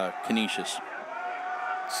Canisius.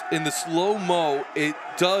 In the slow-mo, it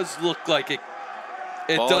does look like it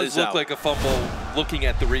It does look like a fumble looking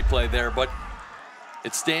at the replay there, but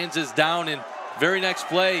it stands as down, and very next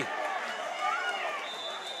play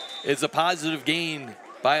is a positive gain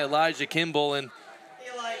by Elijah Kimball. And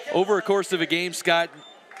over a course of a game, Scott,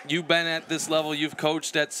 you've been at this level, you've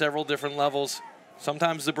coached at several different levels.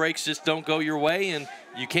 Sometimes the breaks just don't go your way, and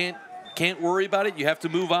you can't worry about it. You have to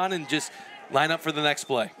move on and just line up for the next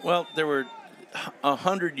play. Well, there were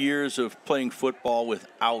 100 years of playing football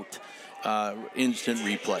without instant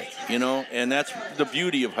replay, you know, and that's the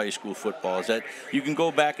beauty of high school football, is that you can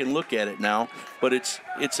go back and look at it now, but it's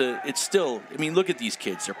still, I mean, look at these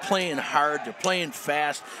kids. They're playing hard, they're playing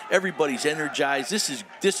fast, everybody's energized. This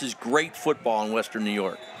is great football in Western New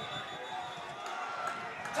York.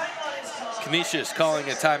 Canisius calling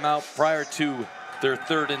a timeout prior to their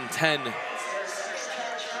 3rd and 10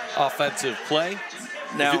 offensive play.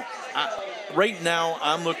 Now, right now,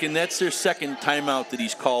 I'm looking, that's their second timeout that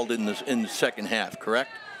he's called in the second half, correct?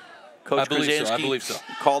 Coach Krasinski I believe so.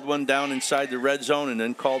 Called one down inside the red zone and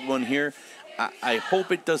then called one here. I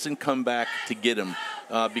hope it doesn't come back to get him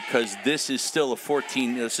because this is still a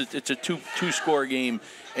 14, it's a two-score game,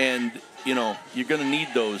 and, you know, you're going to need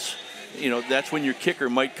those. You know, that's when your kicker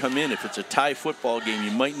might come in. If it's a tie football game,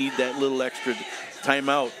 you might need that little extra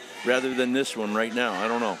timeout rather than this one right now. I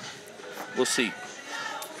don't know. We'll see.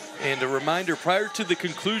 And a reminder, prior to the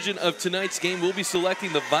conclusion of tonight's game, we'll be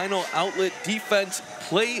selecting the Vinyl Outlet Defense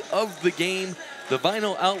Play of the Game. The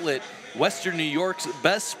Vinyl Outlet, Western New York's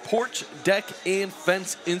best porch, deck, and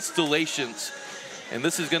fence installations. And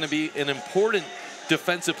this is going to be an important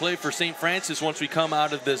defensive play for St. Francis once we come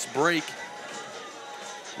out of this break.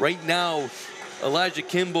 Right now, Elijah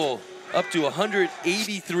Kimball up to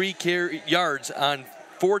 183 yards on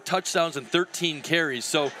 4 touchdowns and 13 carries.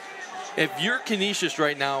 So if you're Canisius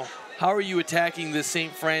right now, how are you attacking this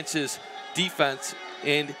St. Francis defense?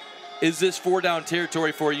 And is this 4-down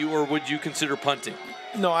territory for you, or would you consider punting?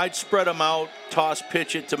 No, I'd spread them out,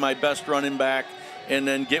 pitch it to my best running back, and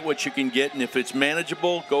then get what you can get. And if it's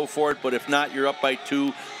manageable, go for it. But if not, you're up by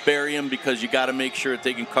 2, bury them, because you got to make sure that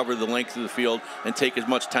they can cover the length of the field and take as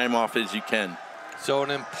much time off as you can. So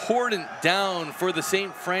an important down for the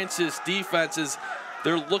St. Francis defense as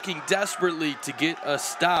they're looking desperately to get a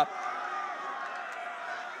stop.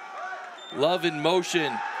 Love in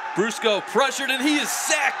motion. Brusco pressured, and he is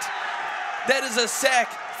sacked. That is a sack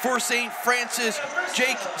for St. Francis.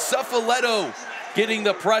 Jake Suffoletto getting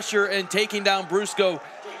the pressure and taking down Brusco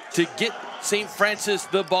to get St. Francis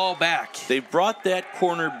the ball back. They've brought that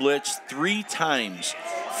corner blitz 3 times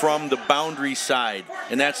from the boundary side,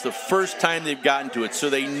 and that's the first time they've gotten to it. So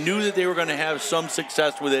they knew that they were going to have some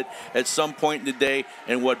success with it at some point in the day,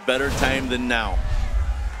 and what better time than now.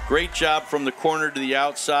 Great job from the corner to the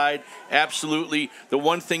outside. Absolutely. The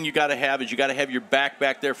one thing you got to have is you got to have your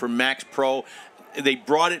back there for Max Pro. They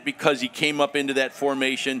brought it because he came up into that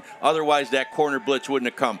formation. Otherwise, that corner blitz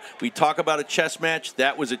wouldn't have come. We talk about a chess match.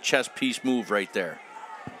 That was a chess piece move right there.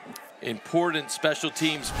 Important special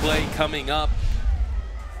teams play coming up.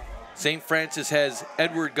 St. Francis has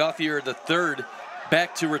Edward Gauthier III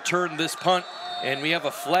back to return this punt, and we have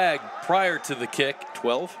a flag prior to the kick.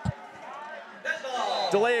 12.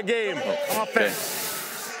 Delay of game,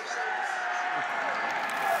 offense.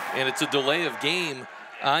 And it's a delay of game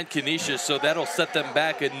on Canisius, so that'll set them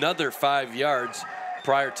back another 5 yards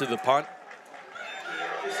prior to the punt.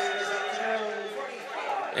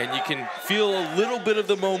 And you can feel a little bit of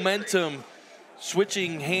the momentum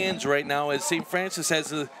switching hands right now as St. Francis has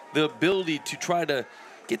the ability to try to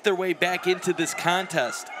get their way back into this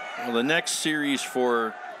contest. Well, the next series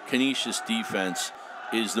for Canisius defense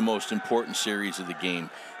is the most important series of the game.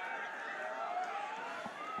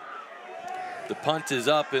 The punt is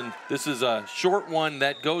up, and this is a short one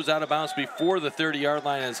that goes out of bounds before the 30-yard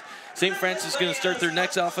line as St. Francis is going to start their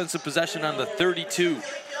next offensive possession on the 32.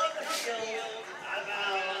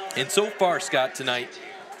 And so far, Scott, tonight,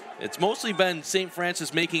 it's mostly been St.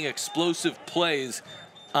 Francis making explosive plays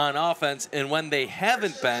on offense, and when they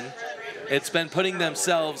haven't been, it's been putting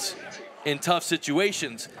themselves in tough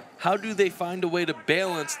situations. How do they find a way to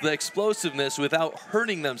balance the explosiveness without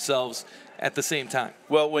hurting themselves at the same time?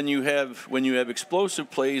 Well, when you have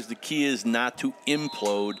explosive plays, the key is not to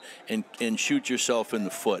implode and shoot yourself in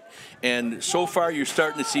the foot. And so far, you're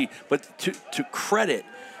starting to see. But to credit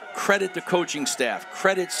the coaching staff,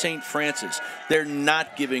 credit St. Francis. They're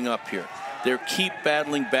not giving up here. They keep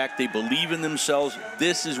battling back. They believe in themselves.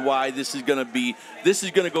 This is why this is going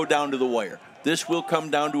to go down to the wire. This will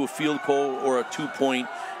come down to a field goal or a 2-point.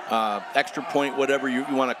 Extra point, whatever you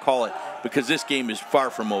want to call it, because this game is far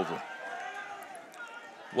from over.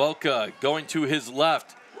 Welka going to his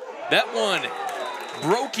left. That one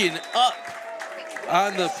broken up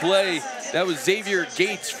on the play. That was Xavier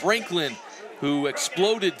Gates Franklin, who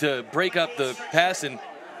exploded to break up the pass and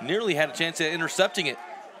nearly had a chance at intercepting it.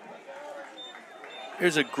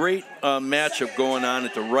 There's a great matchup going on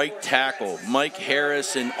at the right tackle, Mike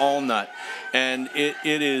Harris and Allnut, and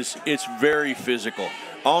it's very physical.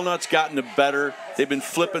 Allnut's gotten the better. They've been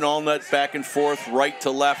flipping Allnut back and forth, right to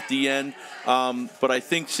left DN, but I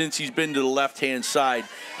think since he's been to the left-hand side,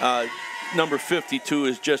 number 52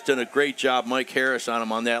 has just done a great job. Mike Harris on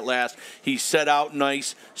him on that last. He set out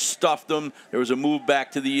nice, stuffed them. There was a move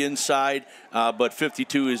back to the inside, but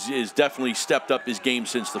 52 is definitely stepped up his game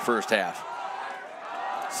since the first half.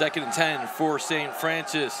 2nd and 10 for St.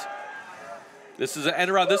 Francis. This is an end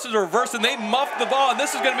around. This is a reverse, and they muff the ball, and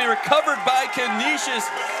this is going to be recovered by Canisius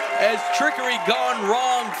as trickery gone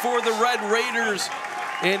wrong for the Red Raiders,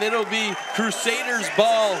 and it'll be Crusaders'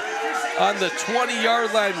 ball on the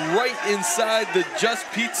 20-yard line right inside the Just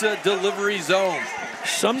Pizza delivery zone.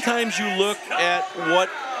 Sometimes you look at what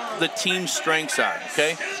the team's strengths are,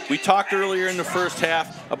 okay? We talked earlier in the first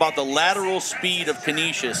half about the lateral speed of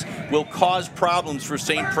Canisius will cause problems for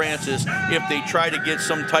St. Francis if they try to get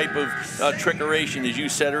some type of trickeration, as you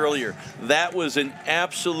said earlier. That was an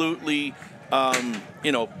absolutely,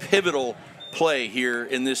 pivotal play here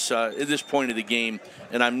in this at this point of the game,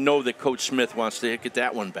 and I know that Coach Smith wants to get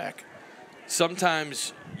that one back.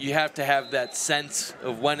 Sometimes you have to have that sense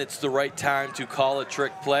of when it's the right time to call a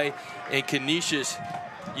trick play, and Canisius,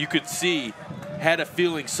 you could see, had a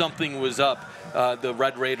feeling something was up the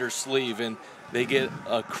Red Raiders sleeve, and they get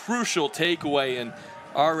a crucial takeaway and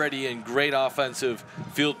already in great offensive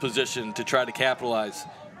field position to try to capitalize.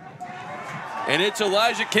 And it's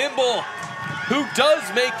Elijah Kimball who does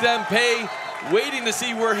make them pay, waiting to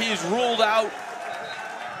see where he's ruled out.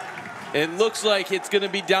 It looks like it's going to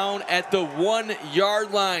be down at the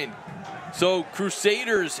 1-yard line. So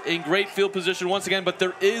Crusaders in great field position once again, but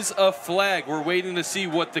there is a flag. We're waiting to see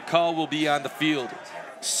what the call will be on the field.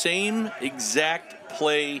 Same exact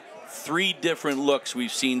play, 3 different looks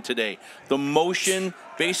we've seen today. The motion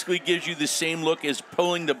basically gives you the same look as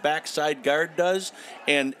pulling the backside guard does,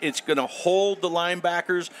 and it's going to hold the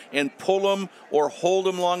linebackers and pull them or hold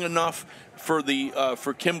them long enough for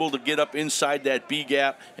Kimball to get up inside that B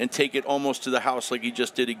gap and take it almost to the house like he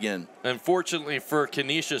just did again. Unfortunately for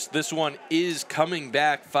Canisius, this one is coming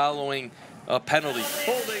back following a penalty.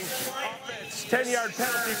 Holding offense, 10-yard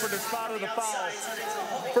penalty for the spot of the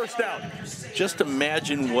foul. First down. Just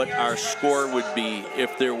imagine what our score would be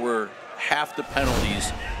if there were half the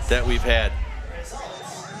penalties that we've had.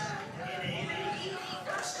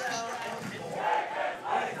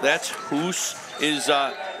 That's Hoos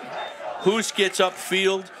Hoos gets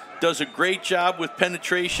upfield, does a great job with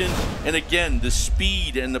penetration, and again, the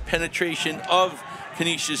speed and the penetration of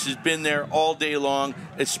Canisius has been there all day long,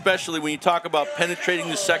 especially when you talk about penetrating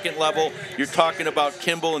the second level. You're talking about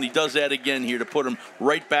Kimball, and he does that again here to put him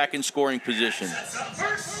right back in scoring position.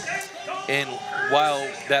 And while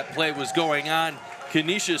that play was going on,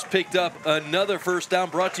 Canisius picked up another first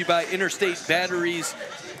down, brought to you by Interstate Batteries,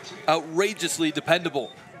 outrageously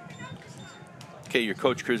dependable. Okay, you're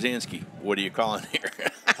Coach Krasinski. What are you calling here?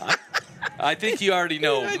 I think you already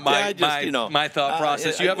know my thought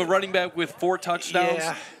process. You have a running back with 4 touchdowns.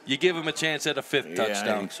 Yeah. You give him a chance at a 5th touchdown.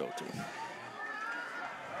 I think so too.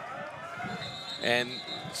 And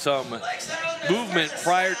some movement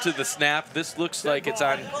prior to the snap. This looks like it's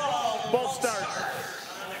on. False start.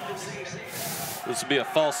 This will be a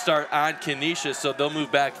false start on Canisius, so they'll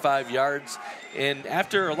move back 5 yards. And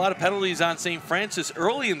after a lot of penalties on St. Francis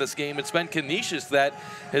early in this game, it's been Canisius that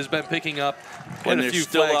has been picking up quite a few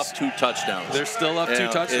still flags. up 2 touchdowns. They're still up 2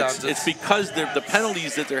 touchdowns. It's because the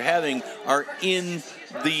penalties that they're having are in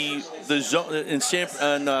the zone in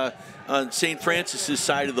on St. Francis's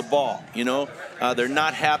side of the ball. You know, they're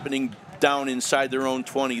not happening down inside their own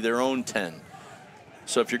 20, their own 10.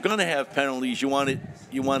 So if you're going to have penalties, you want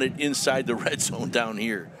it inside the red zone down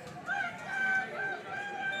here.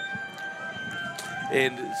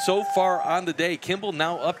 And so far on the day, Kimball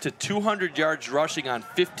now up to 200 yards rushing on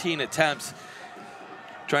 15 attempts,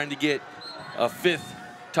 trying to get a 5th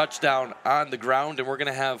touchdown on the ground. And we're going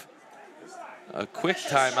to have a quick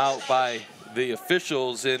timeout by the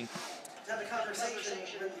officials. And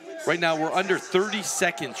right now we're under 30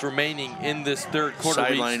 seconds remaining in this third quarter.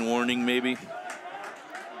 Sideline warning maybe.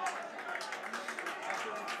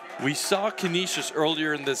 We saw Canisius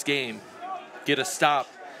earlier in this game get a stop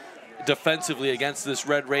defensively against this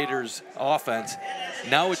Red Raiders offense.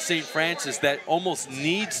 Now it's St. Francis that almost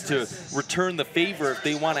needs to return the favor if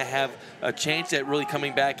they want to have a chance at really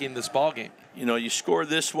coming back in this ball game. You know, you score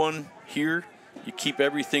this one here, you keep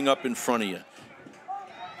everything up in front of you.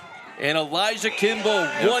 And Elijah Kimball,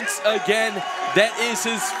 once again, that is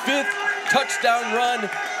his 5th touchdown run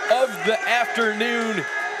of the afternoon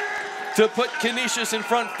to put Canisius in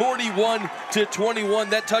front 41-21.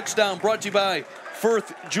 That touchdown brought to you by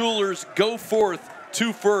Firth Jewelers. Go forth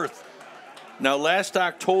to Firth. Now, last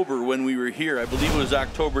October when we were here, I believe it was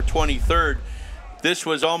October 23rd, this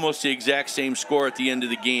was almost the exact same score at the end of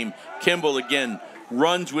the game. Kimball, again,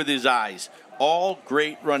 runs with his eyes. All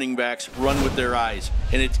great running backs run with their eyes,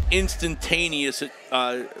 and it's instantaneous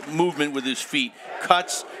movement with his feet.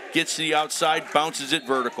 Cuts, gets to the outside, bounces it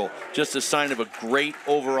vertical. Just a sign of a great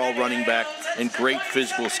overall running back and great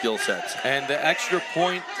physical skill sets. And the extra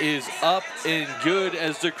point is up and good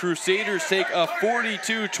as the Crusaders take a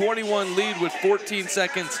 42-21 lead with 14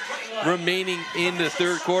 seconds remaining in the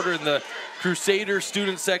third quarter. And the Crusader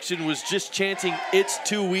student section was just chanting, "It's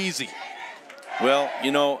too easy." Well,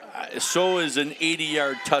 you know, so is an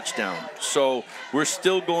 80-yard touchdown. So we're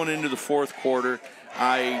still going into the fourth quarter.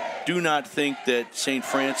 I do not think that St.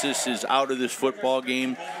 Francis is out of this football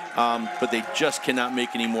game, but they just cannot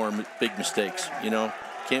make any more big mistakes, you know?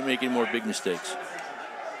 Can't make any more big mistakes.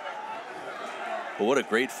 But what a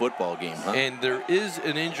great football game, huh? And there is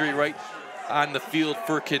an injury right on the field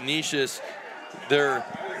for Canisius. Their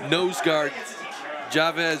nose guard,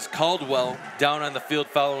 Javez Caldwell, down on the field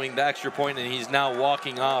following the extra point, and he's now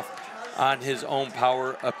walking off on his own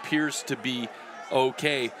power. Appears to be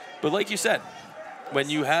okay. But like you said, when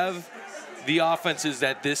you have the offenses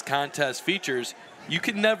that this contest features, you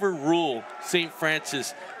can never rule St.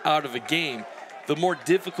 Francis out of a game. The more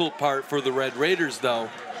difficult part for the Red Raiders, though,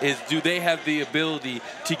 is do they have the ability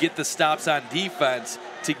to get the stops on defense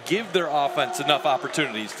to give their offense enough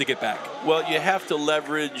opportunities to get back? Well, you have to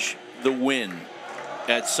leverage the win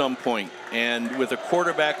at some point. And with a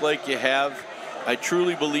quarterback like you have, I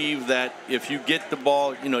truly believe that if you get the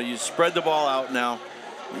ball, you know, you spread the ball out now,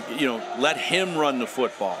 you know, let him run the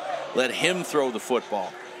football. Let him throw the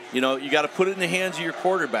football. You know, you got to put it in the hands of your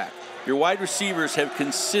quarterback. Your wide receivers have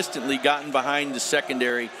consistently gotten behind the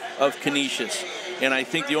secondary of Canisius. And I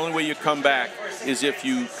think the only way you come back is if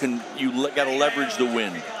you got to leverage the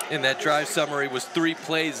win. And that drive summary was 3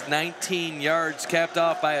 plays, 19 yards, capped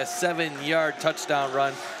off by a 7-yard touchdown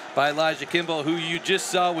run by Elijah Kimball, who you just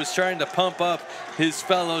saw was trying to pump up his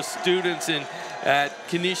fellow students at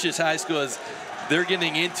Canisius High School as they're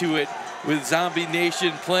getting into it with Zombie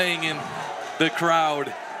Nation playing in the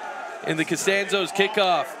crowd. And the Costanzo's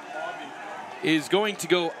kickoff is going to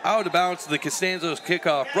go out of bounds. The Costanzo's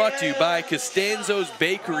kickoff brought to you by Costanzo's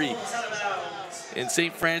Bakery. And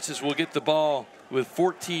St. Francis will get the ball with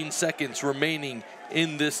 14 seconds remaining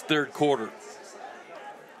in this third quarter.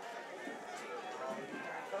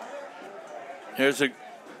 There's a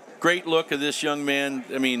great look of this young man.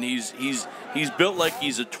 I mean, he's built like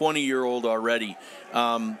he's a 20-year-old already.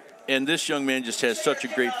 And this young man just has such a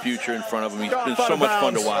great future in front of him. He's been so much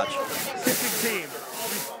fun to watch. Kicking team.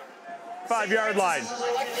 5-yard line.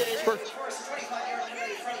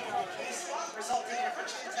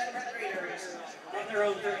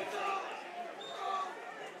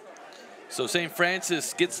 So St.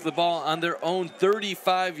 Francis gets the ball on their own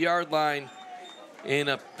 35-yard line in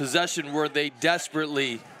a possession where they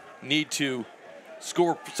desperately need to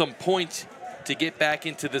score some points to get back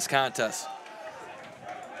into this contest.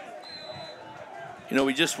 You know,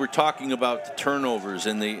 we just were talking about the turnovers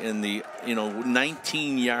and the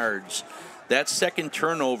 19 yards. That second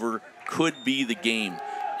turnover could be the game.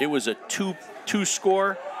 It was a two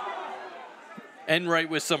score. Enright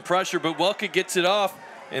with some pressure, but Welka gets it off,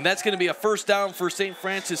 and that's going to be a first down for St.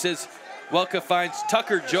 Francis as Welka finds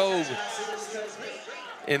Tucker Job.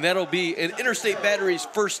 And that'll be an Interstate Batteries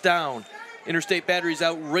first down. Interstate Batteries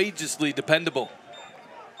outrageously dependable.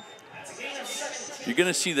 You're going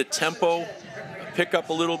to see the tempo pick up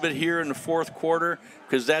a little bit here in the fourth quarter,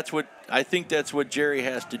 because I think that's what Jerry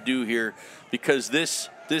has to do here, because this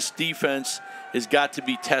defense has got to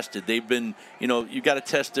be tested. They've been, you got to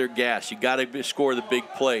test their gas. You got to score the big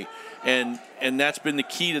play, and that's been the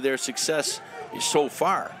key to their success so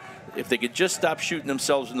far. If they could just stop shooting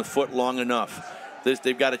themselves in the foot long enough,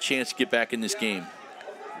 they've got a chance to get back in this game.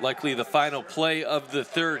 Likely the final play of the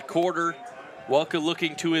third quarter. Welka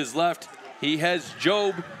looking to his left. He has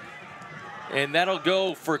Job, and that'll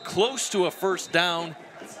go for close to a first down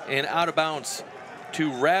and out of bounds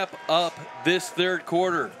to wrap up this third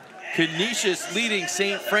quarter. Canisius leading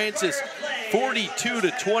St. Francis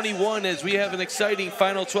 42-21 as we have an exciting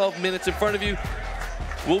final 12 minutes in front of you.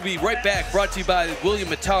 We'll be right back, brought to you by William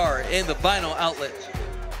Mattar and the Vinyl Outlet.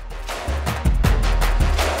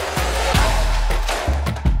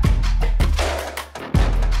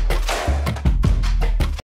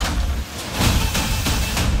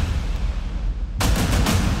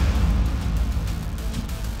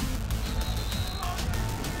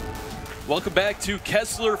 Welcome back to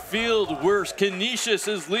Kessler Field, where Canisius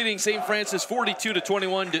is leading St. Francis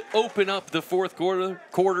 42-21 to open up the fourth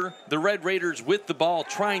quarter. The Red Raiders with the ball,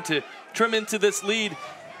 trying to trim into this lead.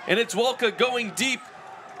 And it's Welka going deep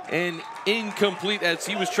and incomplete as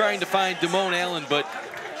he was trying to find Damone Allen, but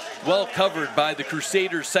well covered by the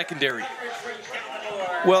Crusaders secondary.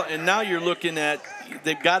 Well, and now you're looking at,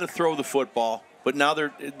 they've got to throw the football, but now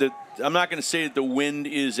I'm not going to say that the wind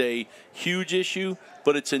is a huge issue,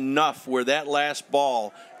 but it's enough where that last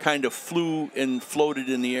ball kind of flew and floated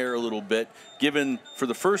in the air a little bit, given, for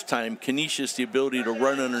the first time, Canisius the ability to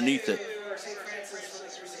run underneath it.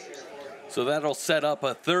 So that'll set up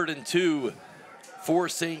a 3rd and 2 for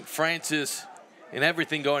St. Francis, and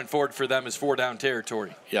everything going forward for them is 4-down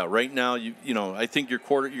territory. Yeah, right now, you know, I think you're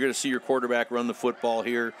going to see your quarterback run the football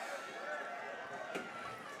here.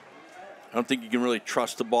 I don't think you can really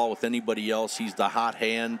trust the ball with anybody else. He's the hot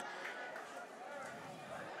hand.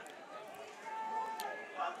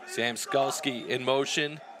 Sam Skalski in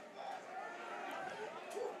motion.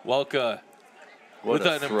 Welka with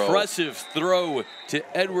an impressive throw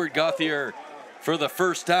to Edward Gauthier for the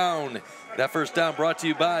first down. That first down brought to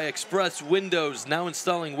you by Express Windows, now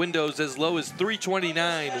installing windows as low as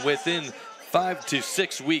 $329 within 5 to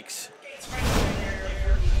 6 weeks.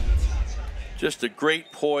 Just a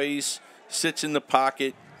great poise, sits in the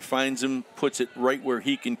pocket, finds him, puts it right where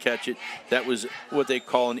he can catch it. That was what they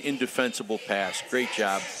call an indefensible pass. Great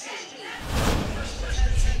job.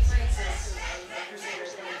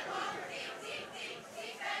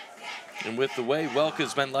 And with the way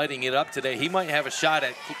Welka's been lighting it up today, he might have a shot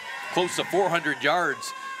at close to 400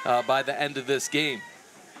 yards by the end of this game.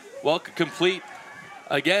 Welka complete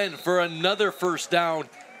again for another first down,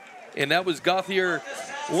 and that was Gauthier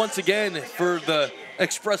once again for the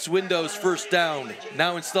Express Windows first down,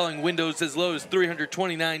 now installing windows as low as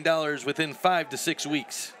 $329 within 5 to 6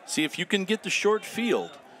 weeks. See, if you can get the short field,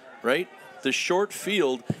 right? The short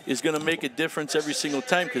field is going to make a difference every single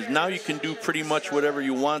time, because now you can do pretty much whatever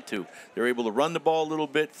you want to. They're able to run the ball a little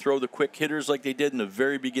bit, throw the quick hitters like they did in the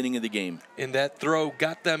very beginning of the game. And that throw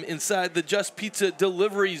got them inside the Just Pizza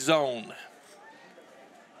delivery zone.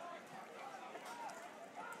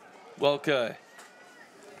 Welka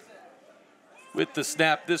with the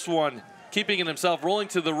snap. This one keeping it himself, rolling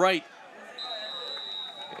to the right.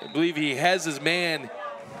 I believe he has his man,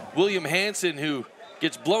 William Hansen, who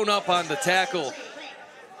gets blown up on the tackle.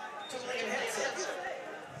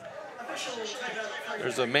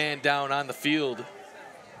 There's a man down on the field.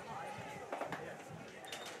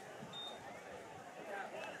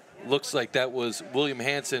 Looks like that was William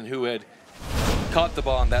Hansen who had caught the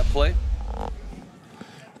ball on that play.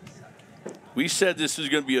 We said this was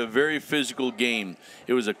going to be a very physical game.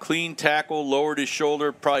 It was a clean tackle, lowered his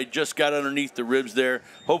shoulder, probably just got underneath the ribs there.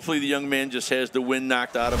 Hopefully the young man just has the wind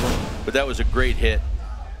knocked out of him, but that was a great hit.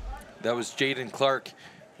 That was Jaden Clark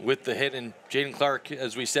with the hit, and Jaden Clark,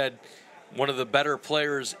 as we said, one of the better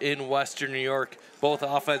players in Western New York, both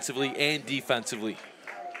offensively and defensively.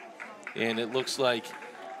 And it looks like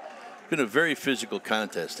been a very physical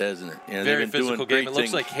contest, hasn't it? And very they've been physical doing game. It great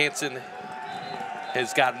looks like Hansen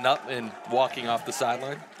has gotten up and walking off the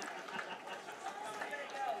sideline.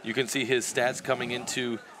 You can see his stats coming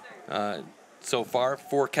into so far.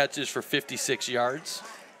 4 catches for 56 yards.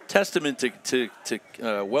 Testament to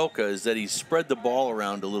Welka is that he's spread the ball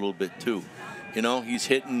around a little bit too. You know, he's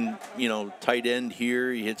hitting, you know, tight end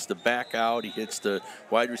here. He hits the back out. He hits the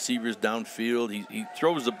wide receivers downfield. He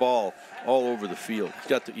throws the ball all over the field.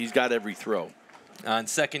 He's got every throw. On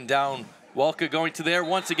second down, Welka going to there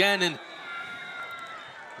once again, and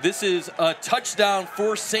this is a touchdown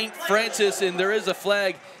for St. Francis, and there is a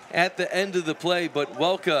flag at the end of the play, but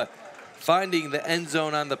Welka finding the end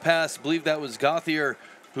zone on the pass. I believe that was Gauthier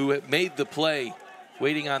who had made the play,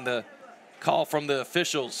 waiting on the call from the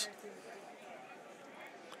officials.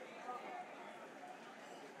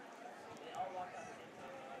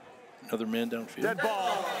 Another man downfield. Dead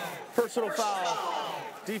ball, personal foul,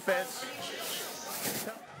 defense.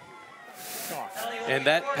 And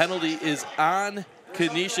that penalty is on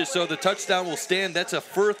Canisius, so the touchdown will stand. That's a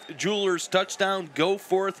Firth Jewelers touchdown. Go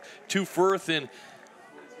Forth to Firth, and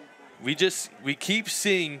we keep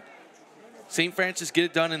seeing St. Francis get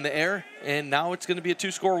it done in the air, and now it's going to be a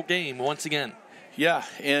 2-score game once again. Yeah,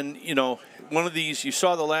 and you know, one of these, you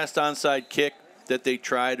saw the last onside kick that they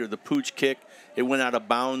tried, or the pooch kick. It went out of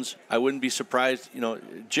bounds. I wouldn't be surprised. You know,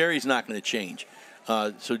 Jerry's not going to change.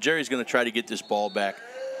 So Jerry's going to try to get this ball back.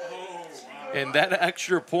 And that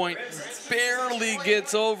extra point barely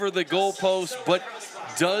gets over the goalpost, but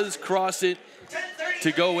does cross it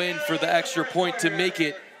to go in for the extra point to make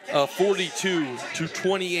it a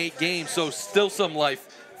 42-28 game. So still some life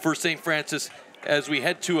for St. Francis as we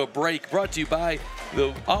head to a break, brought to you by the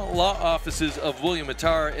law offices of William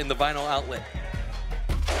Mattar in the Vinyl Outlet.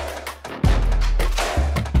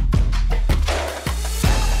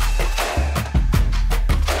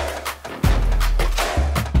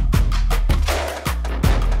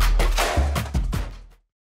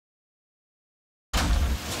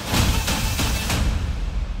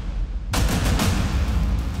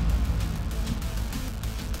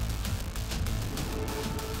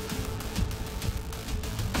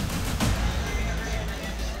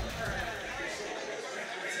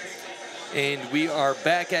 And we are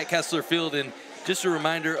back at Kessler Field, and just a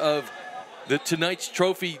reminder of tonight's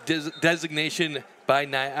trophy designation by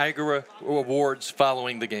Niagara Awards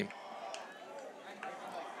following the game.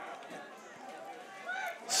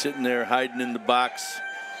 Sitting there hiding in the box.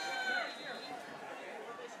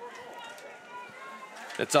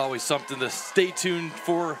 That's always something to stay tuned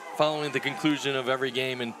for following the conclusion of every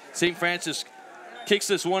game. And St. Francis kicks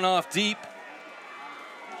this one off deep.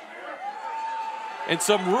 And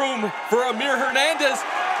some room for Amir Hernandez.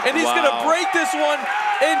 And he's going to break this one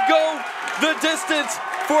and go the distance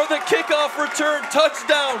for the kickoff return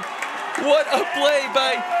touchdown. What a play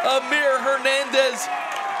by Amir Hernandez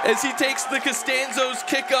as he takes the Costanzo's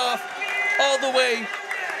kickoff all the way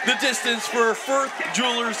the distance for a Firth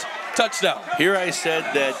Jewelers touchdown. Here I said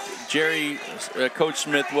that Coach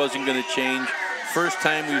Smith wasn't going to change. First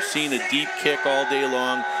time we've seen a deep kick all day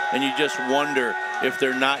long, and you just wonder if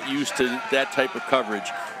they're not used to that type of coverage.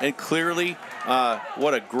 And clearly,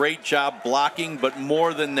 what a great job blocking, but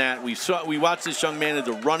more than that, we watched this young man as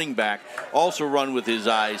a running back also run with his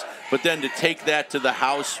eyes, but then to take that to the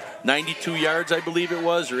house, 92 yards, I believe it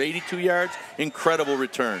was, or 82 yards, incredible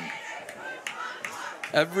return.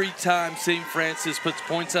 Every time St. Francis puts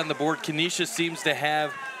points on the board, Canisius seems to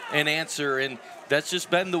have an answer, and that's just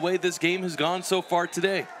been the way this game has gone so far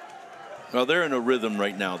today. Well, they're in a rhythm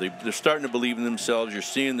right now. They're starting to believe in themselves. You're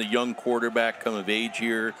seeing the young quarterback come of age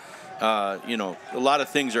here. You know, a lot of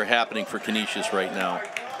things are happening for Canisius right now.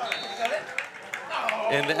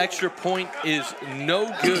 And the extra point is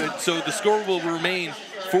no good, so the score will remain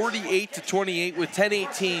 48-28 with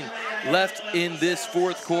 10:18 left in this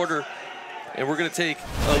fourth quarter. And we're going to take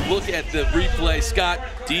a look at the replay. Scott,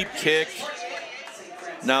 deep kick.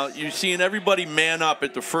 Now, you're seeing everybody man up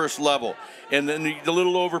at the first level. And then the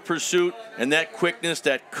little over pursuit and that quickness,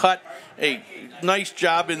 that cut. Hey, nice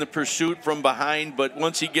job in the pursuit from behind, but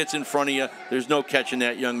once he gets in front of you, there's no catching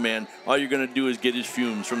that young man. All you're going to do is get his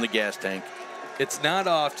fumes from the gas tank. It's not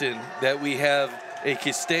often that we have a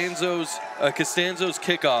Costanzo's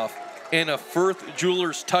kickoff and a Firth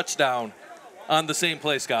Jewelers touchdown on the same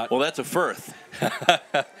play, Scott. Well, that's a Firth.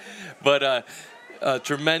 But a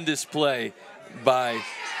tremendous play by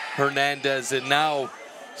Hernandez, and now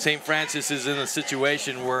St. Francis is in a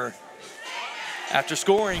situation where after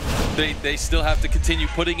scoring, they still have to continue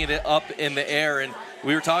putting it up in the air. And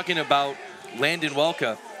we were talking about Landon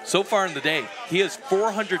Welka. So far in the day, he has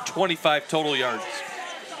 425 total yards.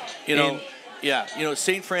 You know,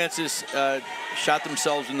 St. Francis shot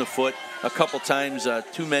themselves in the foot a couple times,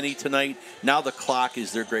 too many tonight. Now the clock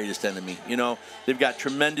is their greatest enemy. You know, they've got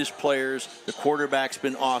tremendous players. The quarterback's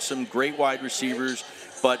been awesome, great wide receivers,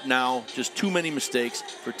 but now just too many mistakes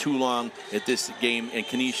for too long at this game. And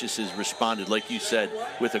Canisius has responded, like you said,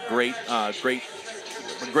 with a great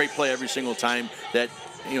play every single time that,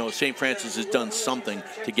 you know, St. Francis has done something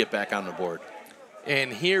to get back on the board.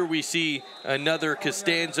 And here we see another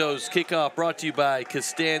Costanzo's kickoff brought to you by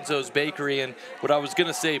Costanzo's Bakery. And what I was going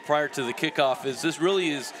to say prior to the kickoff is this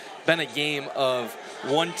really has been a game of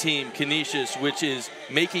one team, Canisius, which is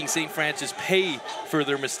making St. Francis pay for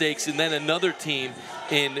their mistakes, and then another team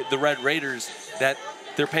in the Red Raiders that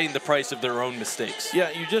they're paying the price of their own mistakes.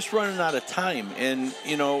 Yeah, you're just running out of time. And,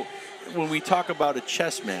 you know, when we talk about a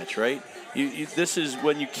chess match, right, this is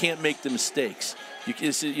when you can't make the mistakes.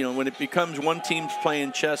 You know, when it becomes one team's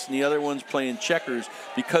playing chess and the other one's playing checkers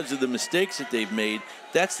because of the mistakes that they've made,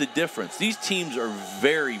 that's the difference. These teams are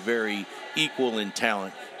very, very equal in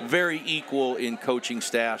talent, very equal in coaching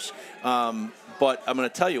staffs. But I'm going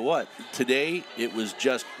to tell you what, today it was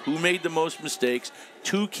just who made the most mistakes,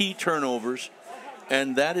 2 key turnovers,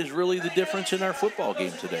 and that is really the difference in our football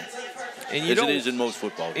game today, as it is in most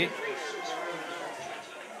football games.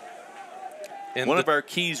 And one of our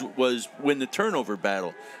keys was win the turnover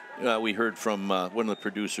battle. We heard from one of the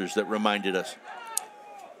producers that reminded us.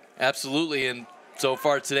 Absolutely, and so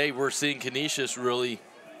far today we're seeing Canisius really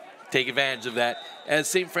take advantage of that as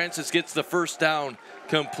St. Francis gets the first down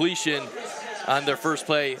completion on their first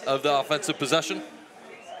play of the offensive possession.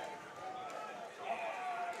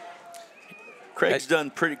 Craig's done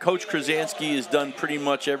Coach Krasansky has done pretty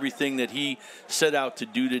much everything that he set out to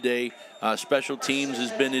do today. Special teams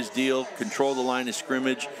has been his deal, control the line of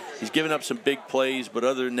scrimmage. He's given up some big plays, but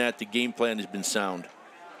other than that, the game plan has been sound.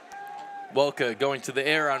 Welka going to the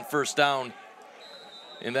air on first down,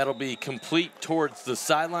 and that'll be complete towards the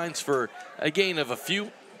sidelines for a gain of a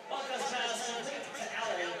few.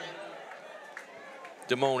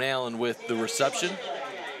 Damone Allen with the reception.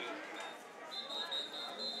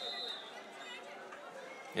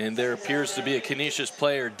 And there appears to be a Canisius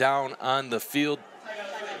player down on the field.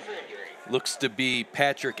 Looks to be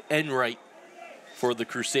Patrick Enright for the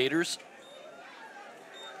Crusaders.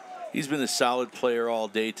 He's been a solid player all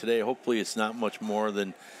day today. Hopefully it's not much more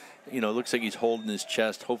than, it looks like he's holding his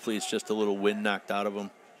chest. Hopefully it's just a little wind knocked out of him.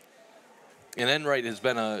 And Enright has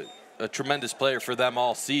been a tremendous player for them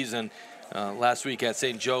all season. Last week at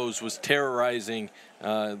St. Joe's was terrorizing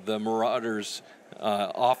the Marauders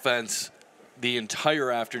offense the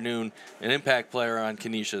entire afternoon, an impact player on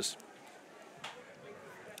Canisius.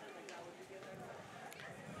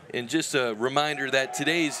 And just a reminder that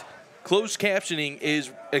today's closed captioning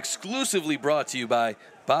is exclusively brought to you by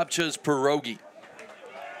Babcha's Pierogi.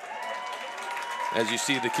 As you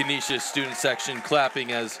see the Canisius student section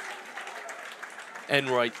clapping as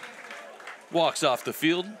Enright walks off the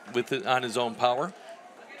field with it on his own power.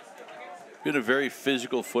 Been a very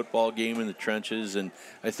physical football game in the trenches, and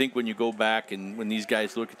I think when you go back and when these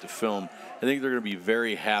guys look at the film, I think they're going to be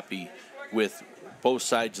very happy with both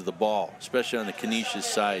sides of the ball, especially on the Canisius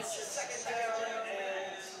side.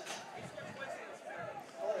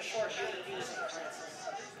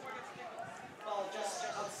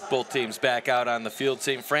 Both teams back out on the field.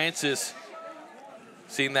 St. Francis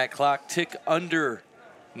seeing that clock tick under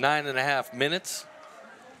 9.5 minutes.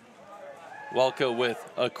 Welka with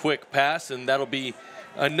a quick pass, and that'll be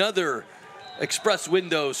another Express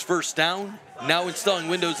Windows first down. Now installing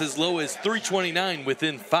windows as low as $329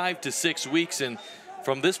 within 5 to 6 weeks. And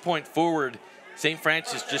from this point forward, St.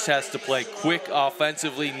 Francis just has to play quick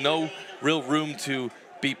offensively. No real room to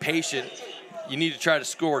be patient. You need to try to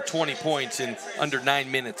score 20 points in under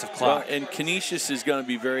 9 minutes of clock. Well, and Canisius is going to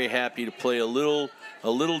be very happy to play a little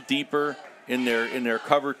deeper in their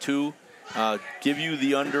cover two. Give you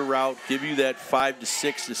the under route, give you that 5 to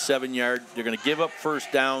 6 to 7 yard. They're going to give up first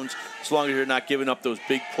downs as long as you're not giving up those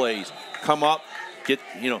big plays. Come up,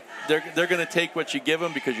 they're going to take what you give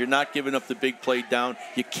them because you're not giving up the big play down.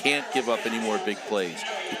 You can't give up any more big plays.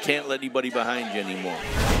 You can't let anybody behind you anymore.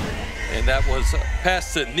 And that was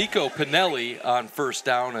pass to Nico Pinelli on first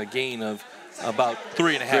down, a gain of about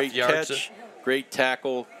 3.5 yards. Catch, great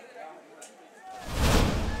tackle.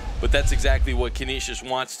 But that's exactly what Canisius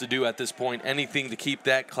wants to do at this point, anything to keep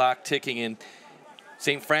that clock ticking. And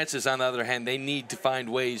St. Francis, on the other hand, they need to find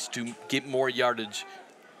ways to get more yardage.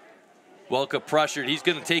 Welka pressured. He's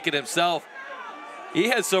going to take it himself. He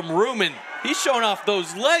has some room, and he's showing off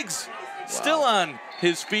those legs. Wow. Still on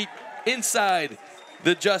his feet inside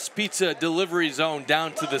the Just Pizza delivery zone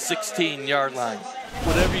down to the 16-yard line.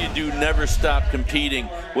 Whatever you do, never stop competing.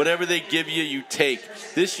 Whatever they give you, you take.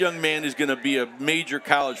 This young man is going to be a major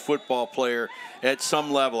college football player at some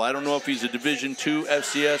level. I don't know if he's a Division II,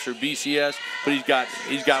 FCS, or BCS, but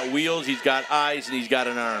he's got wheels, he's got eyes, and he's got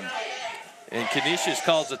an arm. And Canisius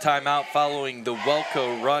calls a timeout following the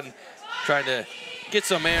Welko run, trying to get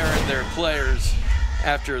some air in their players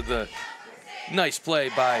after the nice play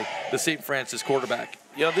by the St. Francis quarterback.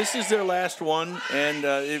 Yeah, this is their last one, and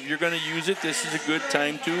if you're going to use it, this is a good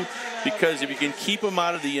time to, because if you can keep them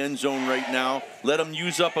out of the end zone right now, let them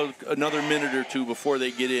use up another minute or two before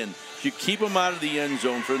they get in. If you keep them out of the end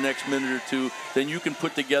zone for the next minute or two, then you can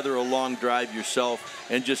put together a long drive yourself,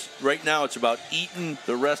 and just right now it's about eating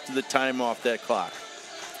the rest of the time off that clock.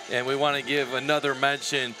 And we want to give another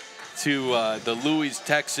mention to the Louis,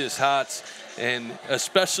 Texas Hots, and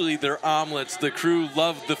especially their omelets. The crew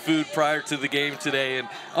loved the food prior to the game today, and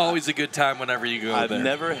always a good time whenever you go there. I've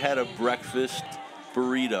never had a breakfast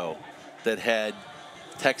burrito that had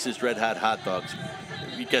Texas Red Hot dogs.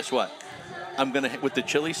 Guess what? I'm gonna with the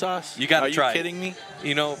chili sauce. You got to try. Are you kidding me?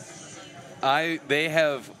 You know, they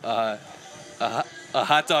have a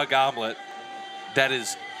hot dog omelet that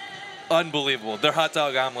is unbelievable. Their hot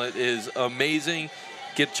dog omelet is amazing.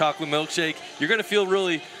 Get chocolate milkshake. You're gonna feel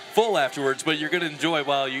really full afterwards, but you're going to enjoy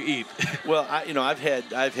while you eat. Well, I've had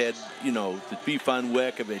the beef on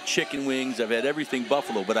wick. I've had chicken wings. I've had everything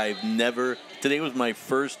buffalo, but I've never. Today was my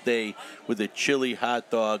first day with a chili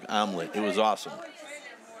hot dog omelet. It was awesome.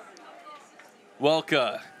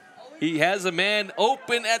 Welka, he has a man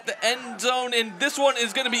open at the end zone, and this one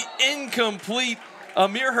is going to be incomplete.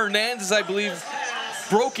 Amir Hernandez, I believe,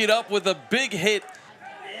 broke it up with a big hit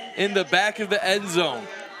in the back of the end zone.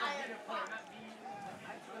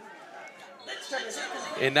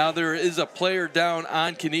 And now there is a player down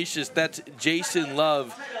on Canisius. That's Jason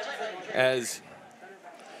Love, as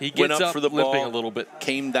he gets went up for the limping ball, a little bit.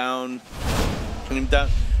 Came down,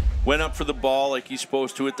 went up for the ball like he's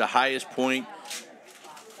supposed to at the highest point.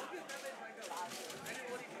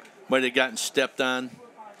 Might have gotten stepped on.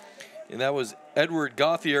 And that was Edward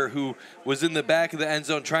Gauthier, who was in the back of the end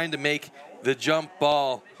zone trying to make the jump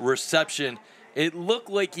ball reception. It looked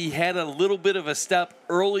like he had a little bit of a step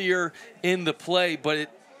earlier in the play, but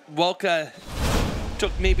Welka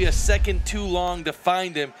took maybe a second too long to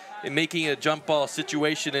find him in making a jump ball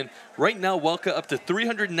situation. And right now, Welka up to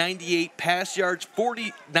 398 pass yards,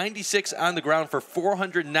 96 on the ground for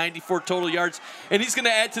 494 total yards. And he's going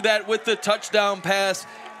to add to that with the touchdown pass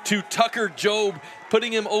to Tucker Jobe,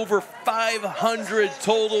 putting him over 500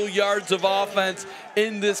 total yards of offense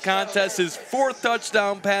in this contest. His 4th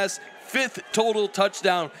touchdown pass, 5th total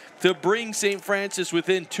touchdown to bring St. Francis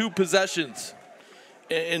within 2 possessions.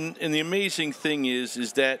 And the amazing thing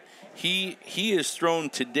is that he has thrown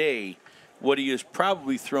today what he has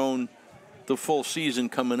probably thrown the full season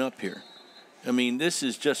coming up here. I mean, this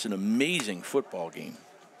is just an amazing football game.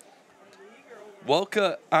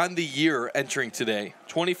 Welka on the year entering today,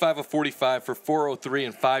 25 of 45 for 403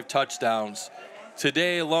 and 5 touchdowns.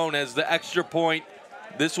 Today alone as the extra point,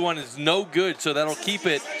 this one is no good, so that'll keep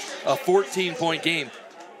it a 14-point game.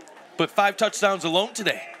 But 5 touchdowns alone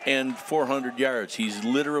today. And 400 yards. He's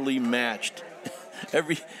literally matched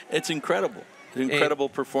it's incredible. An incredible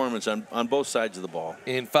performance on both sides of the ball.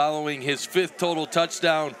 And following his 5th total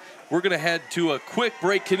touchdown, we're going to head to a quick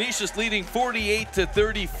break. Canisius leading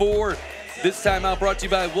 48-34. This time out brought to you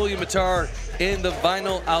by William Mattar and the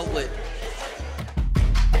Vinyl Outlet.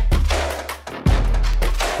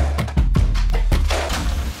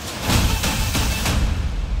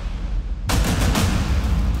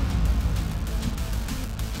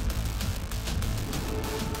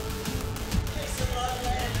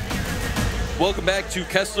 Welcome back to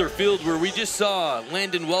Kessler Field, where we just saw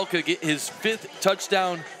Landon Welka get his 5th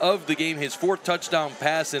touchdown of the game, his 4th touchdown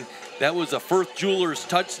pass, and that was a Firth Jewelers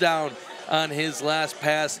touchdown on his last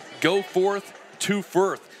pass. Go forth to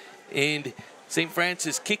Firth. And St.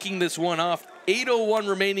 Francis kicking this one off. 8:01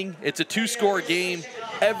 remaining. It's a 2-score game.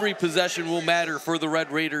 Every possession will matter for the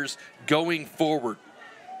Red Raiders going forward.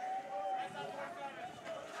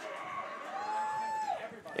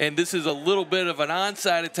 And this is a little bit of an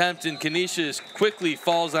onside attempt, and Canisius quickly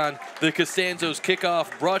falls on the Costanzo's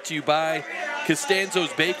kickoff, brought to you by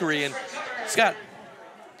Costanzo's Bakery. And Scott,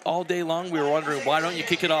 all day long we were wondering, why don't you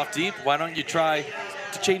kick it off deep? Why don't you try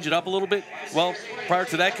to change it up a little bit? Well, prior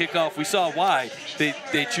to that kickoff, we saw why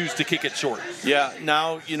they choose to kick it short. Yeah,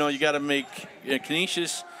 now, you got to make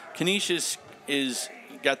Canisius is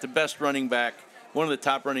got the best running back, one of the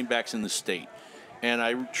top running backs in the state. And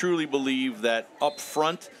I truly believe that up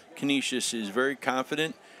front, Canisius is very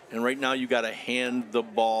confident. And right now you got to hand the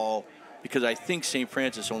ball, because I think St.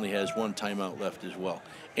 Francis only has 1 timeout left as well.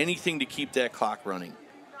 Anything to keep that clock running.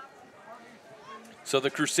 So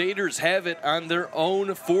the Crusaders have it on their own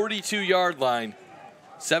 42-yard line.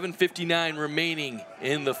 7:59 remaining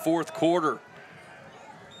in the 4th quarter.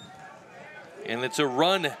 And it's a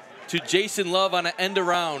run to Jason Love on an end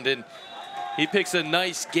around, and he picks a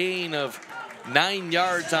nice gain of 9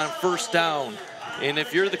 yards on 1st down. And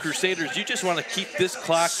if you're the Crusaders, you just want to keep this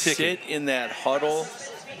clock ticking. Sit in that huddle,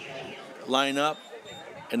 line up,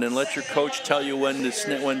 and then let your coach tell you when to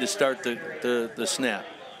start the snap.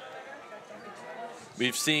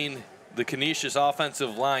 We've seen the Canisius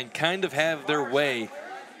offensive line kind of have their way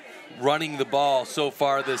running the ball so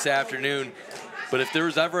far this afternoon. But if there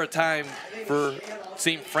was ever a time for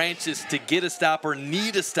St. Francis to get a stop or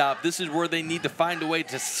need a stop, this is where they need to find a way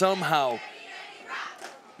to somehow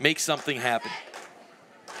make something happen.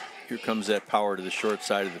 Here comes that power to the short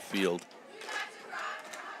side of the field.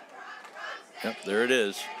 Yep, there it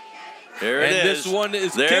is. There it is. And this one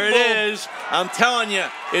is there Kimball. It is. I'm telling you,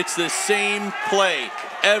 it's the same play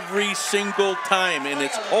every single time, and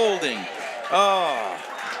it's holding. Oh.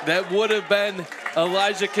 That would have been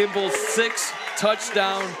Elijah Kimball's 6th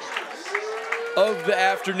touchdown of the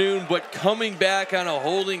afternoon, but coming back on a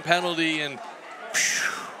holding penalty, and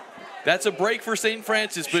that's a break for St.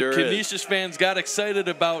 Francis, but sure Canisius fans got excited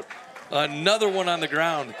about another one on the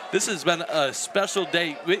ground. This has been a special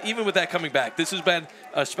day, even with that coming back. This has been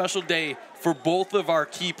a special day for both of our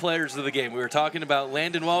key players of the game. We were talking about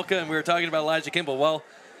Landon Welka and we were talking about Elijah Kimball. Well,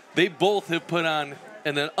 they both have put on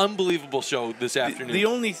an unbelievable show this afternoon. The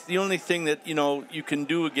only thing that you can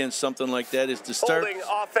do against something like that is to start Holding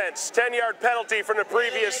offense, 10-yard penalty from the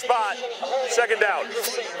previous spot, second down.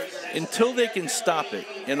 Until they can stop it.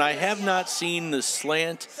 And I have not seen the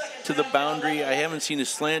slant to the boundary. I haven't seen a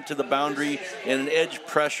slant to the boundary and an edge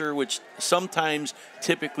pressure, which sometimes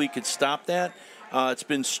typically could stop that. It's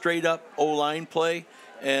been straight up O-line play,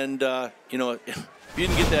 and if you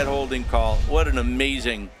didn't get that holding call, what an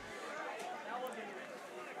amazing.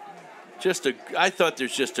 I thought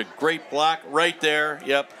there's just a great block right there.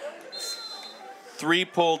 Yep. 3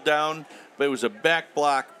 pulled down, but it was a back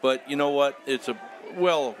block. But you know what? It's a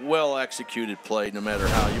well executed play no matter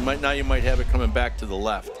how. You might have it coming back to the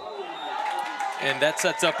left. And that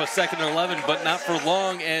sets up a 2nd and 11, but not for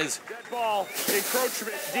long as Dead ball,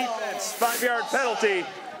 encroachment, defense, 5-yard penalty,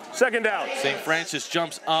 second down. St. Francis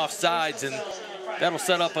jumps off sides, and that'll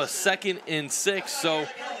set up a 2nd and 6. So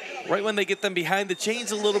right when they get them behind the chains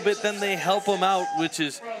a little bit, then they help them out, which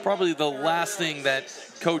is probably the last thing that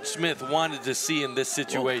Coach Smith wanted to see in this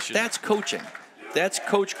situation. Well, that's coaching. That's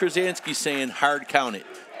Coach Krasinski saying hard count it.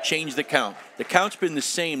 Change the count. The count's been the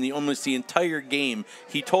same almost the entire game.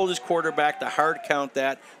 He told his quarterback to hard count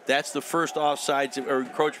that. That's the first offsides or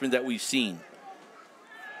encroachment that we've seen.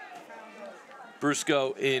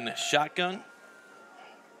 Brusco in shotgun.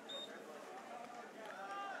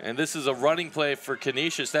 And this is a running play for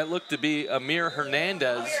Canisius. That looked to be Amir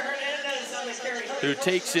Hernandez, who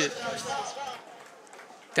takes it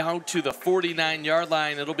down to the 49-yard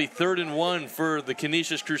line. It'll be 3rd and 1 for the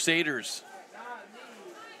Canisius Crusaders.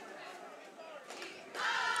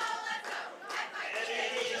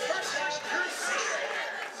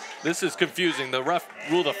 This is confusing. The ref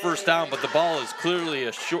ruled a first down, but the ball is clearly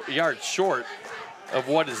a yard short of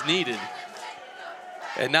what is needed.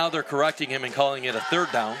 And now they're correcting him and calling it a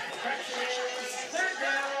 3rd down.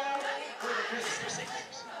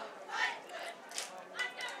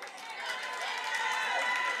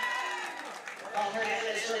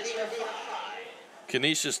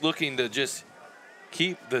 Canisius looking to just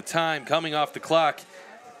keep the time coming off the clock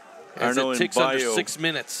as it ticks under 6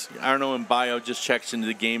 minutes. Arno and Bio just checks into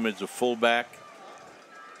the game as a fullback.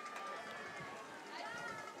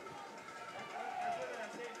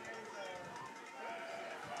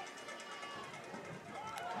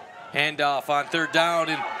 Handoff on 3rd down,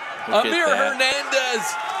 and Amir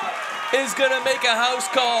Hernandez is going to make a house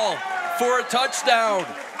call for a touchdown.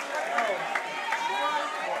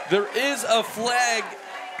 There is a flag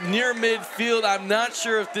near midfield. I'm not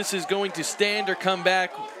sure if this is going to stand or come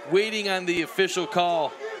back, waiting on the official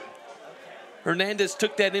call. Hernandez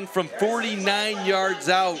took that in from 49 yards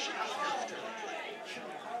out.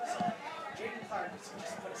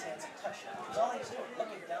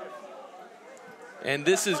 And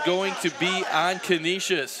this is going to be on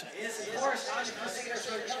Canisius.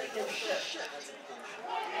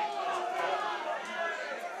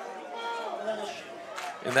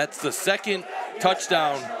 And that's the 2nd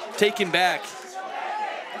touchdown taken back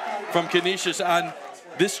from Canisius on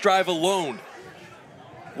this drive alone.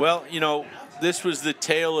 Well, this was the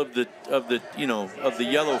tale of the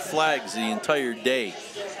yellow flags the entire day.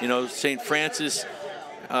 St. Francis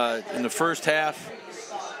in the first half,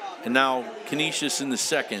 and now Canisius in the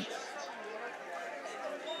second.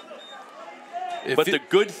 But the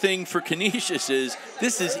good thing for Canisius is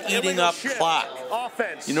this is eating up clock.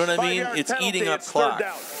 Offense, you know what I mean? It's eating up clock.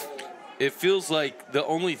 It feels like the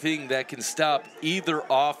only thing that can stop either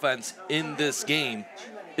offense in this game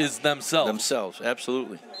is themselves. Themselves,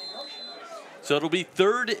 absolutely. So it'll be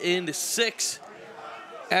 3rd and 6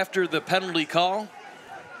 after the penalty call.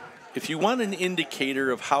 If you want an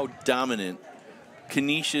indicator of how dominant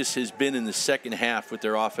Canisius has been in the second half with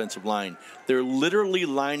their offensive line, they're literally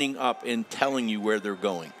lining up and telling you where they're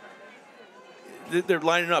going. They're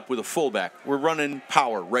lining up with a fullback. We're running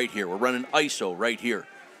power right here. We're running ISO right here.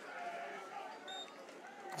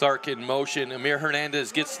 Clark in motion. Amir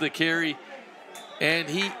Hernandez gets the carry, and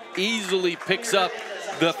he easily picks up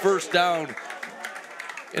the first down.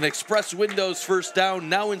 An Express Windows first down,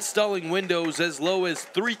 now installing windows as low as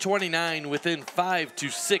 $329 within 5 to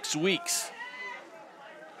 6 weeks.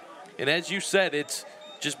 And as you said, it's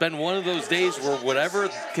just been one of those days where whatever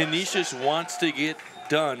Canisius wants to get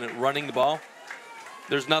done running the ball,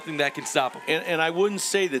 there's nothing that can stop them. And I wouldn't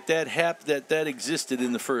say that existed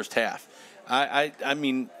in the first half. I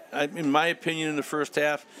mean, in my opinion, in the first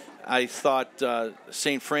half, I thought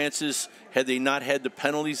St. Francis, had they not had the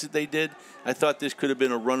penalties that they did, I thought this could have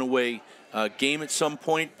been a runaway game at some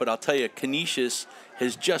point. But I'll tell you, Canisius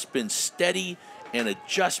has just been steady and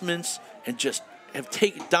adjustments and just have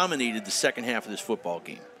dominated the second half of this football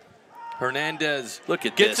game. Hernandez Look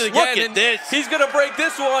at gets this. it again. Look at this. He's going to break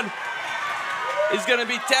this one. He's going to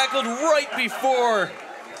be tackled right before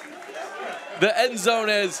the end zone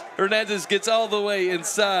as Hernandez gets all the way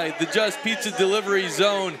inside the Just Pizza delivery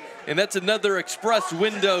zone. And that's another Express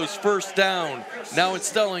Windows first down. Now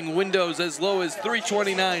installing Windows as low as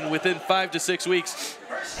 $329 within 5 to 6 weeks.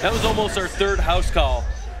 That was almost our third house call.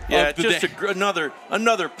 Yeah, just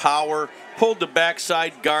another power. Pulled the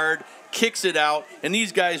backside guard, kicks it out, and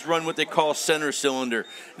these guys run what they call center cylinder.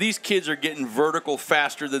 These kids are getting vertical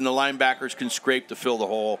faster than the linebackers can scrape to fill the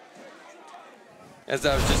hole. As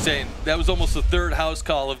I was just saying, that was almost the third house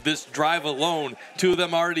call of this drive alone. 2 of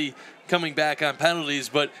them already coming back on penalties,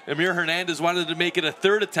 but Amir Hernandez wanted to make it a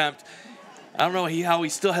third attempt. I don't know how he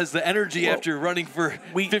still has the energy after running for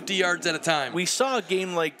 50 yards at a time. We saw a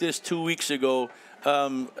game like this 2 weeks ago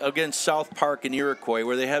against South Park in Iroquois,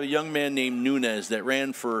 where they have a young man named Nunez that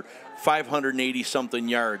ran for 580-something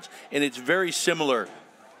yards, and it's very similar.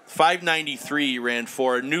 593 he ran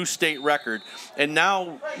for, a new state record, and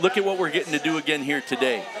now look at what we're getting to do again here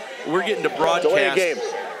today. We're getting to broadcast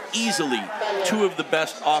easily 2 of the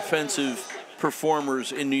best offensive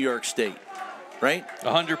performers in New York State, right?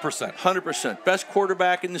 100%. 100%. Best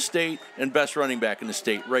quarterback in the state and best running back in the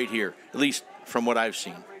state right here, at least from what I've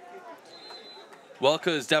seen. Welka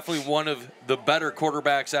is definitely one of the better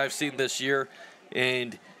quarterbacks I've seen this year,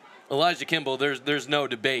 and Elijah Kimball, there's no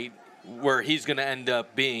debate where he's going to end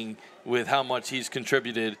up being with how much he's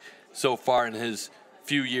contributed so far in his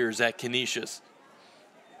few years at Canisius.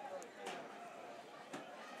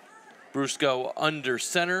 Brusco under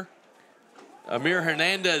center. Amir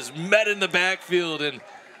Hernandez met in the backfield, and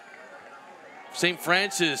St.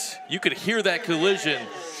 Francis, you could hear that collision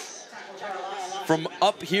from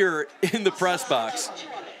up here in the press box.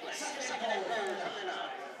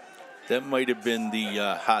 That might have been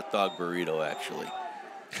the hot dog burrito, actually.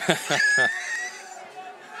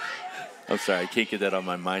 I'm sorry, I can't get that on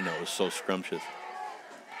my mind now. It was so scrumptious.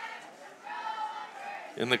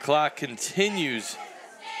 And the clock continues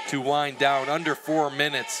to wind down, under 4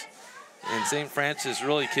 minutes. And St. Francis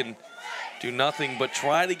really can do nothing but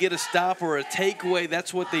try to get a stop or a takeaway.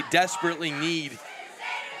 That's what they desperately need.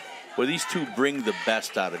 Well, these 2 bring the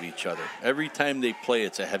best out of each other. Every time they play,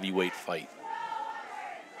 it's a heavyweight fight.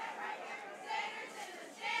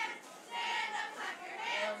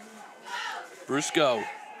 Brusco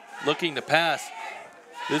looking to pass.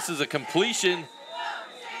 This is a completion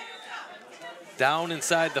down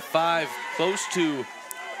inside the 5, close to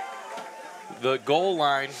the goal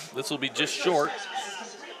line. This will be just short.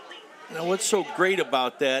 Now, what's so great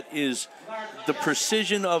about that is the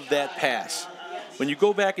precision of that pass. When you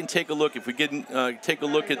go back and take a look, if we get take a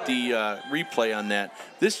look at the replay on that,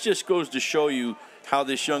 this just goes to show you how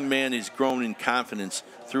this young man has grown in confidence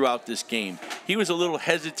throughout this game. He was a little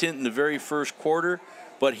hesitant in the very first quarter,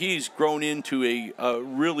 but he's grown into a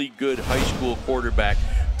really good high school quarterback.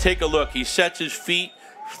 Take a look. He sets his feet,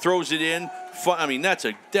 throws it in. I mean, that's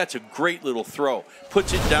a great little throw.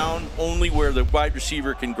 Puts it down only where the wide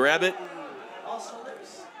receiver can grab it.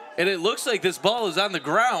 And it looks like this ball is on the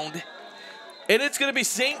ground, and it's going to be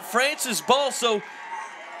St. Francis ball, so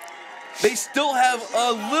they still have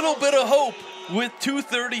a little bit of hope with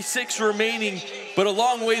 2:36 remaining, but a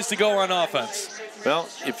long ways to go on offense. Well,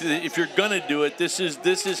 if you're going to do it, this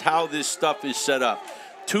is how this stuff is set up.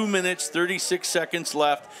 2 minutes, 36 seconds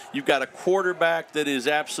left. You've got a quarterback that is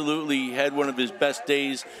absolutely had one of his best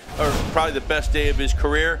days, or probably the best day of his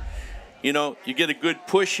career. You know, you get a good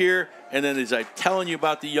push here, and then as I'm telling you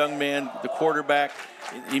about the young man, the quarterback,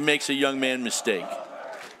 he makes a young man mistake.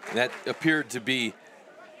 That appeared to be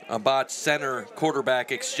a botched center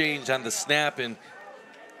quarterback exchange on the snap, and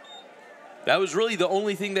that was really the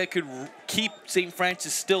only thing that could keep St.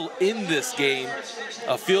 Francis still in this game.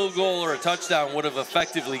 A field goal or a touchdown would have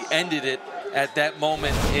effectively ended it at that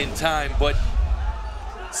moment in time, but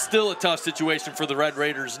still a tough situation for the Red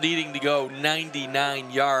Raiders, needing to go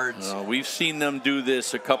 99 yards. We've seen them do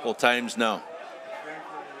this a couple times now.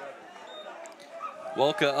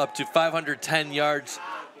 Welka up to 510 yards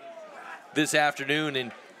this afternoon,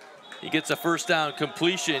 and he gets a first down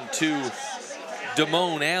completion to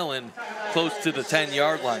Damone Allen close to the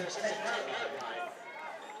 10-yard line.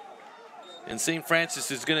 And St. Francis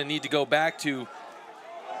is going to need to go back to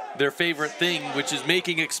their favorite thing, which is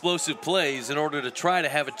making explosive plays in order to try to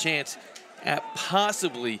have a chance at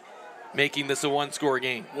possibly making this a one-score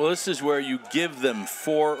game. Well, this is where you give them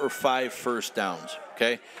 4 or 5 first downs,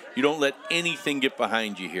 okay? You don't let anything get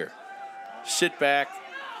behind you here. Sit back.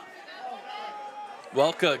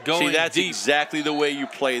 Welka going See, that's deep. exactly the way you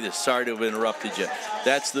play this. Sorry to have interrupted you.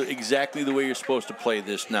 That's exactly the way you're supposed to play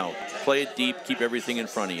this now. Play it deep, keep everything in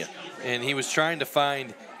front of you. and he was trying to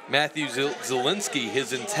find Matthew Zielinski,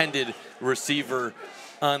 his intended receiver,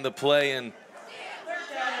 on the play. And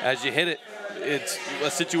as you hit it, it's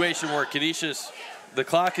a situation where Canisius, the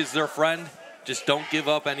clock is their friend. Just don't give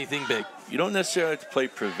up anything big. You don't necessarily have to play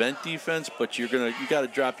prevent defense, but you got to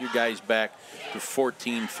drop your guys back to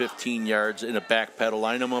 14, 15 yards in a back pedal,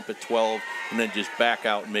 line them up at 12, and then just back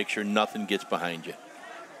out and make sure nothing gets behind you.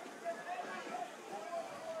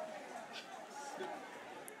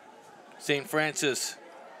 St. Francis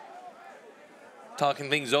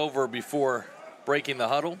talking things over before breaking the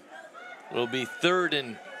huddle. It'll be 3rd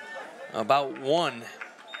and about 1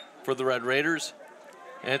 for the Red Raiders.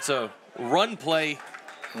 And it's a run play.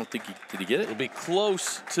 I don't think did he get it? It'll be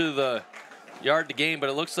close to the yard to gain, but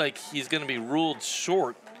it looks like he's going to be ruled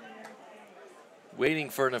short.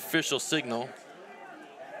 Waiting for an official signal.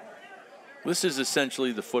 This is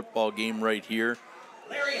essentially the football game right here.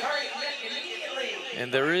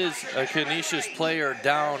 And there is a Canisius player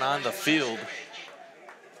down on the field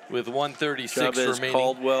with 1:36 Chavez remaining.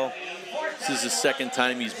 Caldwell. This is the second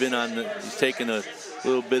time he's been on the, he's taken a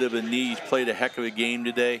little bit of a knee. He's played a heck of a game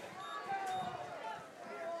today.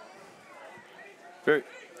 Very.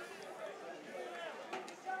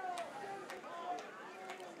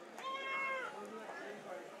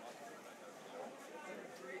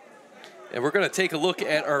 And we're going to take a look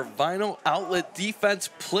at our Vinyl Outlet defense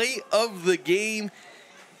play of the game.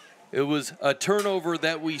 It was a turnover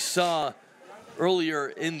that we saw earlier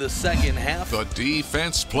in the second half. The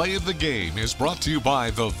defense play of the game is brought to you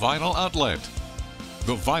by the Vinyl Outlet.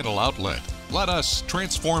 The Vinyl Outlet. Let us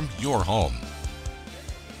transform your home.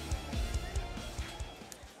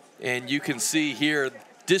 And you can see here,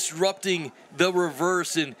 disrupting the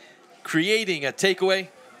reverse and creating a takeaway.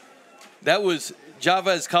 That was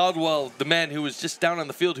Chavez Caldwell, the man who was just down on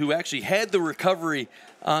the field, who actually had the recovery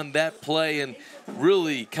on that play and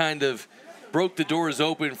really kind of broke the doors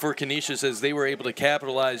open for Canisius as they were able to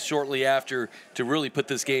capitalize shortly after to really put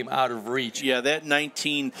this game out of reach. Yeah, that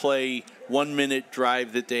 19-play, 1-minute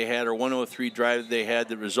drive that they had, or 103 drive that they had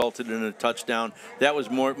that resulted in a touchdown, that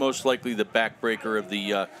was most likely the backbreaker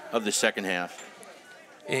of the second half.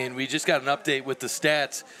 And we just got an update with the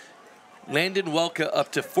stats. Landon Welka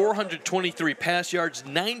up to 423 pass yards,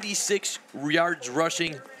 96 yards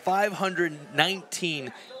rushing,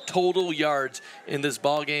 519 total yards in this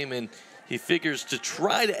ball game, and he figures to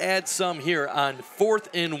try to add some here on 4th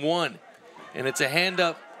and 1. And it's a hand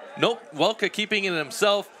up. Nope, Welka keeping it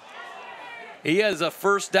himself. He has a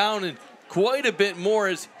first down and quite a bit more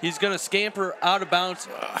as he's going to scamper out of bounds.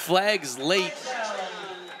 Flags late.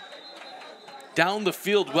 Down the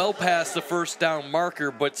field, well past the first down marker,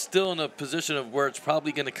 but still in a position of where it's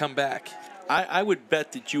probably going to come back. I would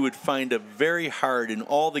bet that you would find it very hard in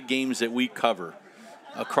all the games that we cover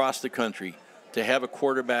across the country to have a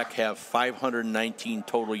quarterback have 519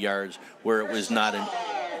 total yards where it was not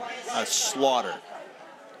a slaughter.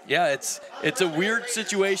 Yeah, it's a weird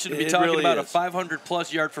situation to be talking about a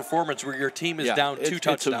 500-plus yard performance where your team is down 2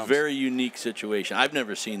 touchdowns. It's a very unique situation. I've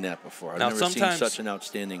never seen that before. I've never seen such an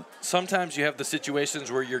outstanding. Sometimes you have the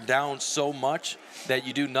situations where you're down so much that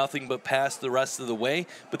you do nothing but pass the rest of the way,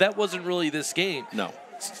 but that wasn't really this game. No.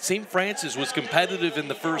 St. Francis was competitive in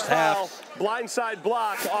the first half. Blindside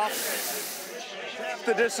block off half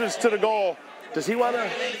the distance to the goal. Does he want to?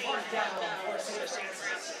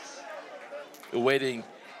 Waiting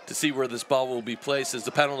to see where this ball will be placed, as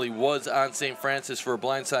the penalty was on St. Francis for a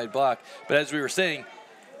blindside block. But as we were saying,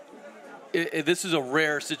 this is a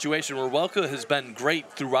rare situation where Welka has been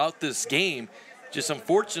great throughout this game. Just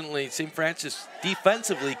unfortunately, St. Francis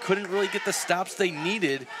defensively couldn't really get the stops they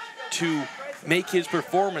needed to make his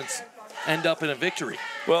performance end up in a victory.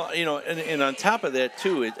 Well, you know, and on top of that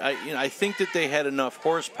too, I think that they had enough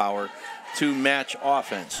horsepower to match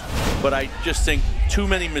offense, but I just think too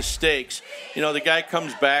many mistakes. You know, the guy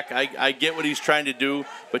comes back. I get what he's trying to do,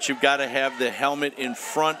 but you've got to have the helmet in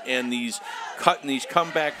front, and these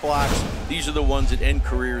comeback blocks. These are the ones that end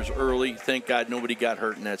careers early. Thank God nobody got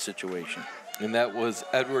hurt in that situation. And that was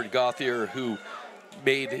Edward Gauthier who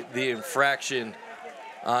made the infraction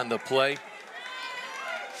on the play.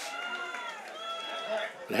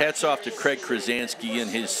 Hats off to Craig Krasansky and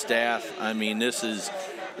his staff. I mean, this is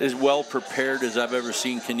as well prepared as I've ever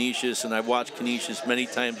seen Canisius, and I've watched Canisius many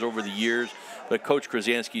times over the years, but Coach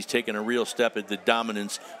Krasansky's taken a real step at the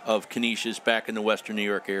dominance of Canisius back in the Western New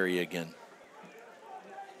York area again.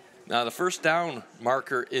 Now the first down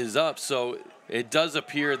marker is up, so it does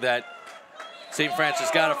appear that St. Francis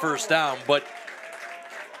got a first down, but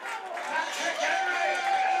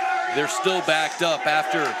they're still backed up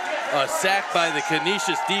after a sack by the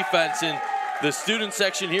Canisius defense, and the student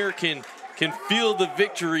section here can feel the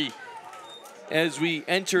victory as we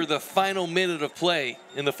enter the final minute of play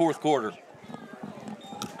in the fourth quarter.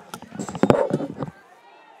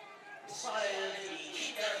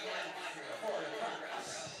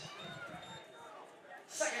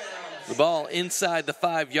 The ball inside the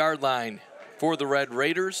 5-yard line for the Red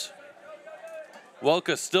Raiders.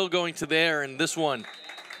 Welka still going to the air, and this one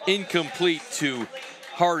incomplete to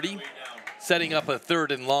Hardy, setting up a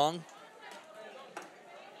 3rd and long.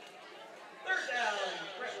 Red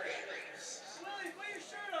Raiders.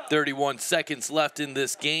 31 seconds left in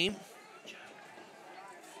this game.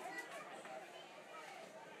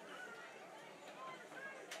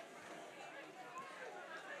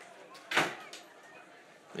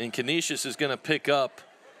 And Canisius is going to pick up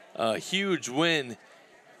a huge win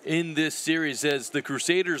in this series as the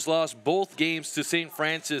Crusaders lost both games to St.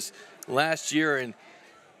 Francis last year and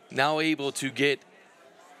now able to get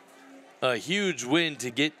a huge win to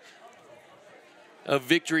get a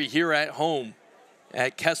victory here at home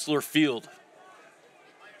at Kessler Field.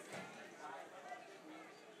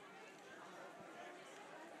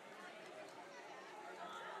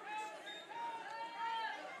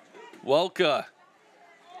 Welka.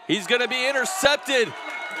 He's going to be intercepted,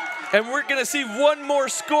 and we're going to see one more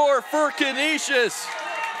score for Canisius.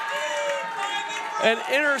 An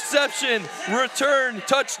interception, return,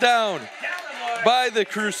 touchdown by the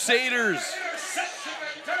Crusaders.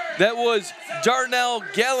 That was Darnell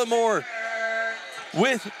Gallimore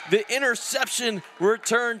with the interception,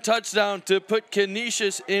 return, touchdown to put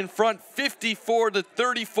Canisius in front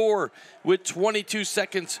 54-34 with 22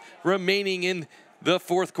 seconds remaining in the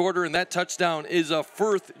fourth quarter, and that touchdown is a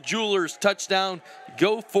Firth Jewelers touchdown.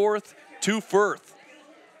 Go forth to Firth.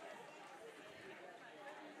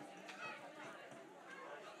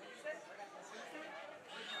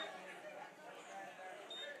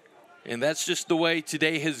 And that's just the way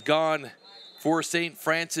today has gone for St.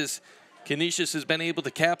 Francis. Canisius has been able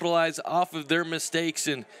to capitalize off of their mistakes,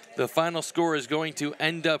 and the final score is going to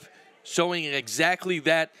end up showing exactly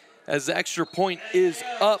that, as the extra point is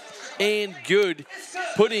up and good,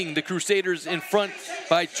 putting the Crusaders in front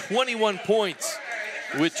by 21 points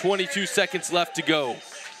with 22 seconds left to go.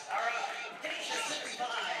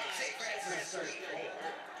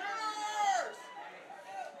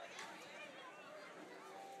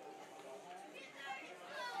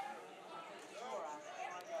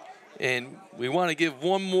 And we want to give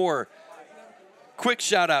one more quick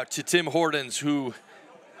shout out to Tim Hortons, who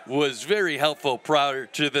was very helpful prior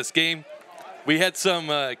to this game. We had some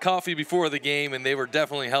coffee before the game, and they were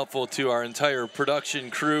definitely helpful to our entire production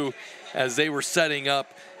crew as they were setting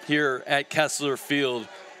up here at Kessler Field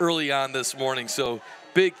early on this morning. So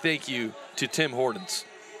big thank you to Tim Hortons.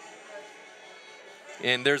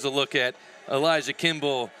 And there's a look at Elijah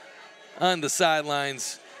Kimball on the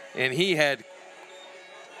sidelines, and he had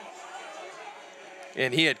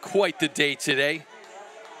quite the day today.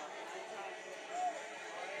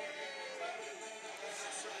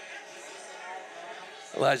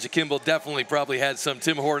 Elijah Kimball definitely probably had some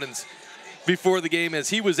Tim Hortons before the game as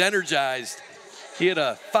he was energized. He had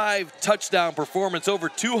a 5-touchdown performance, over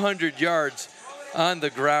 200 yards on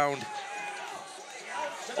the ground.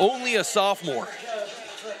 Only a sophomore,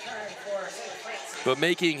 but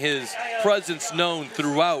making his presence known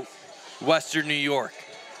throughout Western New York.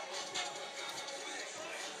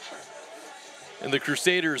 And the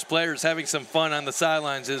Crusaders players having some fun on the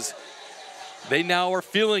sidelines as they now are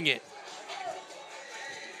feeling it.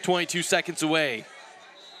 22 seconds away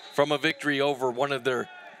from a victory over one of their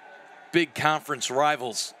big conference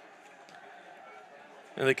rivals.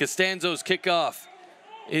 And the Costanzo's kickoff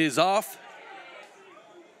is off.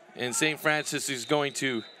 And St. Francis is going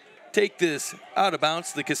to take this out of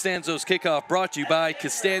bounds. The Costanzo's kickoff brought to you by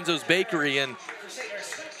Costanzo's Bakery. And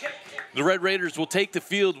the Red Raiders will take the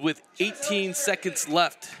field with 18 seconds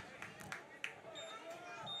left.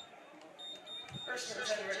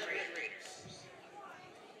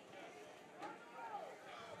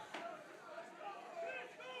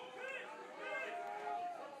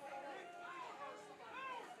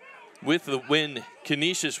 With the win,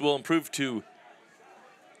 Canisius will improve to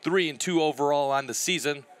 3-2 overall on the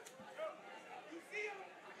season,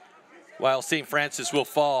 while St. Francis will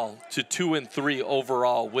fall to 2-3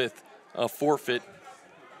 overall with a forfeit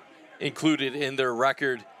included in their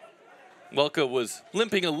record. Welka was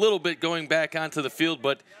limping a little bit going back onto the field,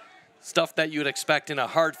 but stuff that you would expect in a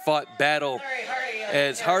hard-fought battle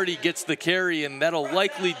as Hardy gets the carry, and that'll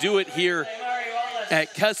likely do it here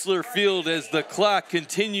at Kessler Field as the clock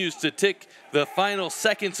continues to tick the final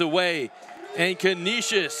seconds away. And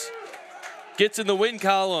Canisius gets in the win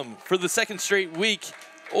column for the second straight week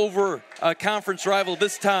over a conference rival,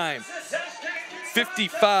 this time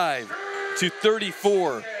 55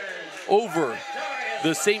 34 over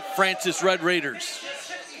the St. Francis Red Raiders.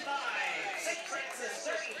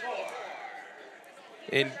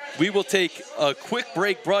 And we will take a quick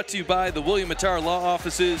break, brought to you by the William Mattar Law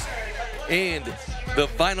Offices and the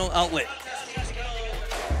Vinyl Outlet.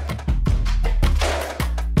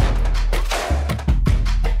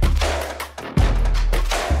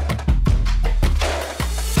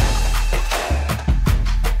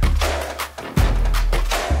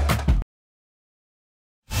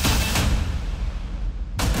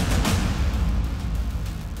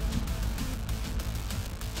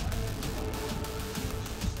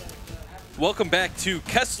 Welcome back to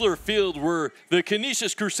Kessler Field, where the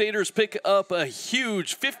Canisius Crusaders pick up a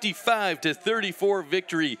huge 55-34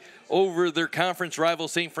 victory over their conference rival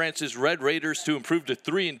St. Francis Red Raiders to improve to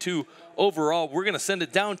 3-2 overall. We're going to send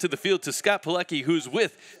it down to the field to Scott Pilecki, who's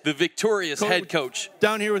with the victorious head coach.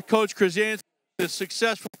 Down here with Coach Krasansky, the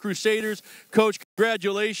successful Crusaders. Coach,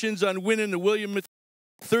 congratulations on winning the William Mattar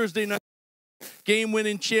Thursday night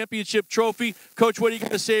game-winning championship trophy. Coach, what are you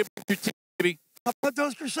going to say about your team, baby? How about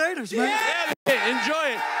those Crusaders, man? Yeah,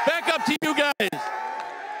 enjoy it. Back up to you guys.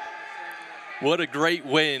 What a great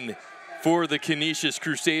win for the Canisius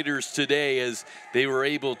Crusaders today, as they were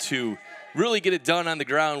able to really get it done on the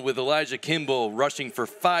ground with Elijah Kimball rushing for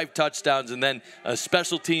 5 touchdowns and then a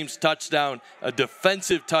special teams touchdown, a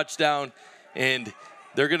defensive touchdown, and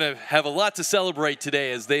they're going to have a lot to celebrate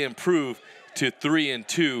today as they improve to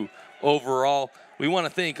 3-2 overall. We want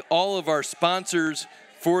to thank all of our sponsors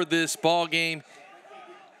for this ball game.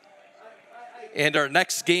 And our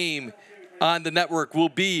next game on the network will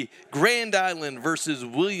be Grand Island versus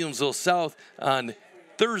Williamsville South on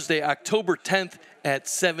Thursday, October 10th at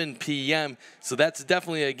 7 p.m. So that's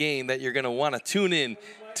definitely a game that you're going to want to tune in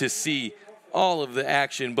to see all of the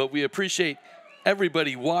action. But we appreciate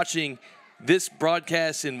everybody watching this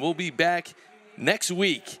broadcast, and we'll be back next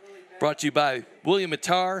week. Brought to you by William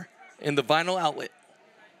Mattar and the Vinyl Outlet.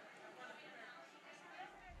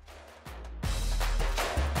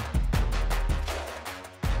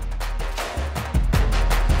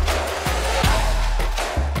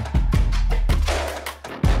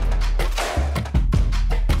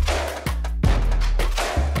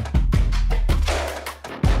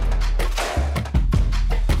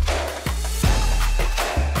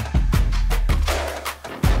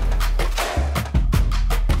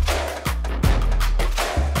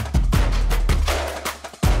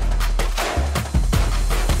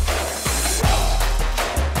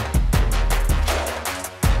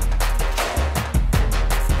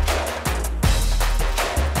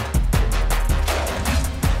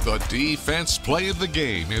 Defense Play of the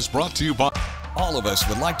Game is brought to you by... All of us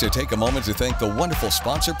would like to take a moment to thank the wonderful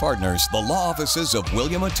sponsor partners, the law offices of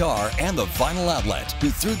William Mattar and the Vinyl Outlet, who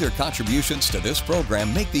through their contributions to this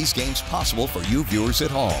program make these games possible for you viewers at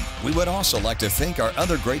home. We would also like to thank our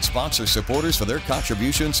other great sponsor supporters for their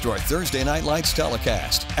contributions to our Thursday Night Lights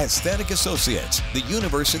telecast: Aesthetic Associates, the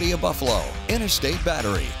University of Buffalo, Interstate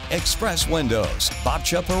Battery, Express Windows,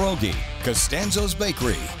 Babcha Pierogi, Costanzo's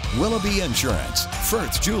Bakery, Willoughby Insurance,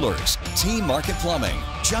 Firth Jewelers, Team Market Plumbing,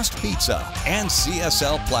 Just Pizza, and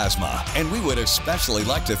CSL Plasma. And we would especially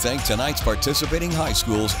like to thank tonight's participating high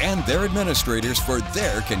schools and their administrators for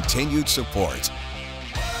their continued support.